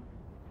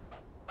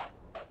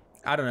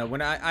 I don't know.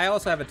 When I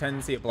also have a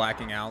tendency of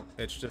blacking out.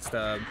 It's just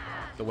the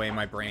way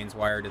my brain's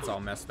wired. It's all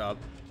messed up.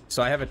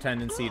 So I have a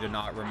tendency to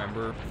not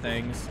remember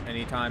things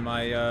anytime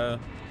I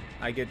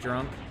get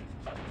drunk.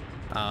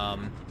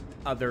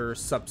 Other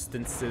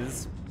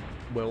substances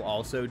will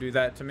also do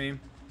that to me.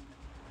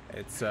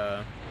 It's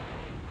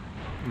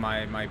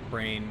my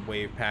brain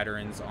wave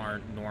patterns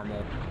aren't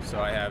normal, so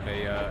I have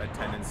a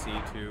tendency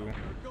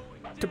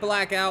to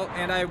black out.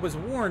 And I was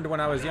warned when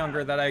I was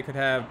younger that I could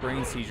have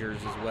brain seizures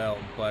as well,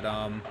 but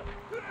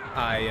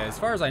as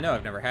far as I know,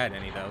 I've never had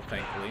any though,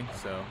 thankfully.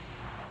 So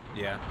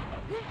yeah.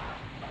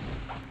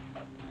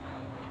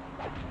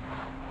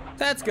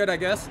 That's good, I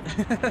guess.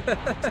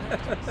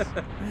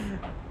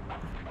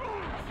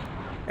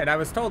 And I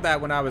was told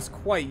that when I was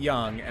quite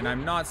young, and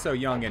I'm not so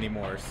young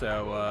anymore,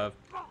 so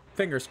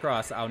fingers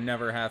crossed I'll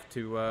never have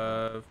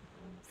to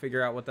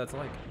figure out what that's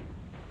like.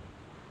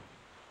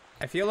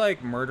 I feel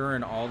like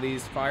murdering all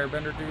these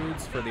firebender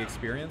dudes for the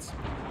experience.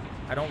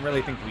 I don't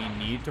really think we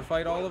need to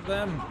fight all of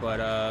them,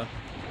 but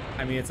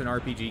I mean, it's an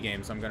RPG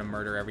game, so I'm gonna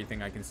murder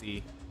everything I can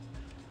see.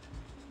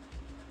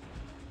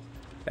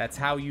 That's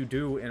how you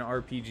do in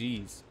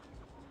RPGs.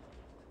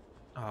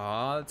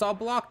 Aw, it's all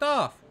blocked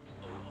off.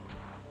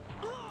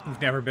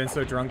 You've never been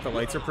so drunk the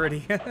lights are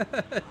pretty.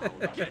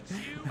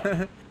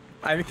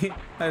 I mean,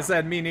 I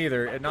said me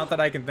neither. Not that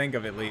I can think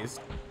of, at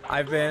least.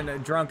 I've been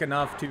drunk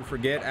enough to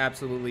forget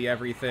absolutely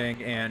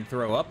everything and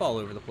throw up all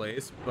over the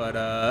place, but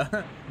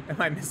am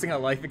I missing a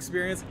life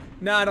experience?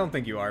 No, I don't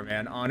think you are,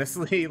 man.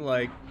 Honestly,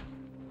 like,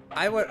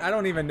 I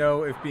don't even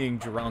know if being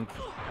drunk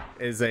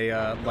is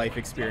a life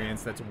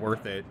experience that's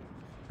worth it.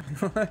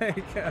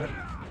 Like,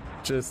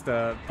 just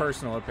a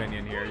personal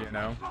opinion here, you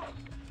know?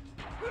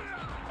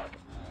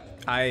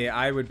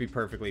 I would be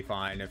perfectly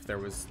fine if there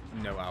was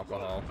no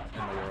alcohol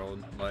in the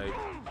world. Like,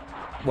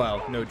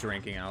 well, no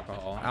drinking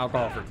alcohol.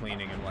 Alcohol for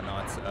cleaning and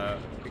whatnot's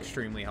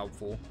extremely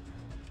helpful.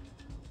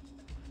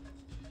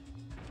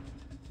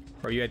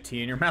 Or you had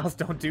tea in your mouth?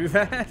 Don't do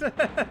that.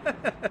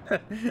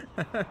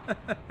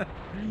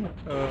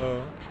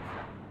 Oh.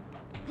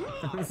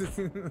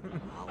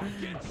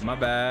 My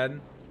bad.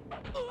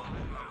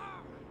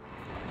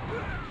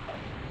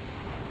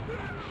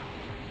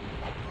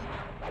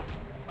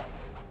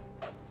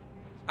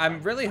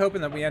 I'm really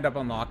hoping that we end up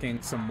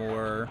unlocking some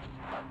more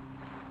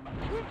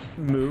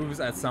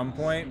moves at some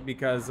point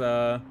because,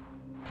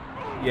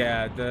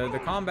 yeah, the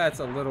combat's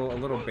a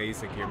little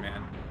basic here,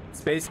 man.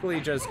 It's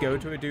basically just go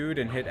to a dude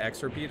and hit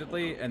X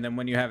repeatedly, and then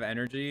when you have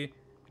energy,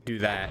 do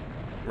that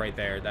right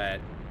there.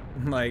 That,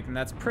 like, and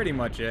that's pretty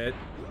much it.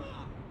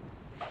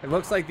 It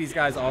looks like these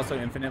guys also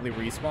infinitely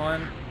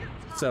respawn,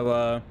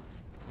 so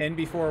and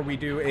before we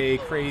do a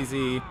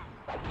crazy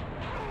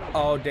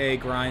all-day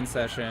grind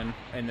session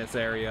in this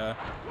area,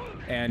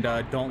 and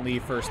don't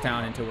leave first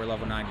town until we're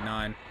level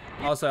 99.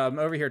 Also, I'm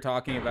over here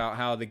talking about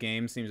how the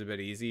game seems a bit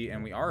easy,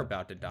 and we are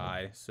about to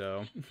die,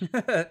 so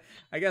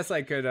I guess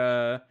I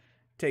could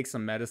take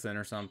some medicine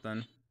or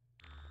something.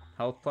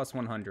 Health plus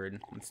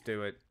 100. Let's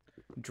do it.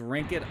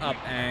 Drink it up,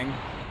 Aang.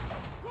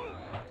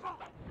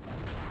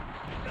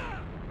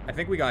 I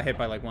think we got hit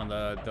by like one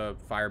of the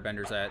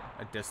firebenders at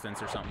a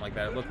distance or something like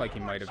that. It looked like he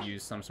might have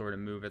used some sort of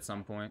move at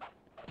some point.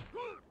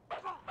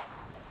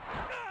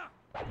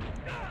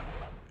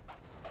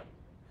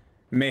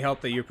 It may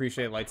help that you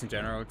appreciate lights in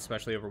general,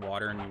 especially over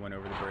water, and you went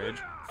over the bridge.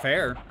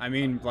 Fair. I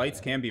mean, lights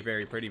can be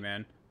very pretty,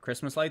 man.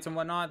 Christmas lights and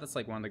whatnot, that's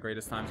like one of the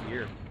greatest times of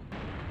year.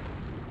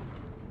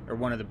 Or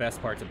one of the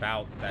best parts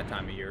about that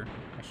time of year,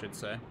 I should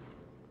say.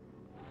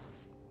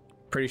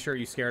 Pretty sure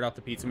you scared off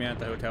the pizza man at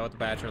the hotel at the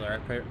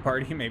bachelorette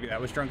party. Maybe that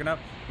was drunk enough.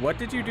 What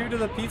did you do to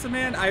the pizza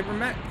man? I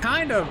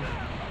kind of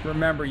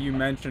remember you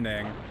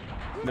mentioning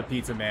the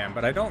pizza man,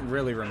 but I don't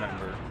really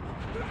remember.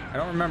 I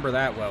don't remember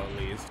that well, at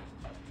least.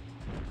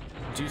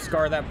 Did you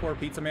scar that poor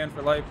pizza man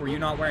for life? Were you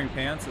not wearing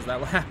pants? Is that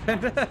what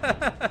happened?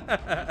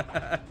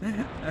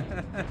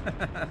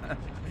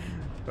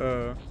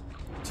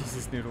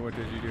 Jesus, Noodle, what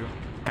did you do?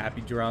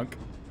 Happy drunk.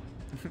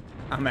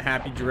 I'm a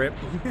happy drip.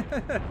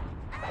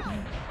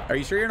 Are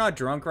you sure you're not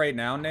drunk right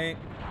now, Nate?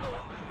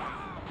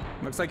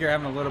 Looks like you're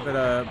having a little bit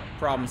of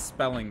problem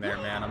spelling there,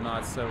 man. I'm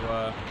not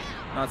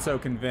so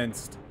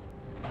convinced.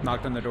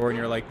 Knocked on the door and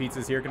you're like,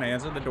 pizza's here. Can I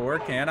answer the door?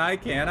 Can I?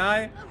 Can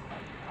I?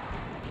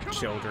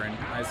 Children,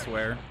 I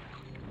swear.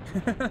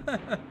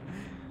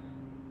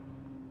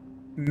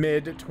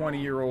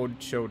 Mid-20-year-old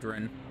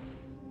children.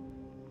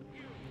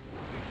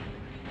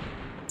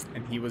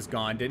 And he was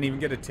gone. Didn't even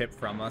get a tip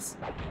from us.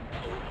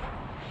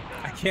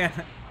 I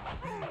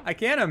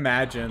can't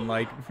imagine,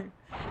 like,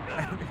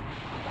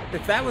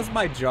 if that was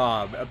my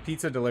job, a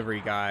pizza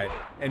delivery guy,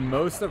 and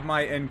most of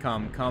my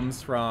income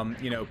comes from,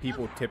 you know,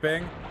 people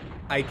tipping,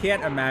 I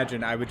can't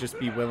imagine I would just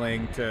be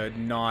willing to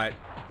not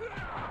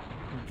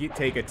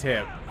take a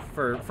tip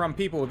from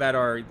people that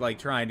are, like,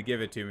 trying to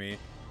give it to me,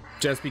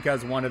 just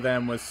because one of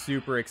them was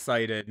super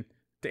excited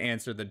to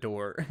answer the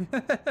door.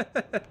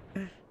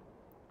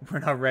 We're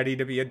not ready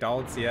to be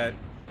adults yet.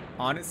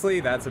 Honestly,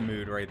 that's a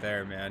mood right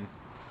there, man.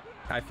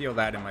 I feel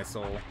that in my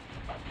soul.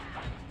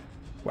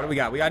 What do we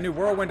got? We got a new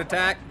whirlwind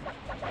attack.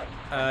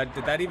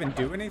 Did that even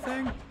do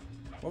anything?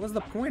 What was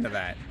the point of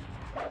that?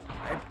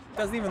 It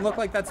doesn't even look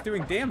like that's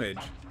doing damage.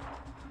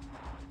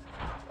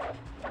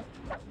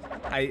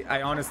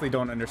 I honestly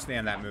don't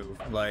understand that move.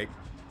 Like,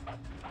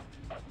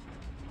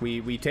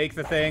 we take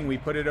the thing, we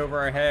put it over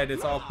our head,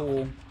 it's all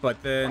cool,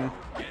 but then,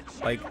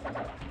 like,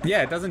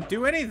 yeah, it doesn't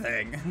do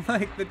anything.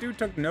 Like, the dude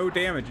took no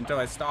damage until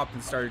I stopped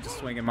and started just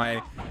swinging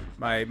my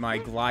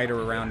glider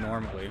around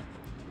normally.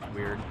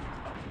 Weird.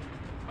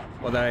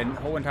 Well, the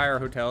whole entire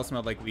hotel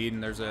smelled like weed,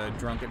 and there's a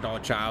drunk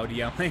adult child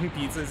yelling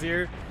pizzas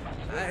here.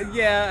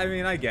 Yeah, I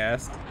mean, I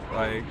guess.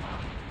 Like,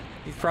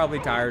 he's probably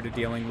tired of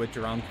dealing with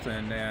drunks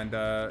and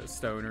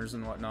stoners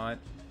and whatnot.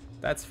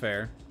 That's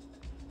fair.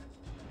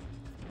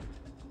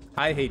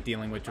 I hate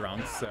dealing with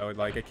drunks, so,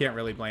 like, I can't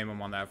really blame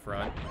him on that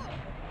front.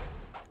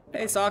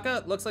 Hey,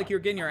 Sokka, looks like you're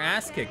getting your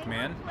ass kicked,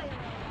 man.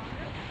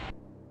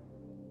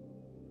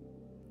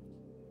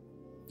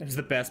 It's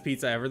the best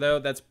pizza ever, though.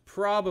 That's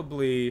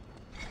probably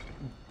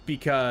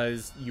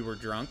because you were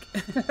drunk.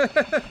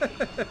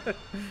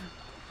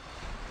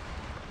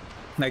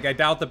 Like, I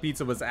doubt the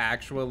pizza was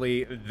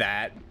actually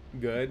that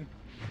good.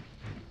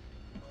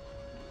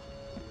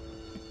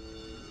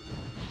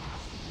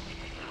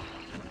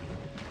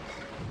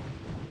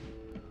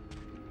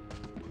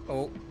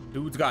 Oh,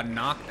 dude's got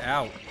knocked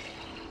out.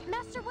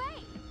 Master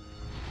Wei!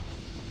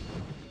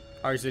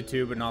 Ours did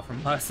too, but not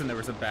from us, and there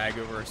was a bag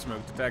over a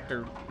smoke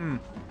detector.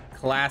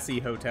 Classy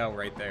hotel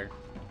right there.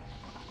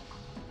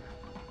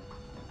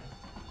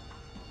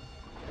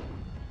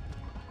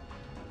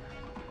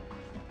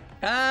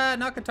 Ah,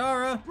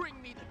 Nakatara! Bring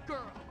me the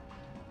girl!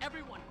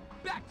 Everyone,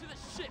 back to the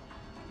ship!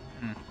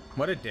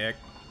 What a dick.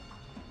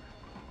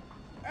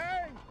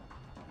 Hey!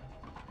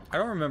 I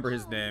don't remember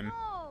his name.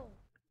 No!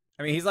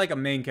 I mean, he's like a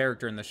main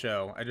character in the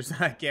show.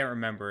 I can't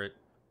remember it.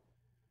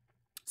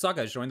 Sokka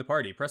has joined the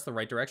party. Press the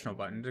right directional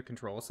button to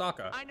control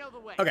Sokka. I know the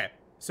way. Okay,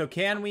 so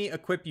can we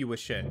equip you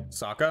with shit,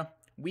 Sokka?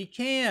 We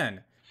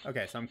can!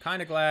 Okay, so I'm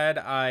kind of glad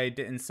I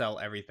didn't sell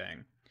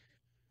everything.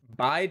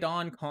 Buy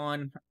Don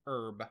Con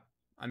Herb.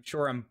 I'm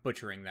sure I'm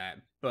butchering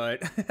that,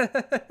 but...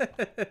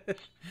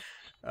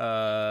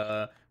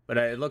 but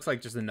it looks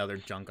like just another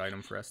junk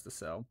item for us to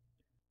sell.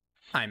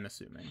 I'm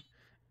assuming.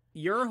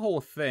 Your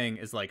whole thing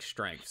is like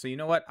strength, so you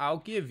know what? I'll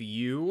give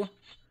you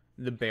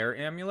the bear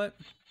amulet.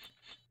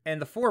 And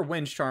the 4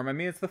 winds charm, I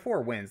mean, it's the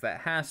 4 winds.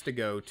 That has to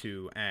go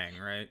to Aang,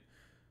 right?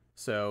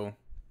 So,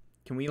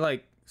 can we,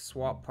 like,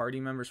 swap party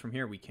members from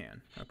here? We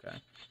can. Okay.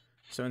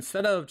 So,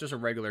 instead of just a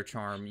regular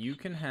charm, you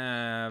can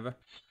have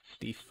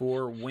the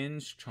 4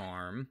 winds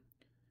charm.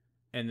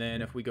 And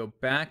then if we go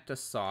back to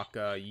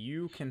Sokka,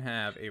 you can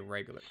have a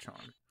regular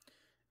charm.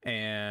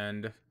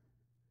 And,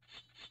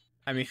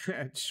 I mean,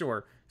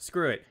 sure.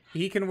 Screw it.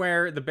 He can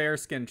wear the bear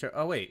skin.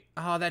 Oh, wait.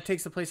 Oh, that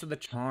takes the place of the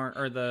charm,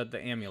 or the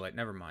amulet.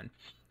 Never mind.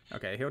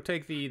 Okay, he'll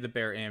take the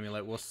bear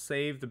amulet. We'll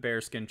save the bear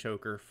skin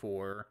choker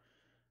for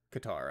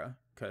Katara,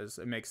 because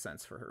it makes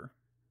sense for her.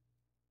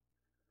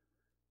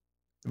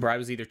 The bride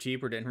was either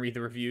cheap or didn't read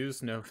the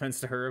reviews. No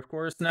offense to her, of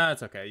course. No,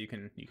 it's okay. You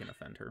can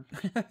offend her.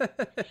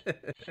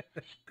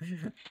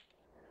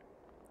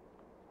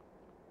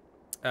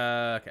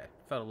 Okay,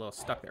 felt a little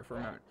stuck there for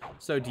a moment.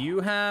 So, do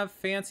you have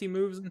fancy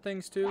moves and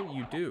things too?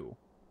 You do.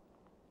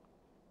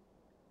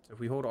 If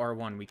we hold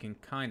R1, we can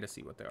kind of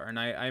see what they are. And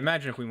I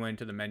imagine if we went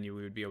into the menu,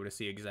 we would be able to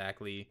see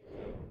exactly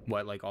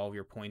what, like, all of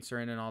your points are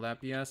in and all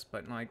that BS.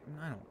 But, like,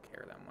 I don't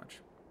care that much.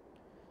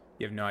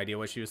 You have no idea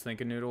what she was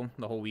thinking, Noodle.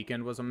 The whole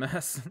weekend was a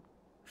mess.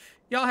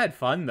 Y'all had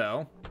fun,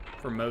 though,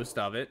 for most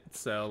of it.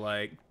 So,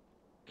 like,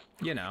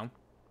 you know.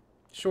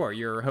 Sure,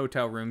 your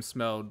hotel room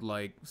smelled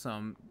like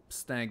some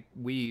stank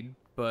weed,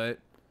 but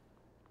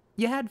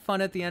you had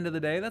fun at the end of the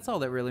day. That's all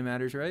that really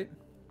matters, right?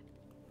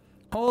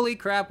 Holy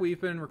crap,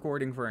 we've been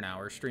recording for an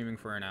hour, streaming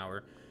for an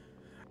hour.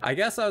 I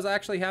guess I was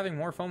actually having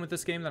more fun with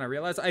this game than I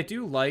realized. I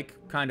do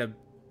like kind of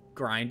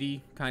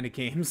grindy kind of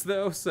games,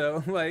 though,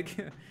 so, like,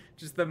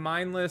 just the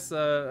mindless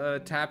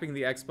tapping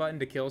the X button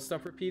to kill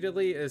stuff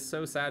repeatedly is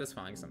so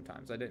satisfying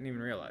sometimes. I didn't even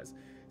realize.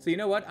 So you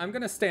know what? I'm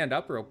going to stand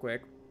up real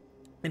quick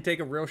and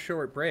take a real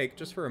short break,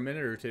 just for a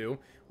minute or two.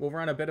 We'll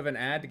run a bit of an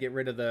ad to get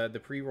rid of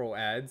the pre-roll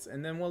ads,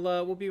 and then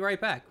we'll be right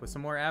back with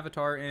some more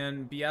Avatar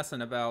and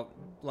BSing about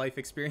life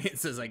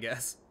experiences, I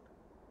guess.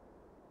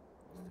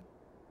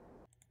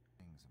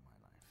 Things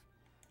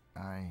in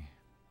my life.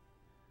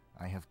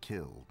 I have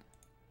killed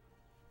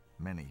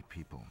many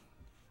people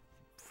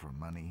for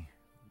money,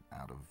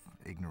 out of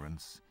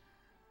ignorance,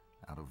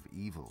 out of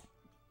evil,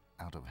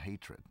 out of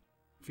hatred.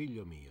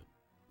 Figlio mio,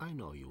 I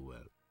know you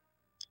well.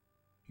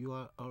 You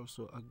are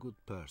also a good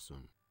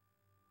person.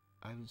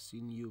 I've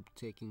seen you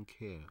taking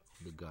care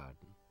of the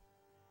garden.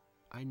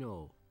 I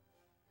know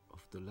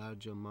of the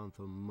large amount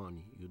of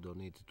money you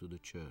donated to the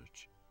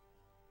church.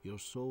 Your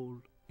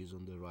soul is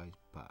on the right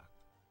path.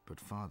 But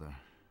Father,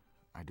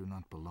 I do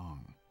not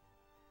belong.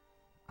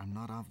 I'm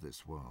not of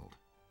this world.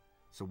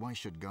 So why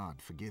should God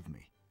forgive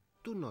me?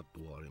 Do not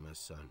worry, my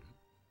son.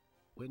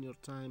 When your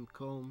time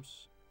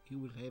comes, He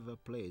will have a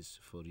place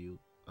for you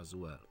as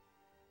well.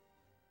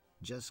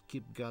 Just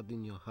keep God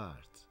in your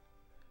heart.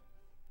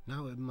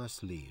 Now I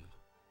must leave.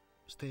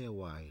 Stay a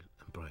while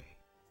and pray.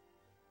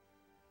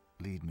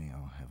 Lead me,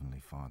 O Heavenly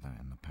Father,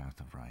 in the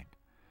path of right.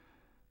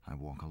 I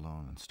walk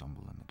alone and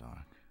stumble in the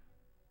dark.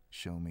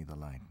 Show me the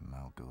light and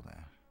I'll go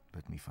there.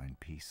 Let me find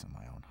peace in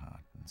my own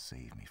heart and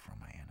save me from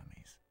my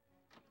enemies.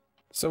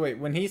 So wait,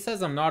 when he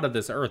says I'm not of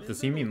this earth,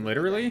 does he mean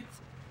literally?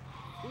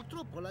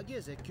 Purtroppo la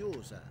chiesa è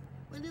chiusa.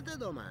 Venite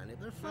domani,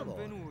 per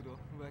favore. Benvenuto,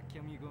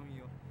 vecchio amico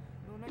mio.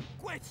 Non è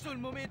questo il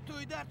momento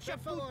di darci Per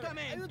favore,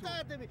 appuntamento.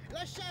 aiutatemi,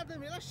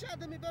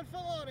 lasciatemi per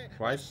favore.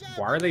 Why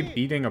are they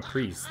beating a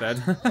priest? That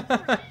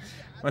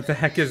what the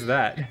heck is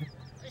that?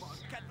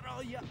 Porca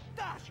troia,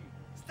 taci!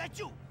 Stai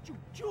giù,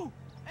 giù,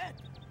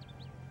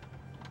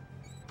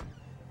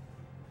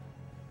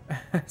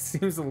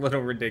 Seems a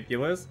little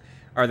ridiculous.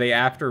 Are they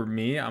after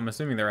me? I'm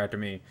assuming they're after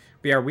me.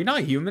 But yeah, are we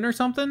not human or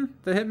something?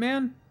 The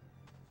hitman?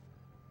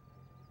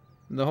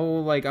 The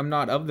whole, like, I'm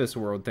not of this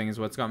world thing is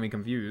what's got me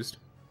confused.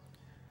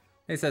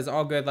 He says,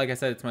 all good. Like I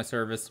said, it's my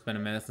service. It's been a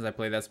minute since I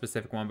played that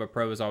specific one, but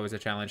Pro is always a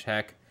challenge.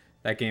 Heck,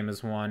 that game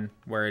is one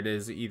where it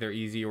is either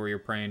easy or you're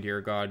praying to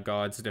your god.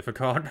 God's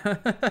difficult.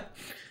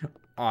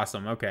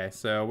 Awesome. Okay,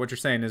 so what you're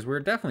saying is we're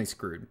definitely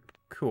screwed.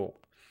 Cool.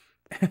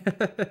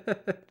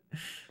 At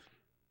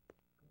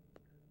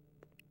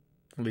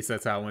least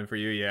that's how it went for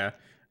you, yeah.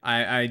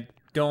 I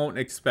don't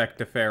expect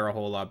to fare a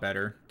whole lot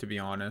better, to be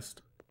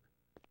honest.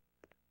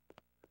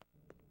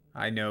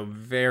 I know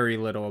very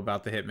little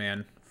about the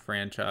Hitman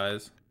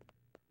franchise.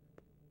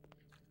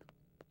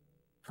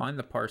 Find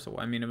the parcel.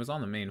 I mean, it was on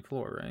the main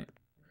floor, right?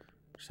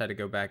 Just had to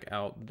go back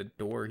out the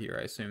door here,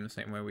 I assume, the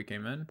same way we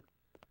came in.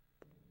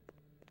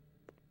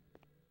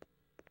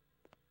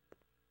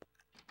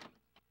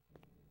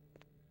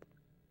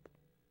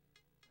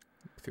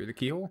 Through the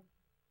keyhole?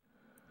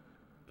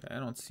 Okay, I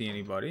don't see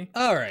anybody.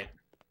 All right.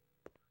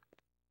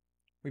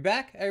 We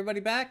back? Everybody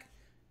back?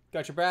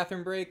 Got your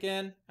bathroom break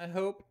in, I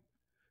hope.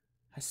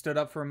 I stood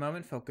up for a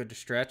moment, felt good to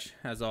stretch,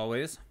 as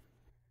always.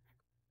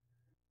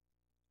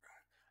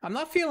 I'm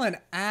not feeling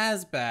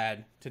as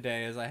bad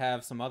today as I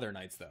have some other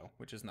nights, though,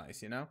 which is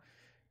nice, you know?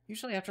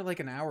 Usually after like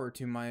an hour or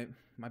two, my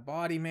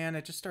body, man,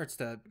 it just starts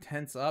to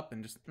tense up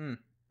and just,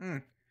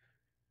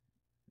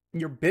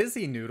 You're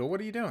busy, Noodle.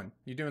 What are you doing?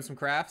 You doing some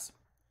crafts?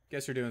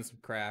 Guess you're doing some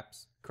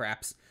craps.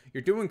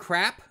 You're doing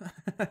crap?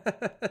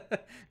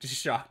 Just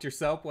shocked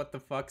yourself. What the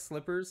fuck,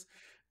 Slippers?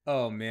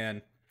 Oh,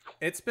 man.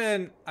 It's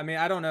been, I mean,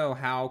 I don't know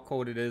how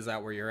cold it is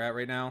out where you're at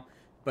right now,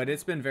 but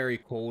it's been very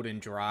cold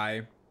and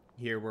dry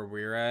here where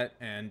we're at,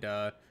 and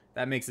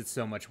that makes it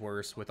so much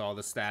worse with all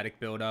the static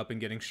buildup and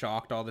getting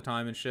shocked all the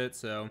time and shit,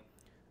 so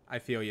I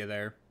feel you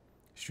there.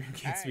 Stream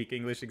can't speak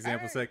English,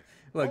 example sick.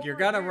 Look, you're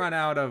gonna run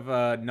out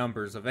of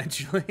numbers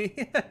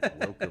eventually.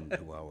 Welcome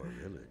to our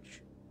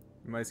village.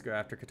 You might go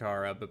after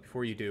Katara, but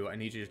before you do, I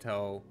need to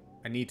tell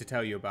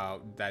you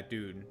about that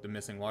dude, the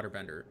missing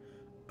waterbender.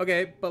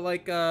 Okay, but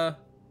like, why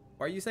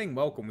are you saying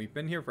welcome? We've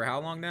been here for how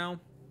long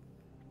now?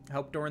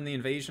 Helped during the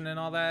invasion and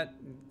all that?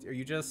 Are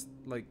you just,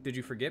 like, did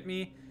you forget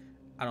me?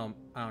 I don't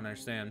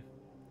understand.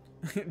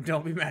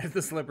 Don't be mad at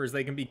the Slippers.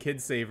 They can be kid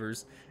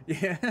savers.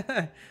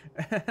 Yeah.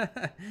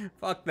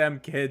 Fuck them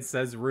kids,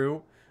 says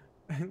Rue.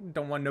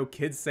 Don't want no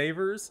kid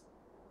savers.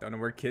 Don't know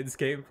where kids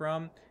came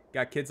from.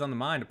 Got kids on the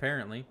mind,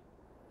 apparently.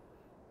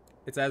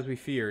 It's as we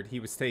feared. He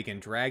was taken,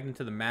 dragged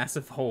into the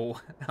massive hole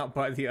out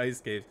by the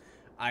ice caves.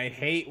 I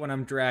hate when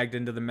I'm dragged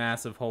into the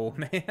massive hole,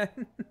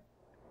 man.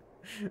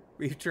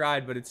 We've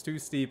tried, but it's too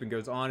steep and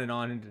goes on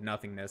into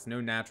nothingness.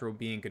 No natural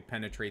being could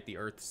penetrate the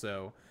earth,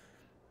 so...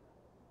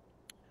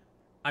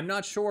 I'm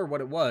not sure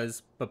what it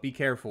was, but be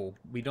careful.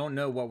 We don't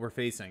know what we're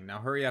facing.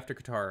 Now hurry after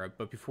Katara,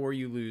 but before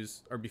you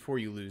lose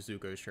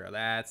Zuko's trail.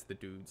 That's the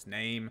dude's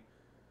name.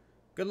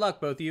 Good luck,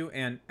 both of you,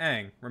 and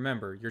Aang,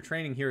 remember, your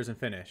training here isn't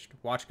finished.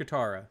 Watch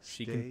Katara.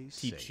 She can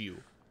teach you.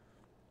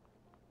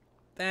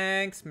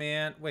 Thanks,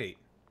 man. Wait,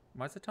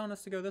 why is it telling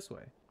us to go this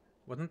way?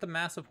 Wasn't the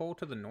massive hole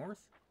to the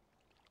north?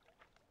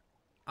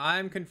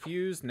 I'm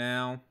confused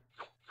now.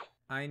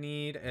 I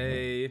need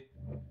a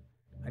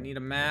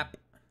map.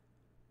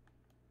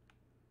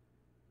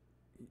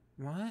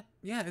 What?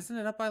 Yeah, isn't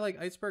it up by, like,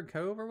 Iceberg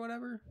Cove or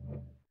whatever?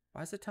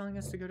 Why is it telling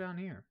us to go down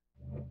here?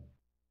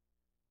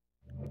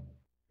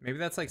 Maybe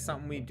that's, like,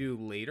 something we do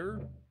later?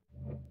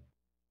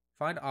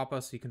 Find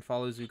Appa so you can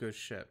follow Zuko's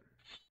ship.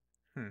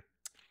 I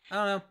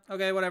don't know.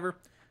 Okay, whatever.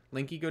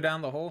 Linky go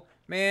down the hole.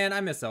 Man,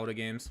 I miss Zelda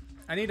games.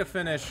 I need to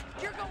finish.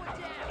 You're going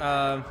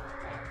down.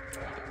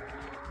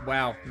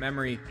 Wow,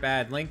 memory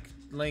bad. Link's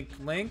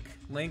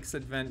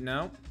Advent.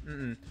 No.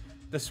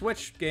 The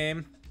Switch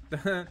game.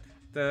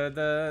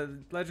 The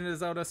Legend of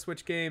Zelda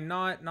Switch game,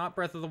 not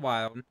Breath of the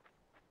Wild.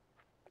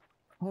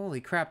 Holy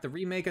crap, the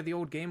remake of the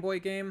old Game Boy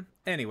game?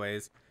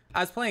 Anyways, I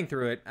was playing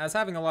through it. I was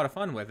having a lot of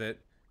fun with it,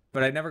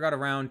 but I never got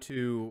around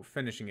to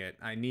finishing it.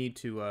 I need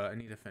to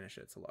finish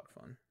it. It's a lot of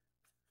fun.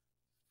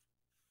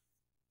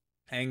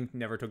 Aang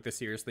never took this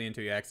seriously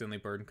until you accidentally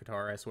burdened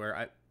Katara, I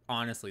swear.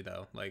 Honestly,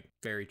 though, like,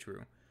 very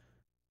true.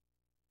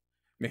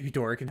 Maybe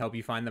Dora can help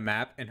you find the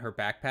map in her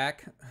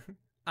backpack.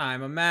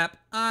 I'm a map.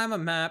 I'm a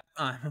map.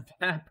 I'm a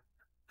map.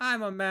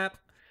 I'm a map.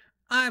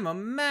 I'm a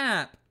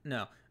map.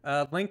 No.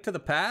 Link to the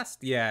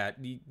Past? Yeah.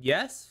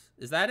 Yes?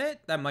 Is that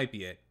it? That might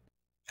be it.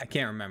 I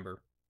can't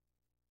remember.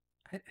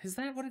 Is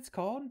that what it's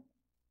called?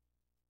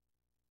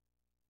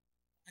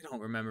 I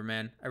don't remember,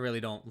 man. I really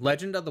don't.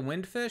 Legend of the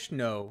Windfish?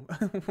 No.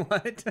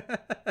 What?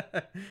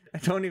 I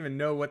don't even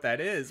know what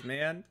that is,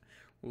 man.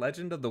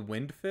 Legend of the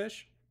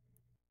Windfish?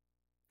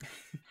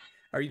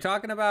 Are you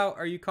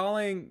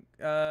calling,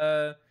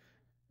 the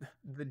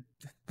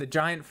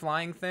giant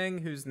flying thing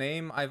whose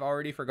name I've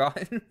already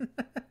forgotten?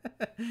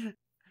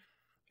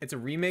 It's a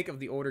remake of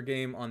the older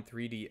game on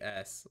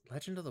 3DS.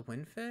 Legend of the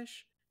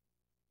Windfish?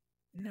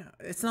 No,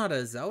 it's not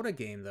a Zelda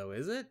game though,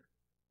 is it?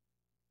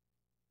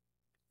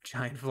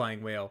 Giant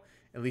flying whale.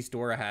 At least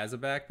Dora has a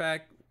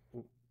backpack.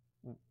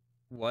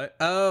 What?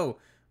 Oh,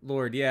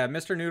 Lord, yeah.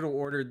 Mr. Noodle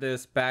ordered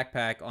this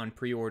backpack on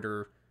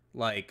pre-order,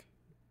 like,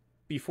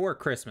 before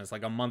Christmas,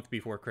 like a month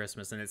before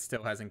Christmas, and it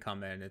still hasn't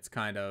come in. It's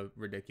kind of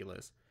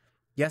ridiculous.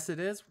 Yes, it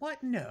is?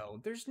 What?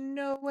 No, there's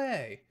no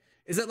way.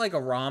 Is it like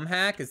a ROM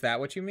hack? Is that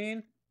what you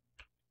mean?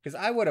 Because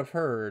I would have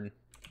heard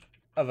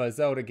of a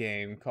Zelda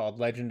game called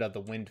Legend of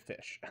the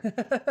Windfish.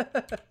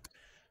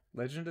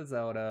 Legend of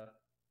Zelda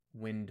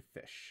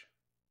Windfish.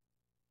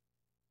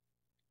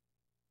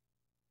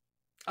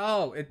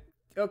 Oh,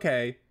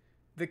 okay.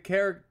 The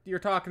character you're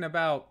talking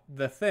about,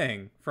 the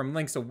thing from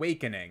Link's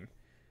Awakening,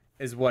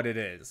 is what it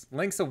is.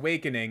 Link's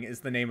Awakening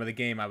is the name of the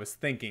game I was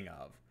thinking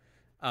of.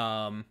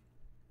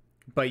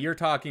 But you're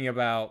talking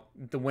about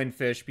the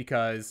Windfish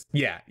because,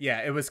 yeah,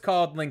 it was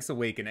called Link's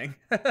Awakening.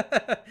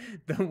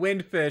 The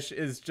Windfish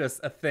is just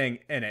a thing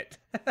in it.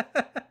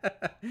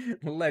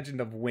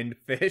 Legend of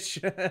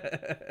Windfish.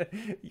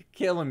 You're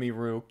killing me,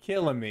 Rue.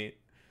 Killing me.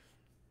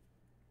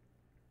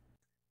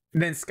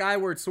 And then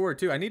Skyward Sword,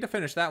 too. I need to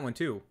finish that one,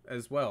 too,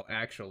 as well,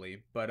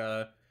 actually.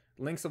 But,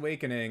 Link's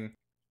Awakening,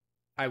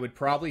 I would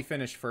probably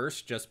finish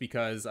first, just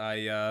because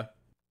I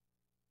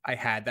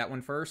had that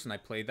one first, and I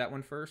played that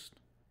one first.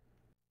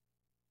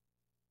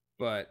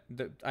 But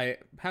I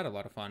had a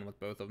lot of fun with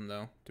both of them,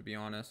 though, to be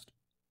honest.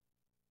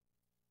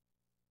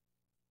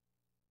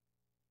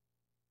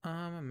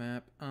 I'm a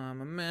map, I'm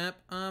a map,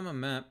 I'm a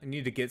map. I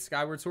need to get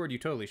Skyward Sword? You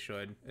totally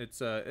should.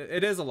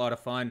 It is a lot of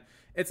fun.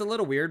 It's a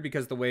little weird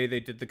because the way they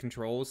did the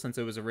controls, since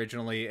it was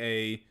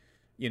originally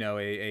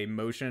a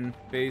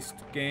motion-based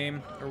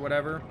game or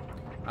whatever.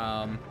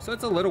 So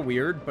it's a little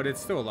weird, but it's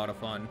still a lot of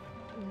fun.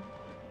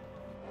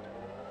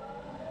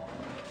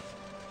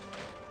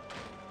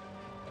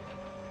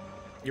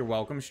 You're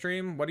welcome,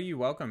 stream? What are you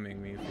welcoming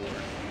me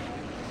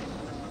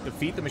for?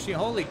 Defeat the machine?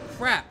 Holy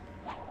crap!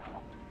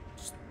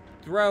 Just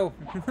throw.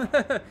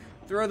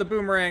 Throw the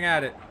boomerang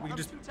at it. We can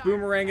just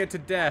boomerang it to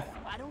death.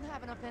 I don't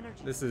have enough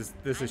energy. This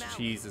is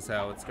cheese as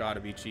hell. It's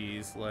gotta be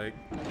cheese. Like,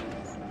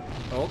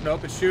 oh,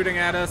 nope, it's shooting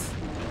at us.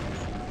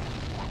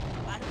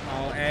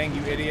 Oh, Aang,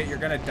 you idiot. You're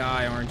gonna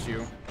die, aren't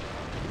you?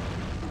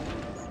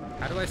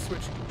 How do I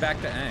switch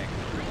back to Aang?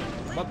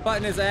 What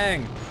button is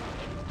Aang?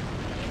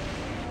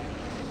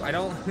 I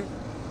don't...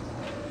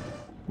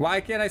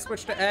 Why can't I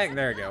switch to Aang?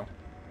 There we go.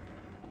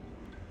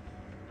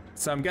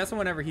 So I'm guessing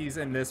whenever he's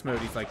in this mode,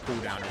 he's like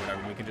cooldown or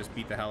whatever. We can just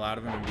beat the hell out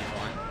of him and be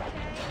fine.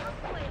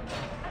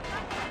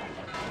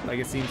 Like,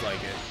 it seems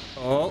like it.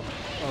 Oh,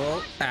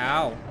 oh,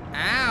 ow.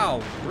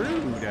 Ow,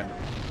 rude.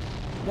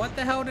 What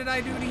the hell did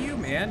I do to you,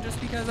 man? Just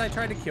because I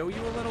tried to kill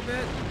you a little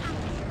bit?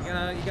 You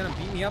gonna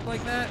beat me up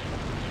like that?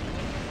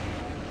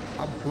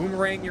 I'll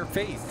boomerang your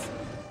face.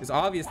 Because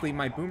obviously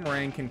my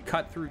boomerang can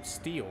cut through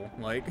steel.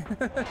 Like,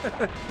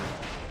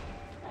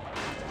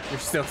 you're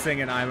still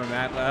singing I'm a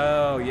Matt.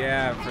 Oh,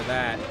 yeah, for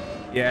that.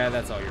 Yeah,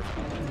 that's all your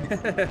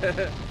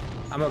fault.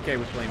 I'm okay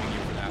with blaming you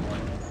for that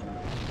one.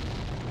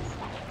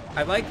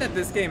 I like that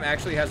this game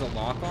actually has a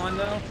lock-on,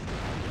 though.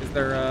 Is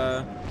there,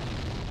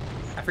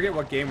 I forget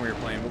what game we were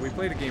playing, but we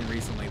played a game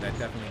recently that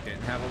definitely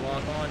didn't have a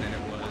lock-on, and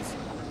it was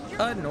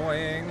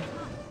annoying.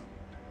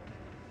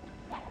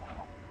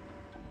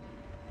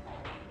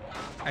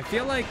 I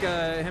feel like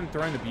him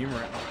throwing the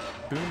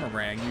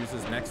boomerang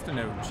uses next to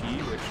no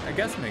chi, which I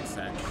guess makes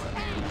sense. I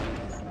mean,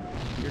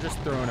 you're just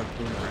throwing a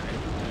boomerang.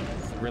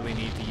 You really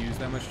need to use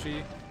that much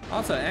chi.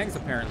 Also, Aang's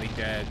apparently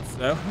dead,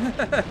 so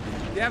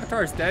the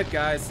Avatar's dead,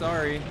 guys.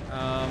 Sorry.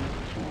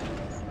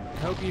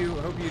 Hope you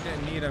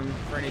didn't need him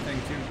for anything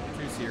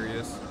too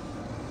serious,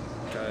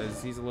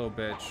 because he's a little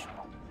bitch,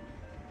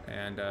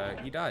 and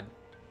he died.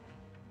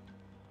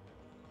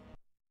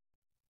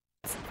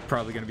 It's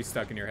probably gonna be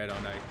stuck in your head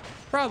all night.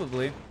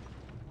 Probably.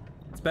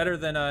 It's better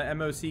than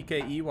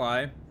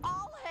M-O-C-K-E-Y.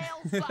 All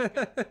hail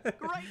Sokka,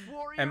 great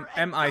warrior.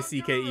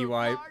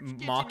 M-I-C-K-E-Y.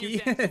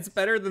 Maki. It's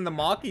better than the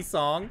Maki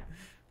song.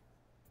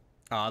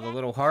 Ah, the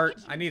little heart.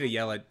 I need to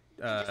yell at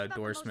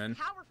Dorsman.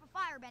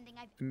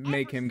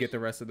 Make him get the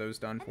rest of those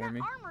done for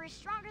me. Armor is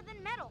stronger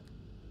than metal.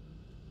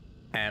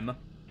 M-O-C.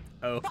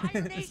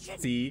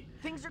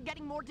 Things are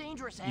getting more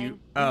dangerous, Aang. You. We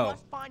Oh.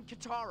 must find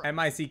Katara.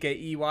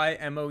 M-I-C-K-E-Y.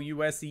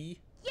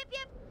 M-O-U-S-E. Yep,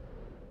 yep.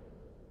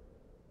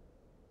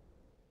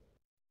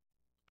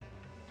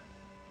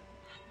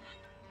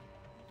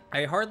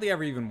 I hardly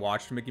ever even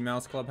watched Mickey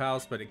Mouse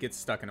Clubhouse, but it gets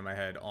stuck into my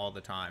head all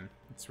the time.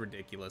 It's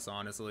ridiculous,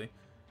 honestly.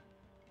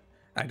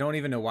 I don't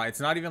even know why. It's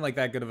not even like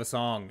that good of a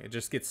song. It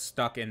just gets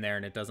stuck in there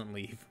and it doesn't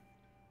leave.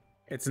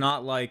 It's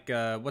not like,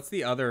 what's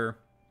the other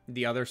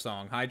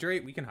song?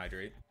 Hydrate? We can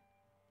hydrate.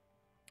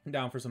 I'm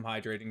down for some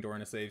hydrating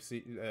during a save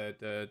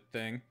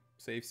thing.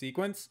 Save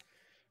sequence?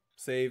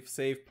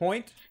 Save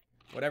point?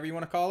 Whatever you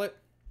want to call it.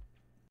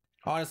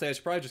 Honestly, I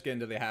should probably just get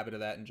into the habit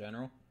of that in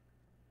general.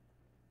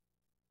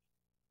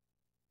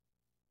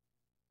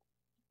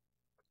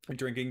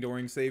 Drinking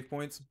during save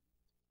points.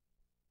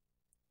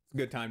 It's a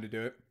good time to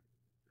do it.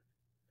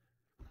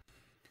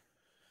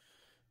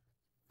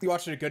 You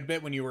watched it a good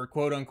bit when you were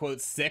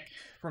quote-unquote sick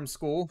from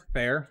school.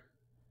 Fair.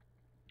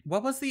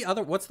 What was the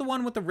other... What's the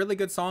one with the really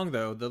good song,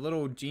 though? The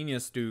little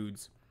genius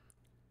dudes.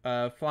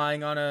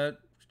 Flying on a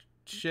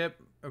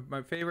ship.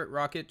 My favorite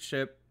rocket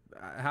ship.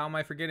 How am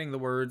I forgetting the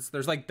words?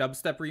 There's, like,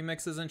 dubstep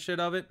remixes and shit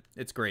of it.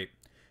 It's great.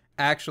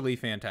 Actually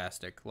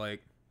fantastic.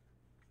 Like...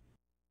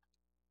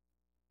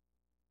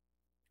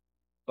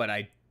 But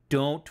I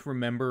don't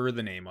remember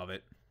the name of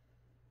it.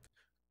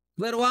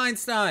 Little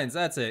Einsteins.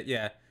 That's it,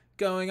 yeah.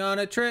 Going on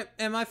a trip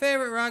in my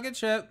favorite rocket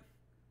ship.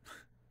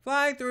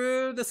 Flying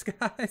through the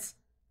skies.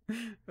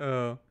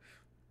 Oh.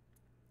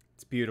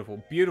 It's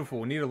beautiful.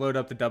 Beautiful. We need to load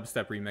up the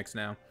dubstep remix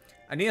now.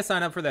 I need to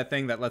sign up for that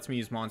thing that lets me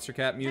use Monster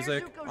Cat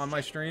music on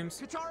my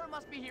streams.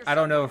 I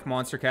don't know if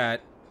Monster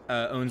Cat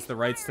owns the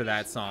rights to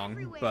that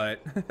song,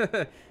 but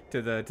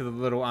to the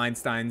Little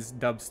Einsteins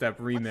dubstep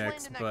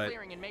remix, but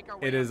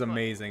it is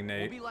amazing,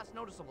 Nate. We'll be less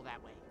noticeable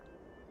that way.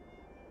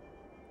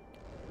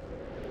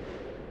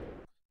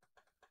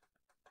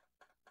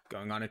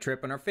 Going on a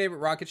trip on our favorite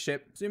rocket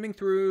ship, zooming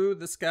through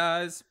the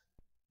skies.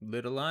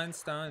 Little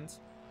Einsteins.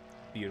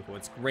 Beautiful.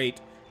 It's great.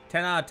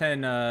 10 out of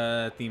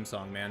 10 theme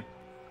song, man.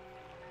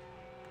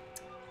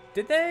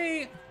 Did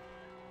they...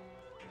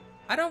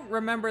 I don't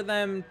remember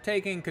them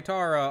taking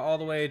Katara all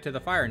the way to the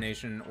Fire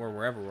Nation or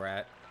wherever we're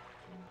at.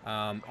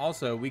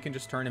 Also, we can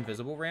just turn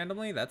invisible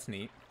randomly. That's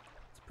neat.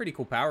 It's a pretty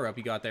cool power-up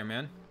you got there,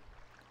 man.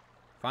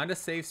 Find a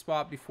safe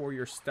spot before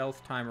your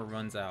stealth timer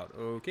runs out.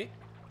 Okay.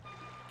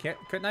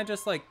 Couldn't I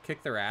just, like,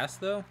 kick their ass,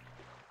 though?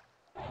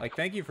 Like,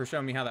 thank you for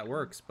showing me how that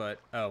works, but...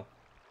 Oh.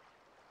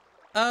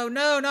 Oh,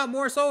 no, not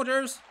more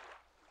soldiers!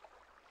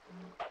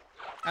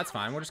 That's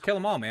fine. We'll just kill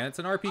them all, man. It's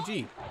an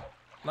RPG.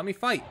 Let me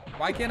fight.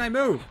 Why can't I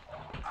move?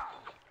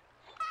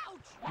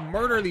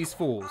 Murder these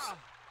fools.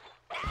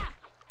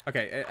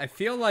 Okay, I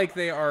feel like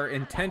they are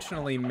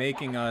intentionally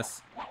making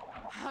us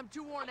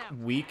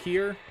weak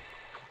here.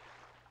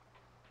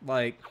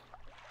 Like...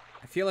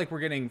 I feel like we're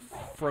getting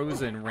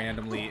frozen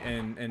randomly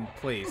in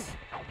place.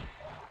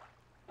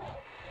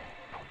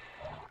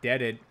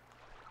 Deaded.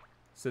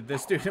 So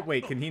this dude,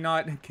 wait, can he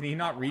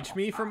not reach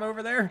me from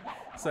over there?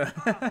 So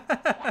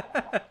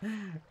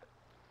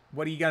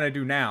what are you gonna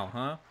do now,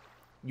 huh?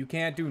 You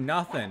can't do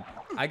nothing.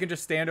 I can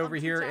just stand over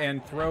here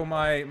and throw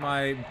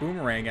my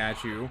boomerang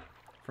at you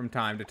from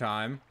time to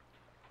time.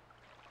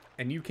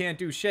 And you can't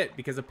do shit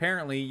because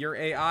apparently your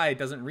AI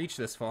doesn't reach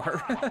this far.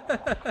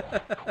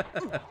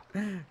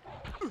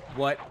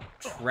 What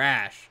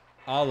trash.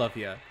 All of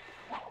you.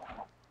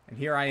 And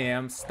here I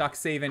am, stuck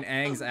saving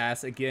Aang's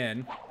ass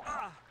again.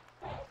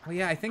 Oh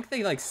yeah, I think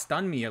they like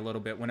stun me a little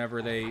bit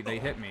whenever they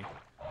hit me.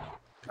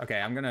 Okay,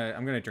 I'm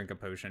gonna drink a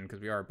potion because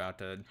we are about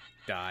to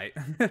die.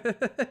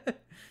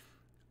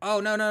 Oh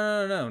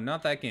no,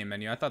 not that game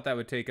menu. I thought that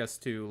would take us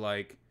to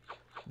like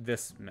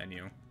this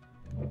menu.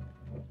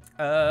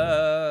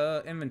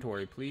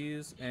 Inventory,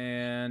 please,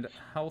 and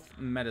health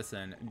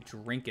medicine.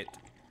 Drink it.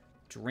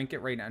 Drink it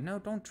right now. No,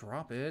 don't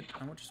drop it.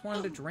 I just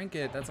wanted to drink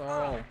it. That's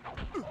all.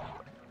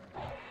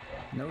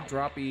 No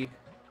droppy,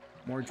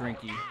 more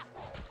drinky.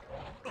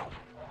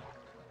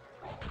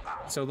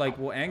 So, like,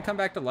 will Aang come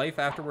back to life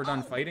after we're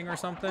done fighting or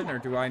something? Or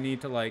do I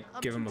need to, like,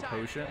 give him a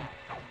potion?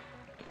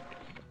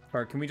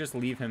 Or can we just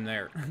leave him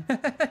there?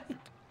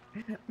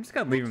 I'm just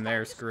gonna leave him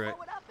there, screw it.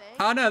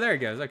 Oh, no, there he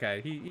goes.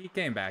 Okay, he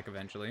came back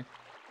eventually.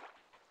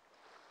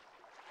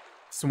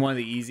 It's one of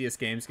the easiest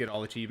games to get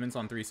all achievements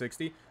on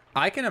 360.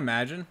 I can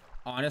imagine,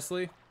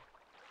 honestly,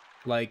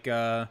 like,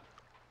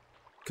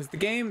 because the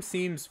game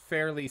seems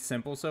fairly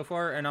simple so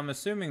far, and I'm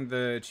assuming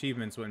the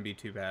achievements wouldn't be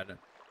too bad.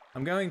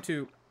 I'm going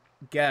to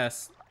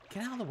guess...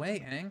 Get out of the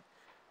way, Aang.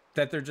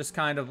 That they're just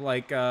kind of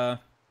like, I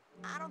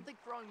don't think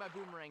throwing my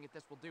boomerang at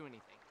this will do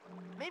anything.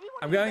 Maybe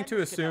I'm going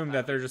to assume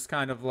that they're just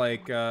kind of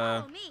like,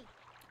 Follow me.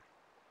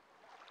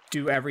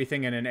 do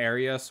everything in an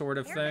area sort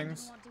of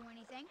things. Won't do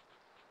anything.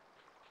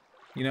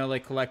 You know,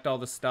 like collect all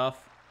the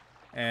stuff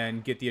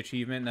and get the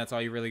achievement, and that's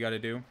all you really got to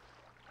do.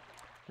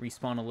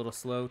 Respawn a little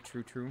slow,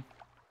 true.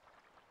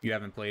 You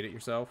haven't played it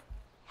yourself?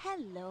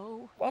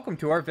 Hello. Welcome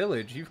to our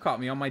village. You've caught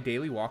me on my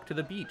daily walk to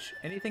the beach.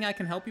 Anything I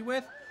can help you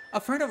with? A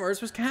friend of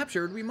ours was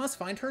captured. We must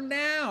find her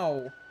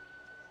now.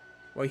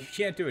 Well, you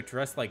can't do it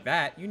dressed like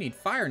that. You need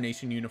Fire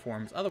Nation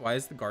uniforms.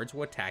 Otherwise, the guards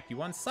will attack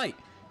you on sight.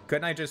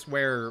 Couldn't I just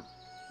wear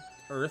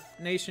Earth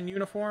Nation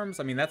uniforms?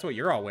 I mean, that's what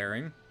you're all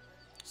wearing.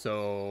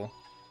 So...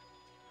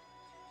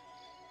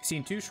 I've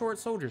seen 2 short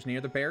soldiers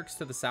near the barracks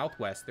to the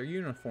southwest. Their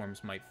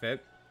uniforms might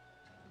fit.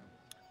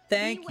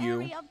 Thank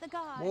you.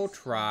 We'll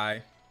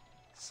try.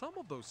 Some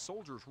of those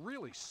soldiers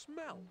really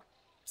smell.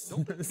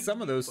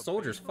 Some of those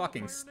soldiers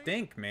fucking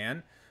stink,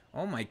 man.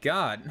 Oh my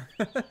god.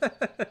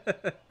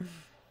 It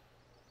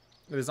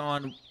was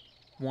on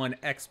one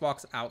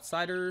Xbox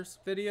Outsiders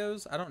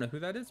videos. I don't know who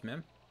that is,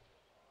 man.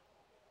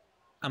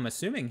 I'm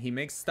assuming he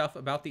makes stuff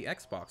about the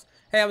Xbox.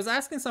 Hey, I was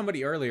asking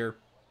somebody earlier,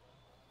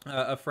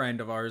 a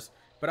friend of ours,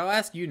 but I'll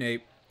ask you,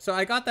 Nate. So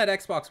I got that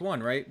Xbox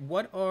One, right?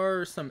 What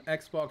are some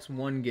Xbox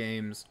One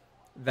games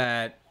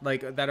that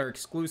are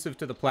exclusive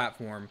to the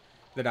platform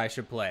that I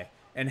should play?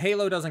 And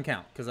Halo doesn't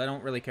count, because I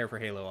don't really care for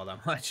Halo all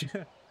that much.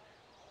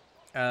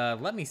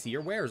 Let me see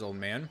your wares, old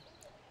man.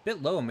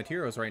 Bit low on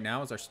materials right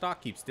now as our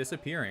stock keeps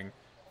disappearing.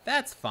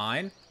 That's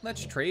fine.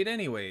 Let's trade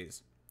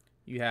anyways.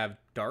 You have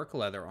dark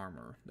leather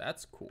armor.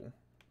 That's cool.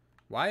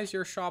 Why is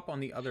your shop on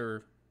the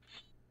other...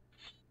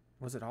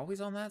 Was it always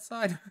on that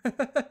side?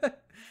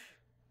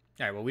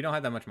 Alright, well, we don't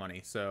have that much money,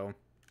 so...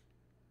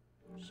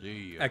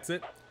 See ya.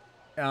 Exit.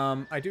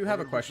 I do have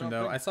a question,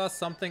 though. I saw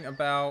something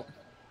about...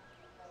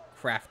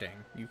 crafting.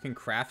 You can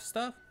craft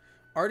stuff?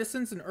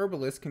 Artisans and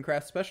herbalists can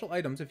craft special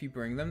items if you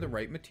bring them the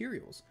right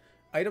materials.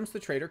 Items the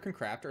trader can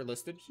craft are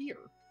listed here.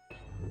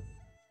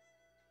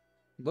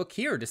 Look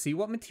here to see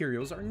what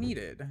materials are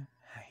needed.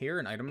 Here,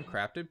 an item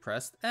crafted,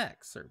 pressed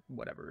X, or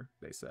whatever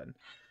they said.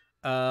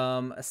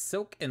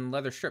 Silk and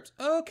leather strips.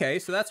 Okay,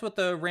 so that's what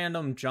the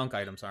random junk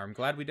items are. I'm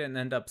glad we didn't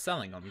end up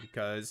selling them,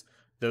 because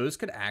those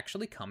could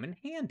actually come in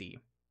handy.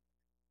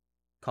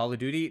 Call of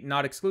Duty,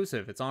 not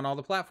exclusive. It's on all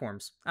the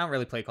platforms. I don't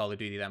really play Call of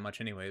Duty that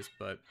much anyways,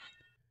 but...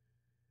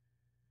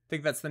 I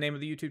think that's the name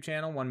of the YouTube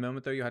channel. One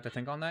moment, though, you have to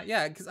think on that.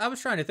 Yeah, because I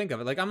was trying to think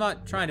of it. Like, I'm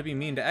not trying to be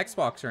mean to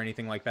Xbox or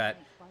anything like that,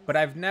 but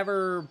I've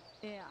never...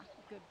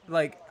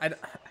 Like, I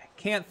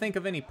can't think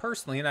of any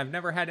personally, and I've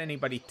never had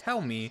anybody tell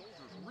me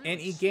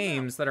any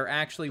games that are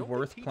actually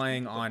worth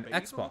playing on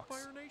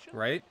Xbox,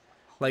 right?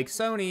 Like,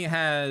 Sony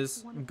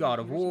has God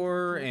of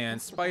War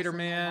and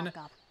Spider-Man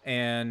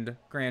and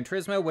Gran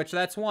Turismo, which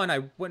that's one.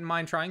 I wouldn't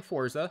mind trying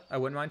Forza. I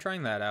wouldn't mind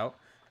trying that out.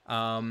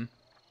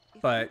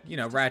 But, you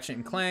know, Ratchet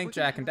and Clank,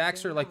 Jack and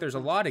Daxter, like, there's a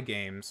lot of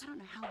games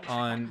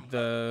on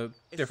the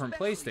different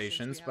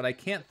PlayStations, but I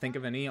can't think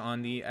of any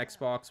on the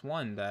Xbox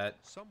One that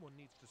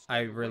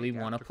I really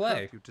want to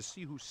play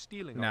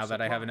now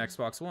that I have an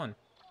Xbox One,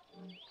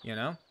 you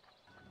know?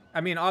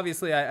 I mean,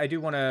 obviously, I do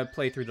want to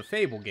play through the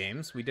Fable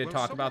games. We did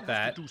talk about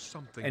that,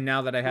 and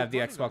now that I have the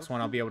Xbox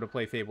One, I'll be able to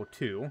play Fable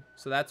 2,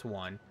 so that's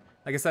one.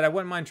 Like I said, I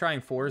wouldn't mind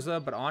trying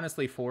Forza, but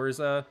honestly,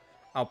 Forza...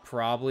 I'll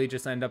probably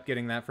just end up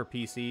getting that for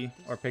PC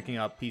or picking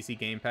up PC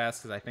Game Pass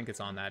because I think it's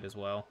on that as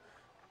well.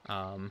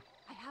 I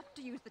have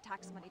to use the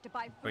tax money to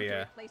buy food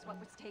to replace what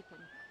was taken.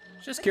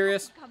 Just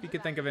curious if you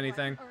could think of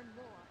anything.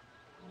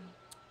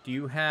 Do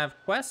you have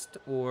Quest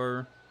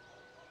or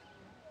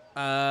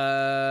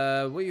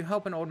will you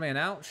help an old man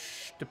out?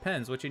 Shh,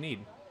 depends what you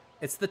need.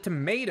 It's the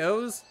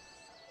tomatoes.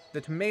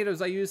 The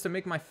tomatoes I use to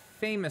make my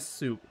famous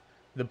soup.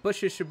 The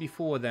bushes should be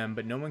full of them,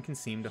 but no one can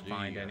seem to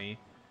find any.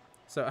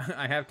 So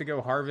I have to go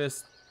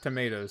harvest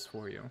tomatoes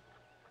for you.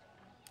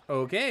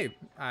 Okay,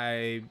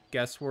 I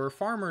guess we're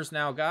farmers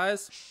now,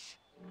 guys.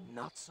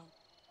 Not so.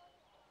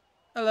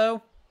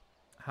 Hello.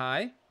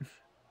 Hi.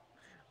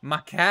 My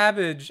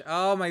cabbage.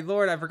 Oh, my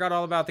lord. I forgot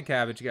all about the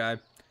cabbage guy.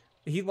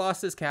 He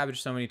lost his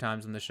cabbage so many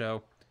times in the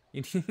show.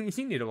 You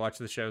need to watch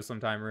the show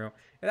sometime, Rue.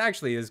 It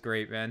actually is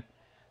great, man.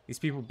 These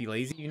people be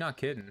lazy? You're not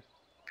kidding.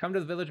 Come to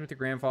the village with your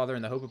grandfather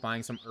in the hope of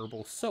buying some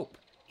herbal soap.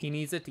 He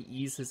needs it to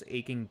ease his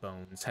aching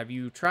bones. Have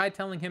you tried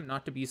telling him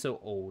not to be so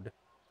old?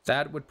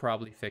 That would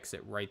probably fix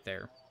it right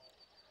there.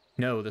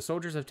 No, the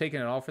soldiers have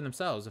taken it all for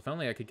themselves. If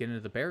only I could get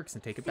into the barracks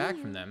and take it back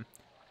from them.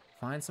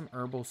 Find some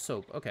herbal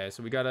soap. Okay,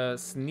 so we gotta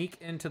sneak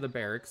into the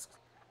barracks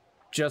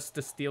just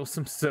to steal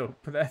some soap.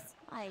 That's,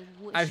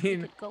 I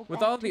mean,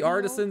 with all the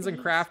artisans and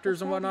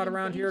crafters and whatnot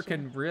around here,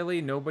 can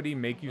really nobody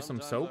make you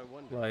some soap?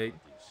 Like,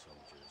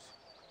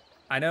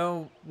 I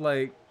know,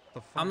 like,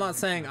 I'm not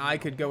saying I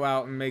could go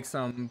out and make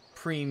some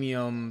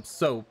premium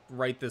soap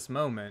right this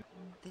moment,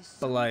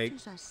 but like,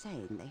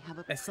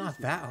 it's not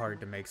that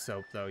hard to make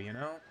soap though, you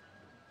know?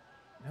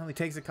 It only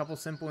takes a couple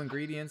simple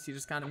ingredients. You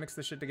just kind of mix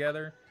the shit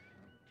together.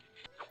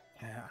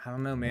 Yeah, I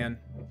don't know, man.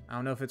 I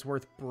don't know if it's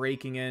worth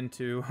breaking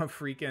into a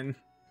freaking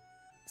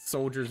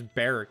soldier's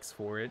barracks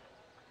for it.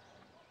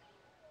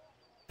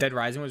 Dead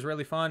Rising was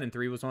really fun, and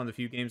 3 was one of the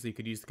few games that you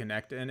could use the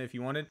Kinect in if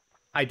you wanted.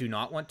 I do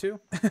not want to.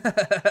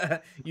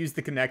 Use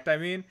the Kinect, I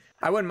mean.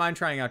 I wouldn't mind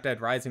trying out Dead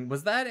Rising.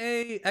 Was that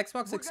a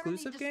Xbox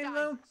exclusive game,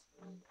 though?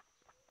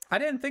 I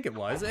didn't think it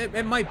was.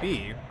 It might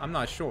be. I'm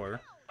not sure.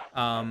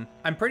 I'm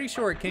pretty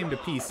sure it came to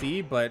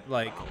PC, but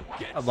like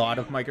a lot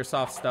of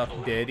Microsoft stuff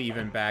did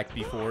even back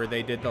before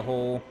they did the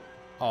whole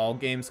all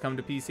games come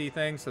to PC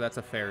thing, so that's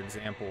a fair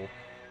example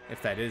if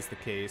that is the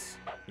case,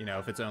 you know,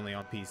 if it's only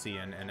on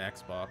PC and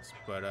Xbox.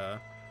 But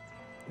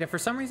yeah, for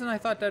some reason I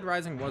thought Dead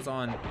Rising was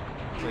on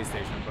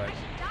PlayStation, but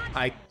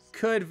I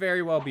could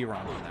very well be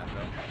wrong on that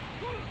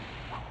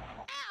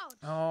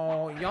though.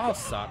 Oh, y'all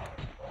suck.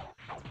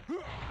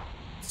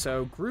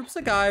 So groups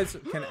of guys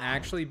can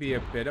actually be a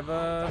bit of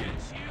a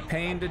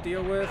pain to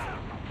deal with,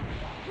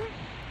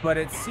 but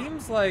it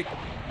seems like,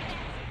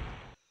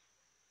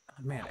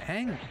 oh man,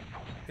 Aang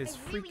is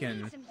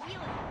freaking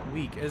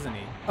weak, isn't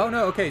he? Oh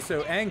no, okay,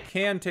 so Aang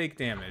can take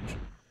damage.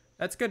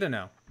 That's good to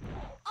know.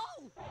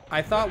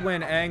 I thought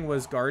when Aang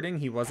was guarding,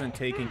 he wasn't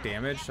taking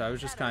damage, so I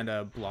was just kind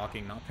of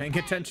blocking, not paying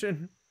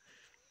attention.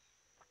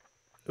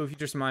 Oh, if you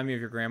just remind me of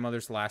your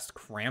grandmother's last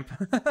cramp.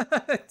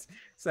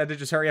 Said to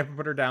just hurry up and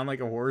put her down like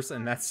a horse,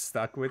 and that's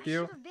stuck with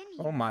you.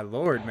 Oh my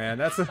lord, man,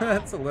 that's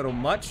a little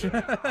much.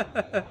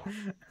 My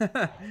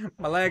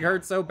leg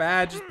hurts so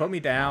bad, just put me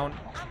down.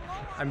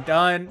 I'm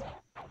done.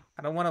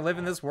 I don't want to live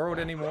in this world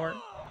anymore.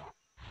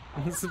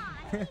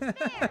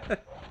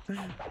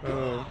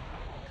 Oh.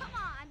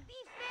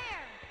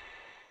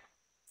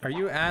 Are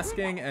you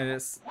asking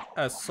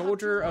a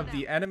soldier of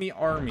the enemy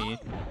army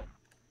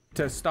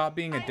to stop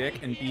being a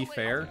dick and be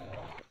fair?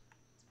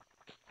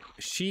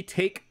 She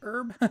take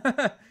herb?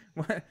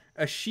 What?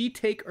 A she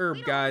take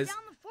herb, guys.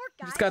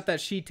 Just got that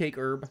she take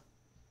herb.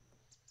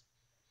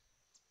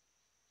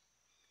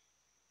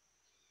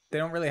 They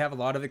don't really have a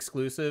lot of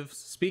exclusives.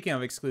 Speaking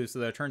of exclusive,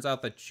 though, it turns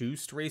out the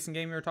Juiced racing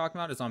game we were talking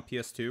about is on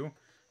PS2.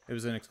 It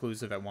was an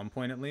exclusive at one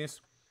point, at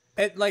least.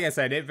 Like I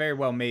said, it very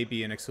well may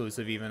be an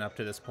exclusive even up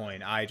to this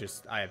point. I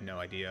have no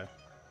idea.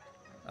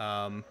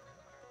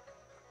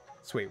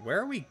 So wait, where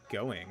are we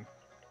going?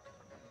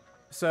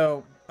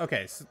 So,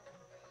 okay,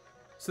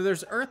 so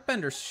there's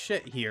Earthbender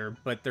shit here,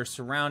 but they're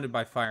surrounded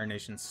by Fire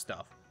Nation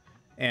stuff.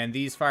 And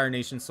these Fire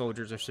Nation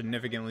soldiers are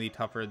significantly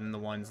tougher than the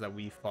ones that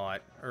we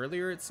fought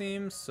earlier, it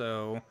seems.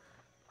 So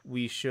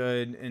we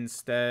should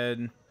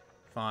instead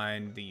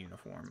find the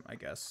uniform, I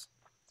guess.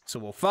 So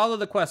we'll follow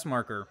the quest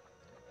marker.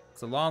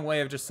 It's a long way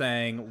of just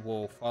saying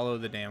we'll follow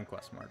the damn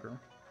quest marker.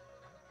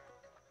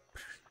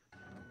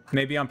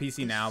 Maybe on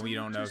PC now, we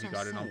don't know if you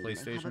got it on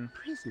PlayStation.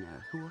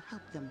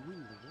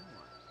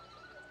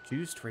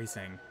 Juiced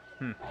Racing.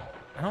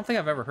 I don't think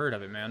I've ever heard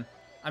of it, man.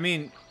 I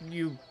mean,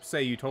 you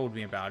say you told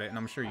me about it, and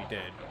I'm sure you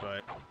did,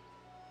 but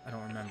I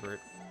don't remember it.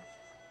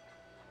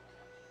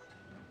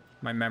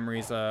 My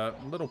memory's a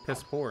little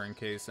piss poor in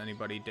case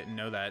anybody didn't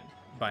know that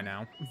by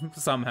now,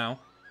 somehow.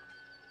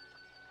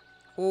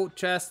 Oh,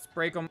 chests,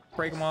 break them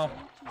all.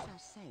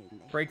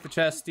 Break the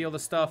chest, steal the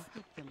stuff.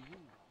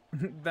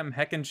 Them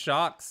heckin'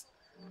 shocks.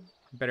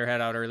 Better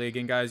head out early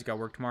again, guys. You got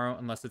work tomorrow,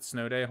 unless it's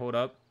snow day. Hold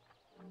up.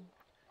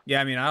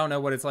 Yeah, I mean, I don't know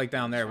what it's like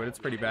down there, but it's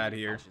pretty bad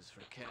here.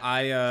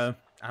 I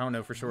don't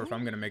know for sure if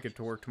I'm gonna make it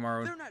to work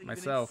tomorrow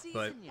myself,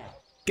 but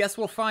guess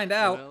we'll find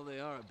out. Well, they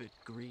are a bit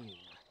green.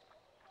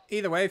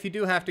 Either way, if you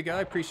do have to go,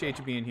 I appreciate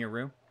you being here,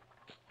 Rue.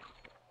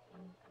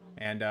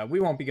 And we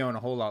won't be going a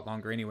whole lot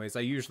longer anyways. I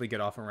usually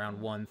get off around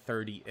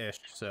 1:30-ish,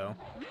 so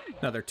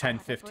another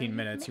 10-15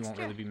 minutes. You won't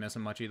really be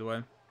missing much either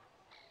way.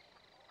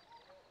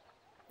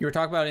 You were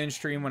talking about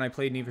in-stream when I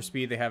played Need for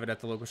Speed. They have it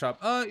at the local shop.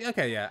 Oh,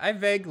 okay, yeah. I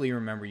vaguely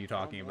remember you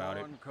talking about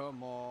it.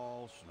 Come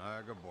on,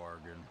 snag a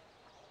bargain.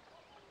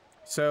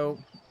 So,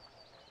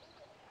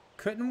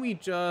 couldn't we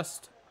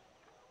just,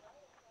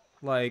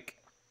 like,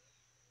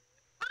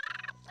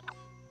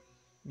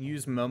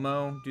 use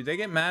Momo? Do they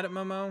get mad at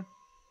Momo?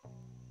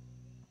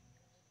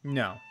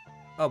 No.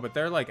 Oh, but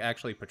they're, like,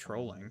 actually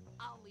patrolling.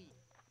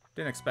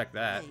 Didn't expect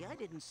that. Hey, I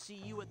didn't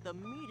see you at the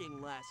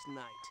meeting last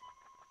night.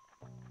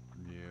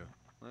 Yeah,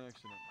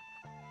 accident.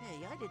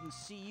 Hey, I didn't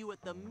see you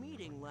at the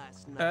meeting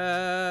last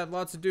night.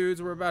 Lots of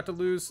dudes. We're about to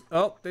lose.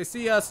 Oh, they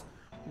see us.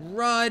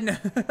 Run.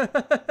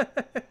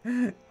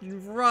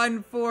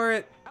 Run for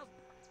it.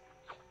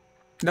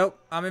 Nope,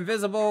 I'm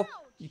invisible.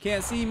 You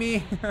can't see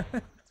me.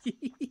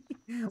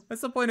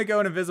 What's the point of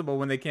going invisible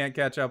when they can't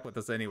catch up with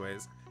us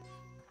anyways?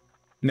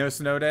 No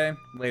snow day.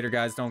 Later,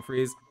 guys. Don't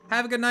freeze.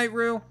 Have a good night,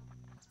 Rue.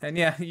 And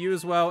yeah, you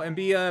as well. And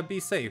be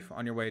safe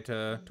on your way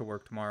to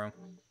work tomorrow.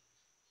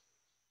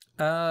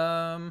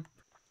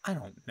 I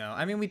don't know.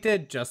 I mean, we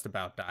did just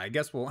about die. I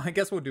guess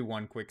we'll do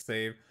one quick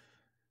save,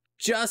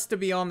 just to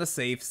be on the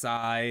safe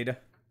side,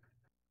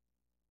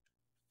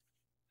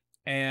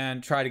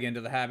 and try to get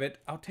into the habit.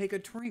 I'll take a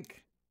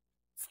drink.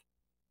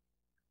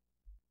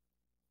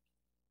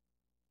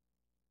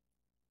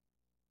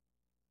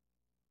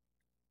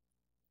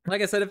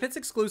 Like I said, if it's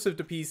exclusive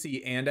to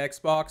PC and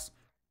Xbox,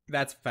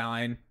 that's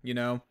fine, you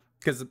know,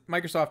 because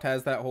Microsoft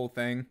has that whole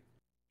thing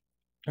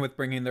with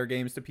bringing their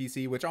games to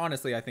PC, which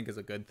honestly I think is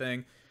a good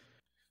thing,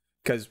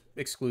 because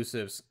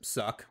exclusives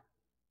suck.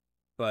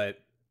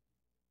 But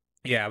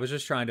yeah, I was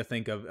just trying to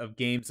think of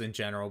games in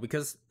general,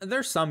 because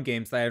there's some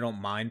games that I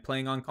don't mind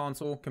playing on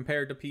console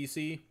compared to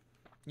PC,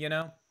 you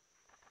know?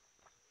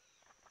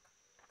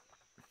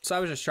 So I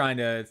was just trying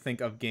to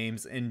think of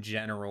games in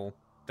general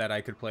that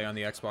I could play on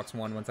the Xbox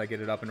One once I get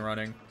it up and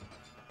running.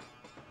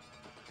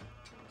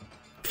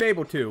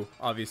 Fable 2,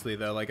 obviously,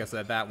 though, like I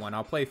said, that one.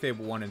 I'll play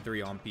Fable 1 and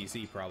 3 on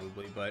PC,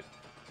 probably, but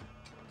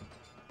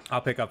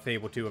I'll pick up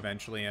Fable 2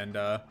 eventually and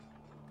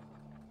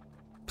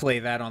play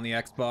that on the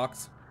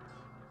Xbox.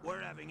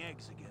 We're having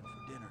eggs again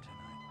for dinner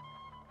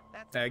tonight.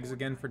 That's Eggs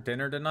again for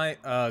dinner tonight?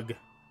 Ugh.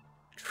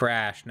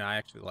 Trash. No, I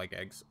actually like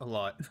eggs a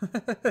lot.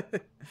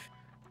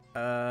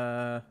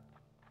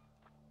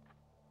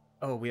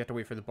 Oh, we have to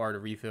wait for the bar to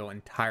refill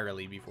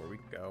entirely before we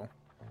can go.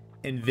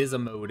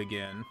 Invis-mode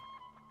again.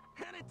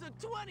 And it's a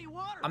 20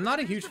 water I'm not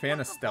a pitchers huge to fan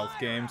put of the stealth fire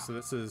games, out. so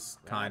this is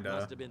That kind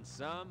must of have been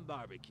some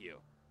barbecue.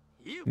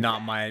 You not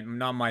bet.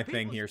 my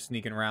thing here,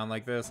 sneaking around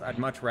like this. I'd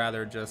much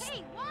rather just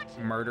Hey, watch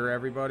it. murder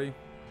everybody.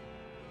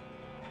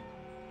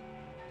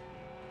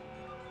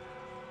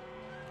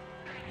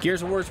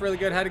 Gears of War is really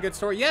good, had a good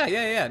story.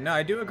 Yeah. No,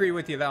 I do agree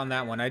with you on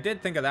that one. I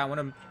did think of that one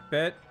a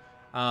bit.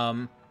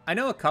 I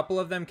know a couple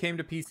of them came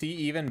to PC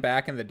even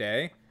back in the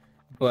day,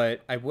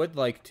 but I would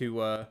like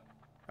to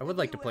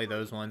play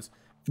those ones.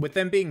 With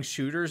them being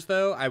shooters,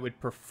 though, I would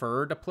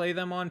prefer to play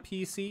them on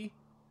PC.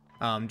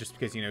 Just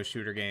because, you know,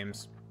 shooter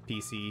games,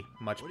 PC,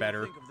 much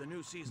better.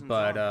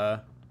 But,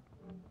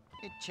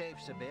 It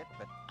chafes a bit,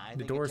 but I the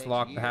think door's it takes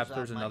locked. years Perhaps off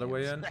there's my another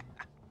way hands. in.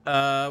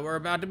 We're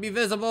about to be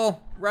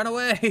visible. Run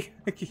away.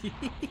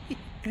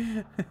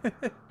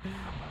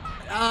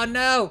 Oh,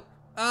 no.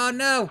 Oh,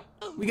 no.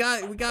 We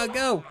gotta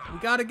go. We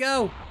gotta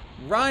go.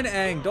 Run,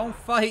 Aang. Don't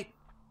fight.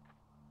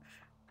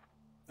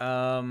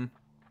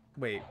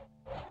 Wait.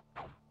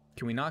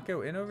 Can we not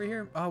go in over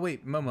here? Oh,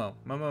 wait. Momo.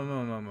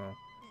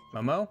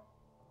 Momo?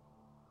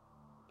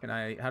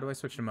 How do I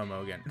switch to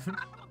Momo again?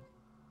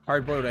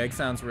 Hard-boiled egg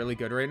sounds really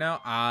good right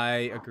now.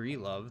 I agree,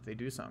 love. They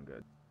do sound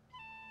good.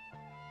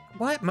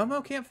 What?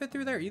 Momo can't fit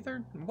through there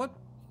either? What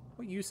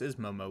use is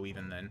Momo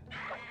even then?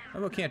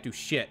 Momo can't do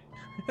shit.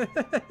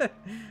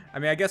 I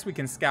mean, I guess we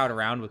can scout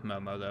around with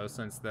Momo, though,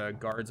 since the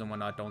guards and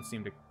whatnot don't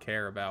seem to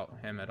care about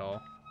him at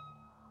all.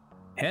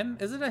 Him?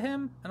 Is it a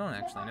him? I don't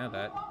actually know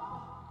that.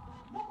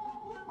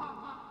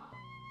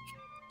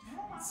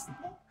 It's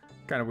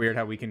kind of weird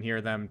how we can hear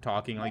them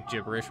talking like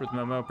gibberish with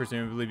Momo,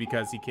 presumably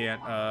because he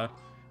can't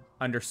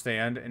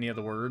understand any of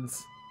the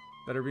words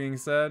that are being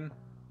said.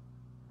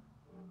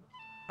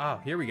 Oh,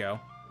 here we go.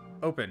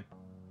 Open.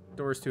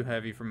 Door's too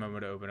heavy for Momo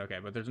to open. Okay,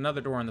 but there's another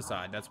door on the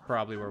side. That's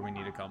probably where we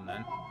need to come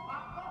then.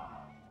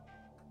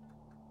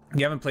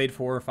 You haven't played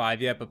 4 or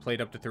 5 yet, but played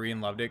up to 3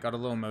 and loved it. Got a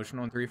little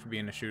emotional in 3 for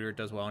being a shooter. It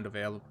does well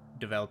in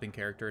developing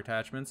character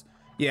attachments.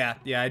 Yeah,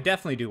 I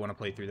definitely do want to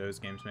play through those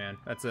games, man.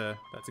 That's a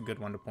good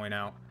one to point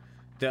out.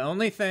 The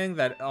only thing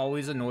that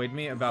always annoyed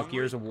me about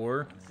Gears of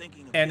War,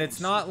 and it's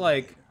not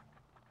like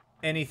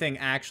anything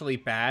actually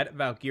bad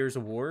about Gears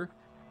of War,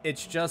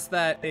 it's just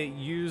that it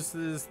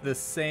uses the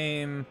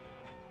same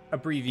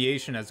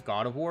abbreviation as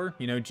God of War,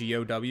 you know,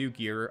 GOW,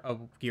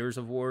 Gears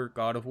of War,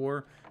 God of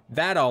War.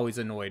 That always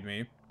annoyed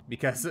me,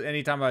 because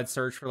anytime I'd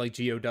search for like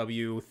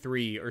GOW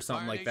 3 or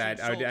something like that,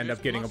 I would end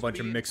up getting a bunch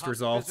of mixed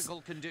results.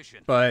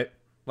 But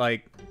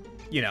like,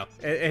 you know,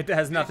 it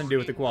has nothing to do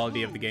with the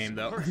quality of the game,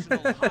 though.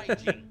 Personal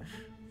hygiene.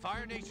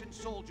 Fire Nation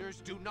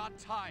soldiers do not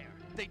tire,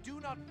 they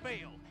do not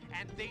fail,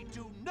 and they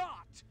do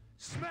not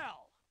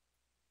smell.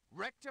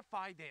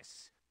 Rectify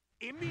this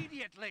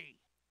immediately.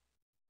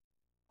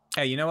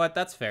 Hey, you know what?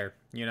 That's fair,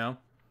 you know?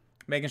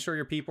 Making sure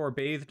your people are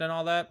bathed and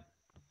all that.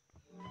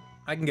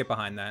 I can get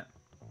behind that.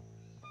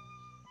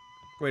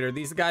 Wait, are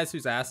these the guys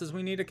whose asses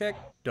we need to kick?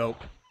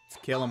 Dope.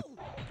 Let's kill them.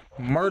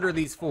 Murder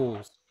these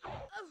fools.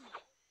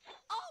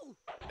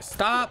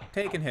 Stop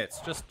taking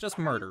hits. Just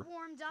murder.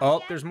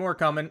 Oh, there's more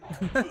coming.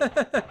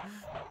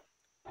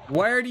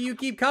 Where do you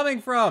keep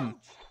coming from?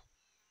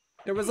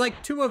 There was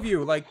like 2 of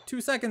you, like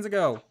 2 seconds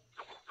ago.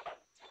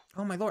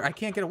 Oh my lord, I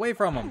can't get away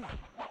from them.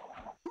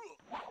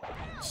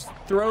 Just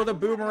throw the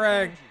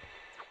boomerang.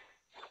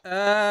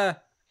 Aang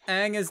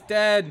is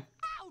dead.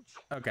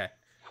 Okay.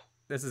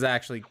 This is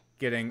actually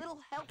getting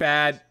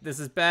bad. This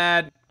is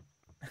bad.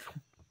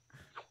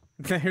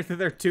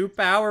 They're too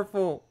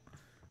powerful.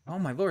 Oh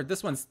my lord,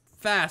 this one's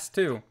fast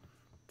too.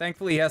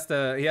 Thankfully, he has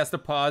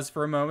to pause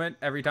for a moment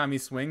every time he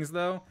swings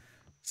though.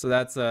 So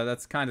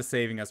that's kind of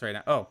saving us right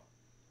now. Oh.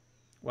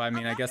 Well, I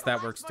mean, I guess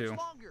that works too.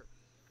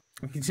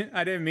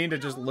 I didn't mean to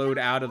just load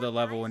out of the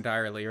level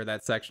entirely or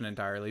that section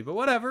entirely, but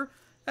whatever.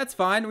 That's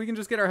fine. We can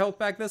just get our health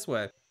back this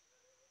way.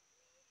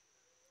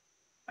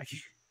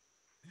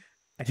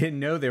 I didn't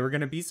know they were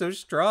going to be so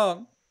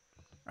strong.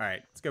 All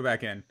right, let's go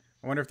back in.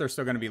 I wonder if they're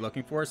still going to be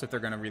looking for us, if they're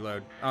going to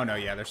reload. Oh, no,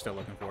 yeah, they're still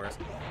looking for us.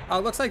 Oh,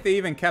 it looks like they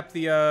even kept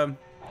the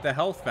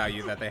health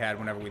value that they had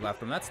whenever we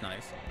left them. That's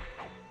nice.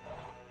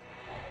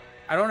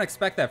 I don't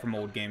expect that from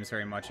old games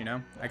very much, you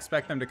know? I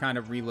expect them to kind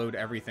of reload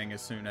everything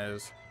as soon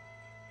as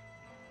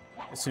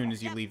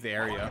you leave the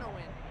area.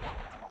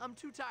 I'm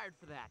too tired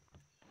for that.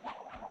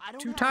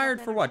 Too tired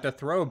for what? To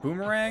throw a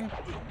boomerang?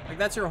 Like,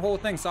 that's your whole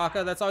thing,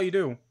 Sokka. That's all you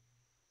do.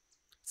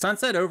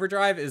 Sunset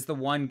Overdrive is the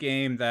one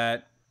game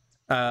that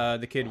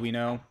the kid we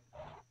know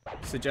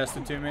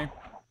suggested to me.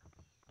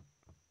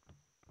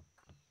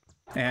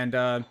 And,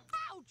 I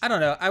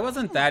don't know. I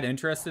wasn't that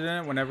interested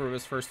in it whenever it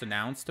was first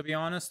announced, to be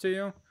honest to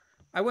you.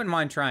 I wouldn't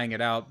mind trying it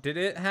out. Did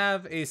it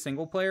have a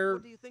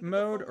single-player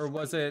mode, or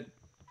was it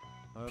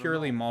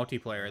purely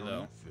multiplayer,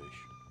 though?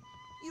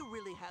 You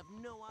really have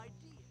no idea.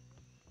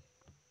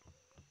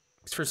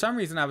 For some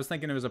reason, I was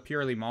thinking it was a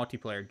purely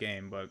multiplayer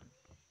game, but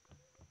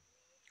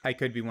I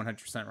could be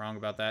 100% wrong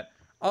about that.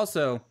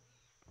 Also,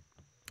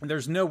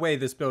 there's no way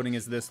this building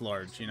is this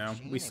large, you know?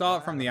 We saw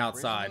it from the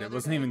outside. It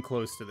wasn't even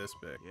close to this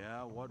big.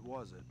 Yeah, what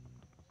was it?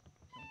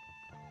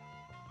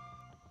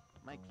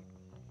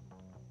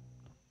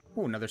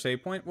 Ooh, another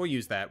save point. We'll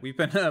use that. We've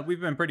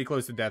been pretty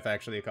close to death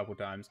actually a couple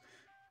times.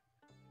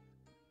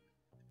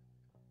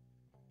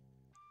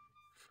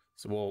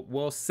 So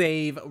we'll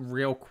save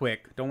real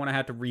quick. Don't want to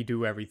have to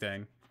redo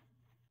everything.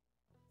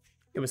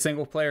 It was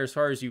single player as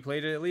far as you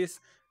played it, at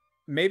least.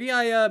 Maybe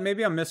I'm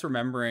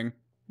misremembering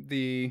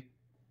the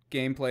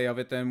gameplay of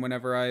it then.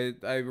 Whenever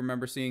I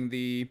remember seeing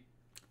the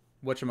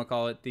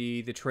whatchamacallit,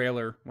 the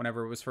trailer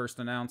whenever it was first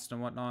announced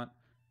and whatnot.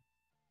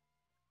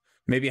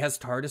 Maybe it has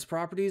TARDIS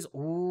properties.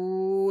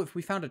 Oh, if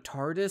we found a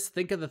TARDIS,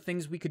 think of the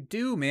things we could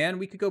do, man.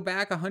 We could go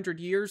back 100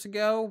 years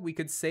ago. We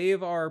could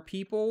save our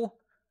people.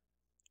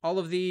 All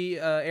of the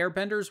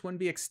airbenders wouldn't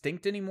be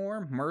extinct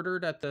anymore,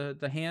 murdered at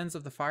the hands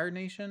of the Fire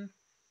Nation.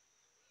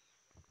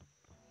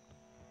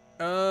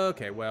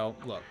 Okay, well,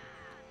 look.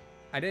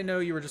 I didn't know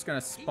you were just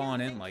gonna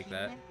spawn in like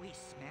that. We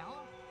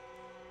smell?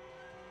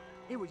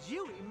 It was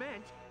you he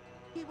meant.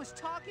 He was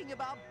talking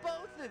about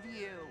both of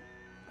you.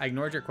 I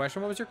ignored your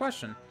question. What was your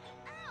question?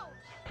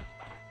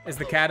 Is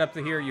the cat up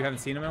to here? You haven't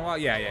seen him in a while?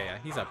 Yeah.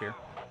 He's up here.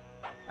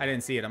 I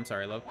didn't see it. I'm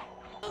sorry, love.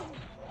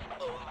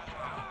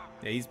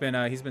 Yeah, he's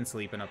been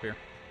sleeping up here.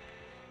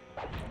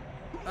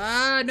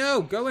 Ah,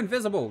 no! Go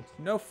invisible!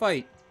 No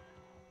fight.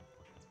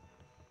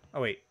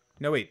 Oh, wait.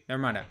 No, wait.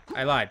 Never mind.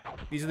 I lied.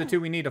 These are the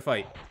 2 we need to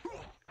fight.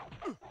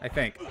 I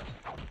think.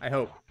 I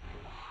hope.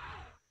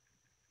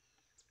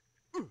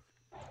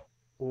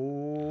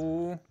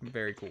 Oh,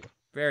 very cool.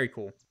 Very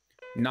cool.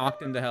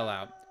 Knocked him the hell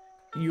out.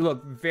 You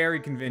look very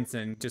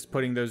convincing just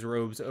putting those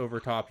robes over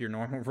top your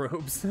normal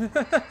robes.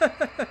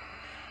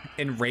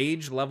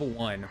 Enrage level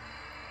 1.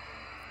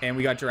 And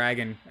we got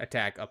dragon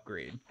attack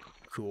upgrade.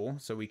 Cool.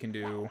 So we can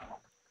do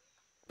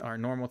our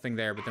normal thing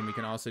there, but then we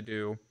can also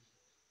do...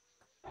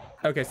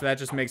 Okay, so that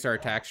just makes our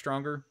attack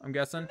stronger, I'm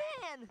guessing.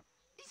 Man,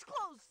 these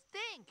clothes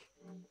stink.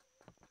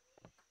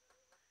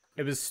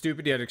 It was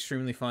stupid yet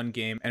extremely fun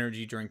game.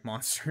 Energy drink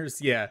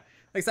monsters. Yeah.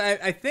 Like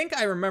I think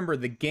I remember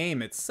the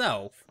game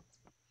itself.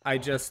 I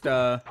just,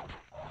 for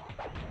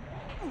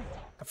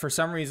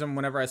some reason,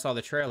 whenever I saw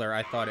the trailer,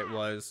 I thought it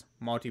was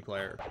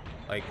multiplayer.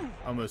 Like,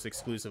 almost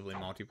exclusively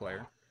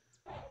multiplayer.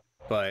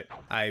 But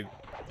I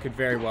could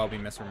very well be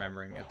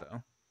misremembering it,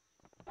 though.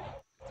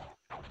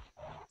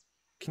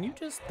 Can you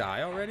just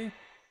die already?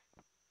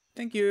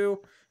 Thank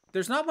you.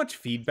 There's not much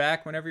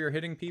feedback whenever you're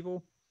hitting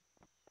people.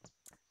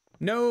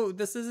 No,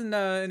 this isn't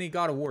any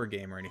God of War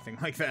game or anything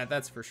like that,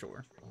 that's for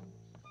sure.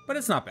 But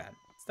it's not bad.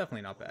 It's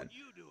definitely not bad.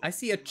 I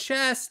see a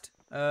chest!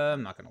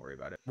 I'm not gonna worry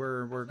about it.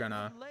 We're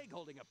gonna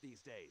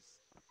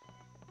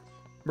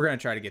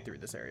try to get through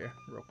this area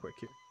real quick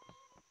here.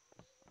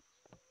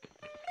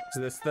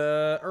 Is this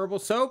the herbal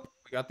soap?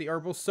 We got the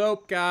herbal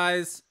soap,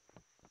 guys.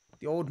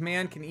 The old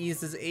man can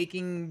ease his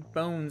aching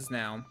bones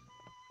now.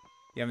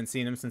 You haven't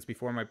seen him since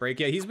before my break.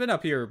 Yeah, he's been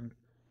up here.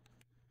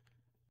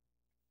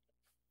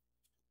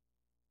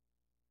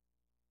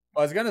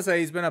 Well, I was gonna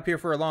say he's been up here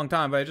for a long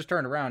time, but I just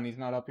turned around and he's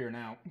not up here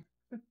now.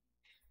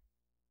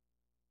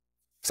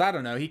 So I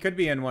don't know. He could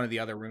be in one of the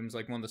other rooms,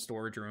 like one of the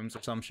storage rooms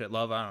or some shit,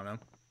 love. I don't know.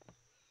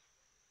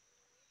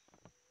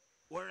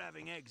 We're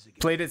having eggs again.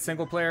 Played it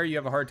single player, you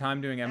have a hard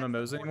time doing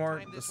MMOs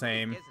anymore? The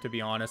same, to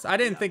be honest. I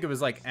didn't think it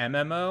was like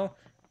MMO,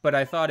 but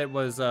I thought it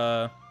was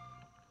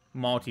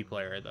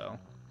multiplayer though.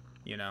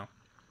 You know?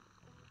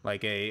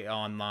 Like a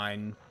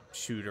online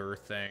shooter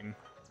thing.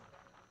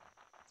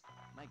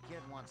 My kid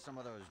wants some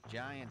of those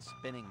giant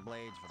spinning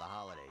blades for the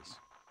holidays.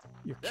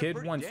 Your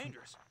kid wants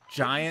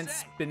giant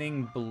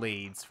spinning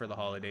blades for the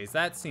holidays.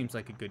 That seems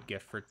like a good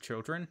gift for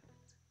children.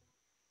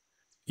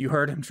 You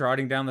heard him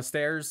trotting down the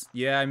stairs?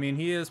 Yeah, I mean,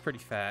 he is pretty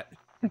fat.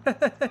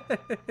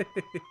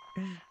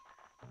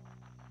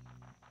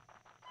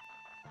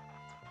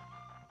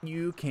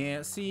 You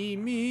can't see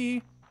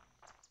me.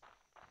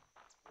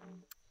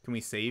 Can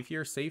we save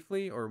here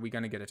safely, or are we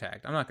gonna get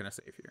attacked? I'm not gonna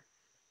save here.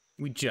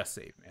 We just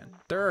saved, man.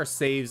 There are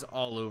saves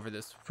all over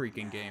this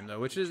freaking game, though,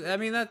 which is, I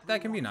mean,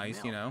 that can be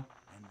nice, you know?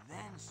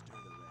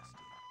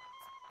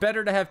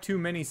 Better to have too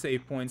many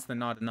save points than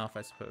not enough,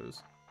 I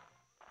suppose.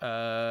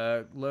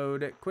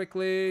 Load it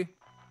quickly.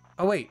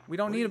 Oh, wait, we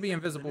don't need to be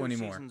invisible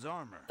anymore.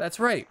 That's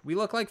right, we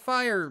look like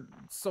fire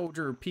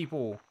soldier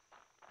people.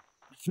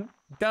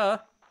 Duh.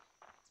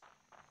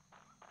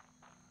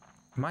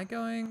 Am I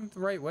going the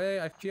right way?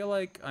 I feel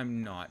like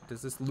I'm not.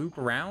 Does this loop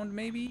around,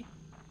 maybe?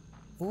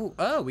 Ooh,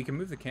 oh, we can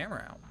move the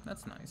camera out.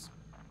 That's nice.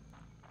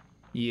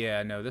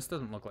 Yeah, no, this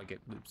doesn't look like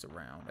it loops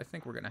around. I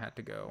think we're gonna have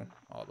to go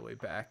all the way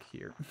back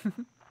here.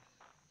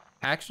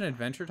 Action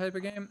adventure type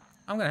of game?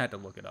 I'm gonna have to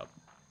look it up.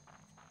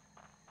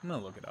 I'm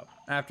gonna look it up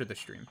after the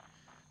stream.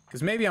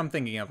 Because maybe I'm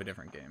thinking of a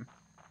different game.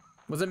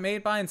 Was it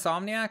made by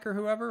Insomniac or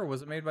whoever, or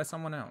was it made by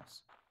someone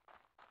else?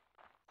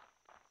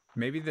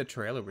 Maybe the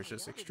trailer was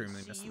just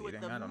extremely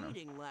misleading. I don't know.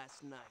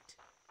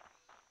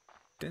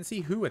 Didn't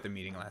see who at the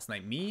meeting last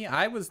night. Me?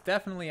 I was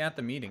definitely at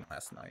the meeting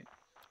last night.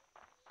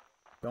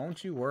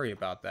 Don't you worry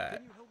about that.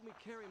 Can you help me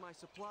carry my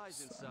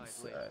supplies inside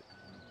later?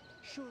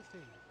 Sure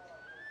thing.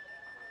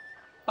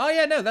 Oh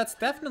yeah, no, that's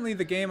definitely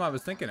the game I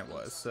was thinking it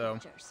was. So,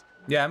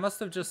 yeah, I must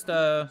have just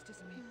the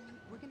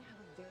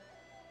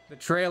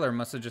trailer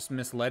must have just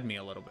misled me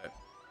a little bit.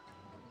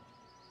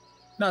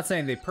 Not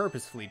saying they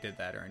purposefully did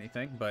that or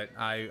anything, but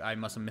I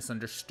must have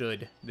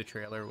misunderstood the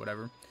trailer or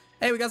whatever.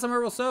 Hey, we got some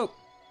herbal soap.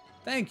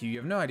 Thank you. You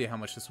have no idea how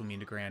much this will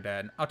mean to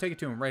Granddad. I'll take it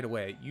to him right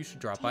away. You should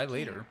drop by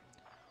later.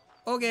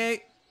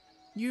 Okay.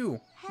 You,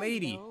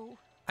 lady.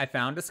 I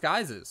found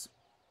disguises.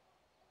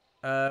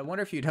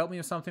 Wonder if you'd help me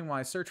with something while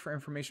I search for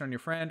information on your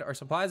friend. Our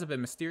supplies have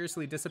been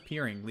mysteriously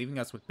disappearing, leaving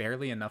us with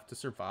barely enough to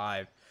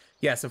survive.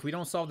 Yes, if we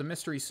don't solve the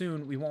mystery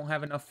soon, we won't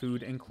have enough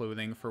food and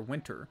clothing for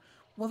winter.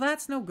 Well,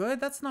 that's no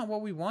good. That's not what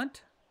we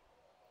want.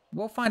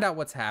 We'll find out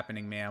what's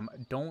happening, ma'am.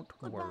 Don't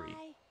worry.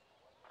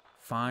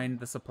 Find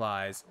the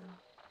supplies.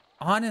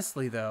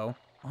 Honestly, though,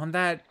 on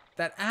that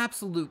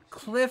absolute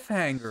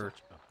cliffhanger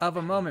of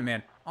a moment,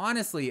 man.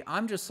 Honestly,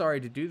 I'm just sorry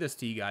to do this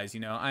to you guys.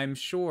 You know, I'm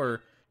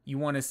sure you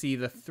want to see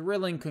the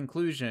thrilling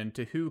conclusion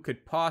to who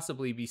could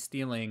possibly be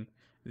stealing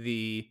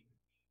the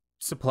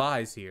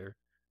supplies here.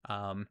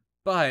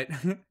 But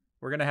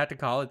we're gonna have to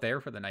call it there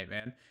for the night,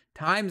 man.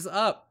 Time's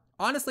up.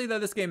 Honestly, though,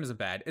 this game isn't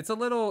bad. It's a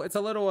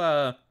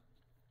little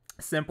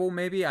simple,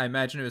 maybe. I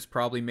imagine it was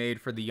probably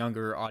made for the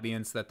younger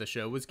audience that the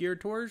show was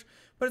geared towards,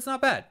 but it's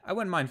not bad. I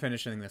wouldn't mind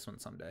finishing this one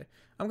someday.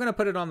 I'm gonna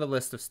put it on the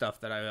list of stuff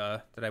that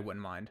I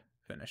wouldn't mind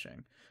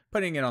finishing.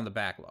 Putting it on the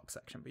backlog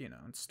section, but you know,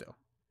 it's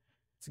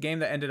a game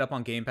that ended up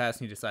on Game Pass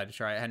and you decided to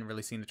try it. I hadn't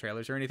really seen the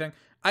trailers or anything.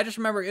 I just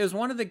remember it was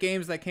one of the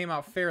games that came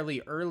out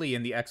fairly early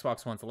in the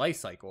Xbox One's life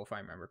cycle, if I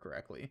remember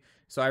correctly.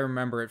 So I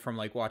remember it from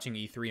like watching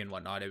E3 and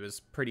whatnot. It was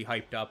pretty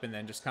hyped up and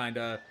then just kind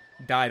of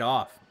died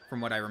off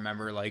from what I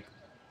remember. Like,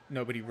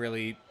 nobody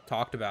really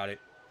talked about it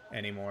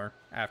anymore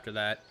after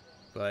that.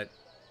 But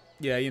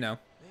yeah, you know.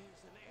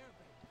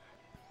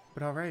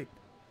 But all right.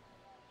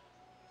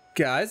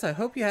 Guys, I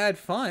hope you had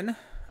fun.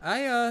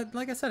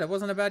 Like I said, it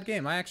wasn't a bad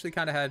game. I actually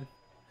kind of had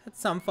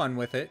some fun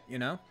with it, you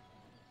know.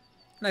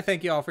 And I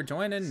thank you all for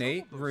joining.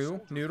 Nate,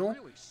 Rue, Noodle,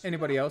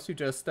 anybody else who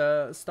just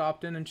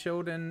stopped in and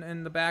chilled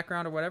in the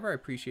background or whatever. I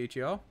appreciate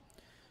you all.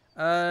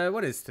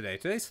 What is today?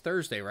 Today's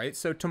Thursday, right?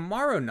 So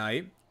tomorrow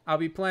night, I'll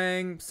be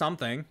playing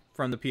something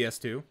from the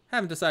PS2.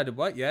 Haven't decided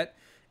what yet.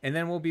 And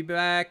then we'll be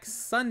back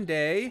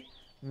Sunday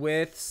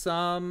with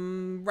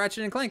some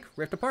Ratchet & Clank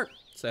Rift Apart.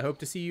 So I hope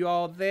to see you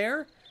all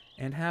there.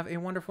 And have a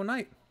wonderful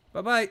night.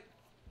 Bye-bye.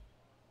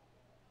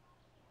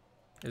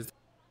 Is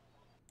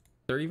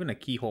there even a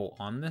keyhole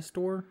on this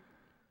door?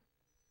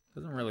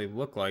 Doesn't really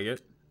look like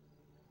it.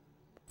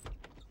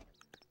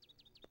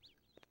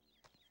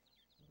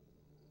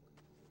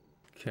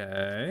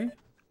 Okay.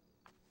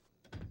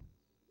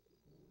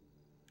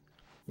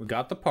 We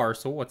got the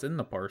parcel. What's in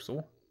the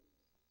parcel?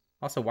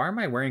 Also, why am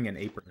I wearing an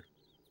apron?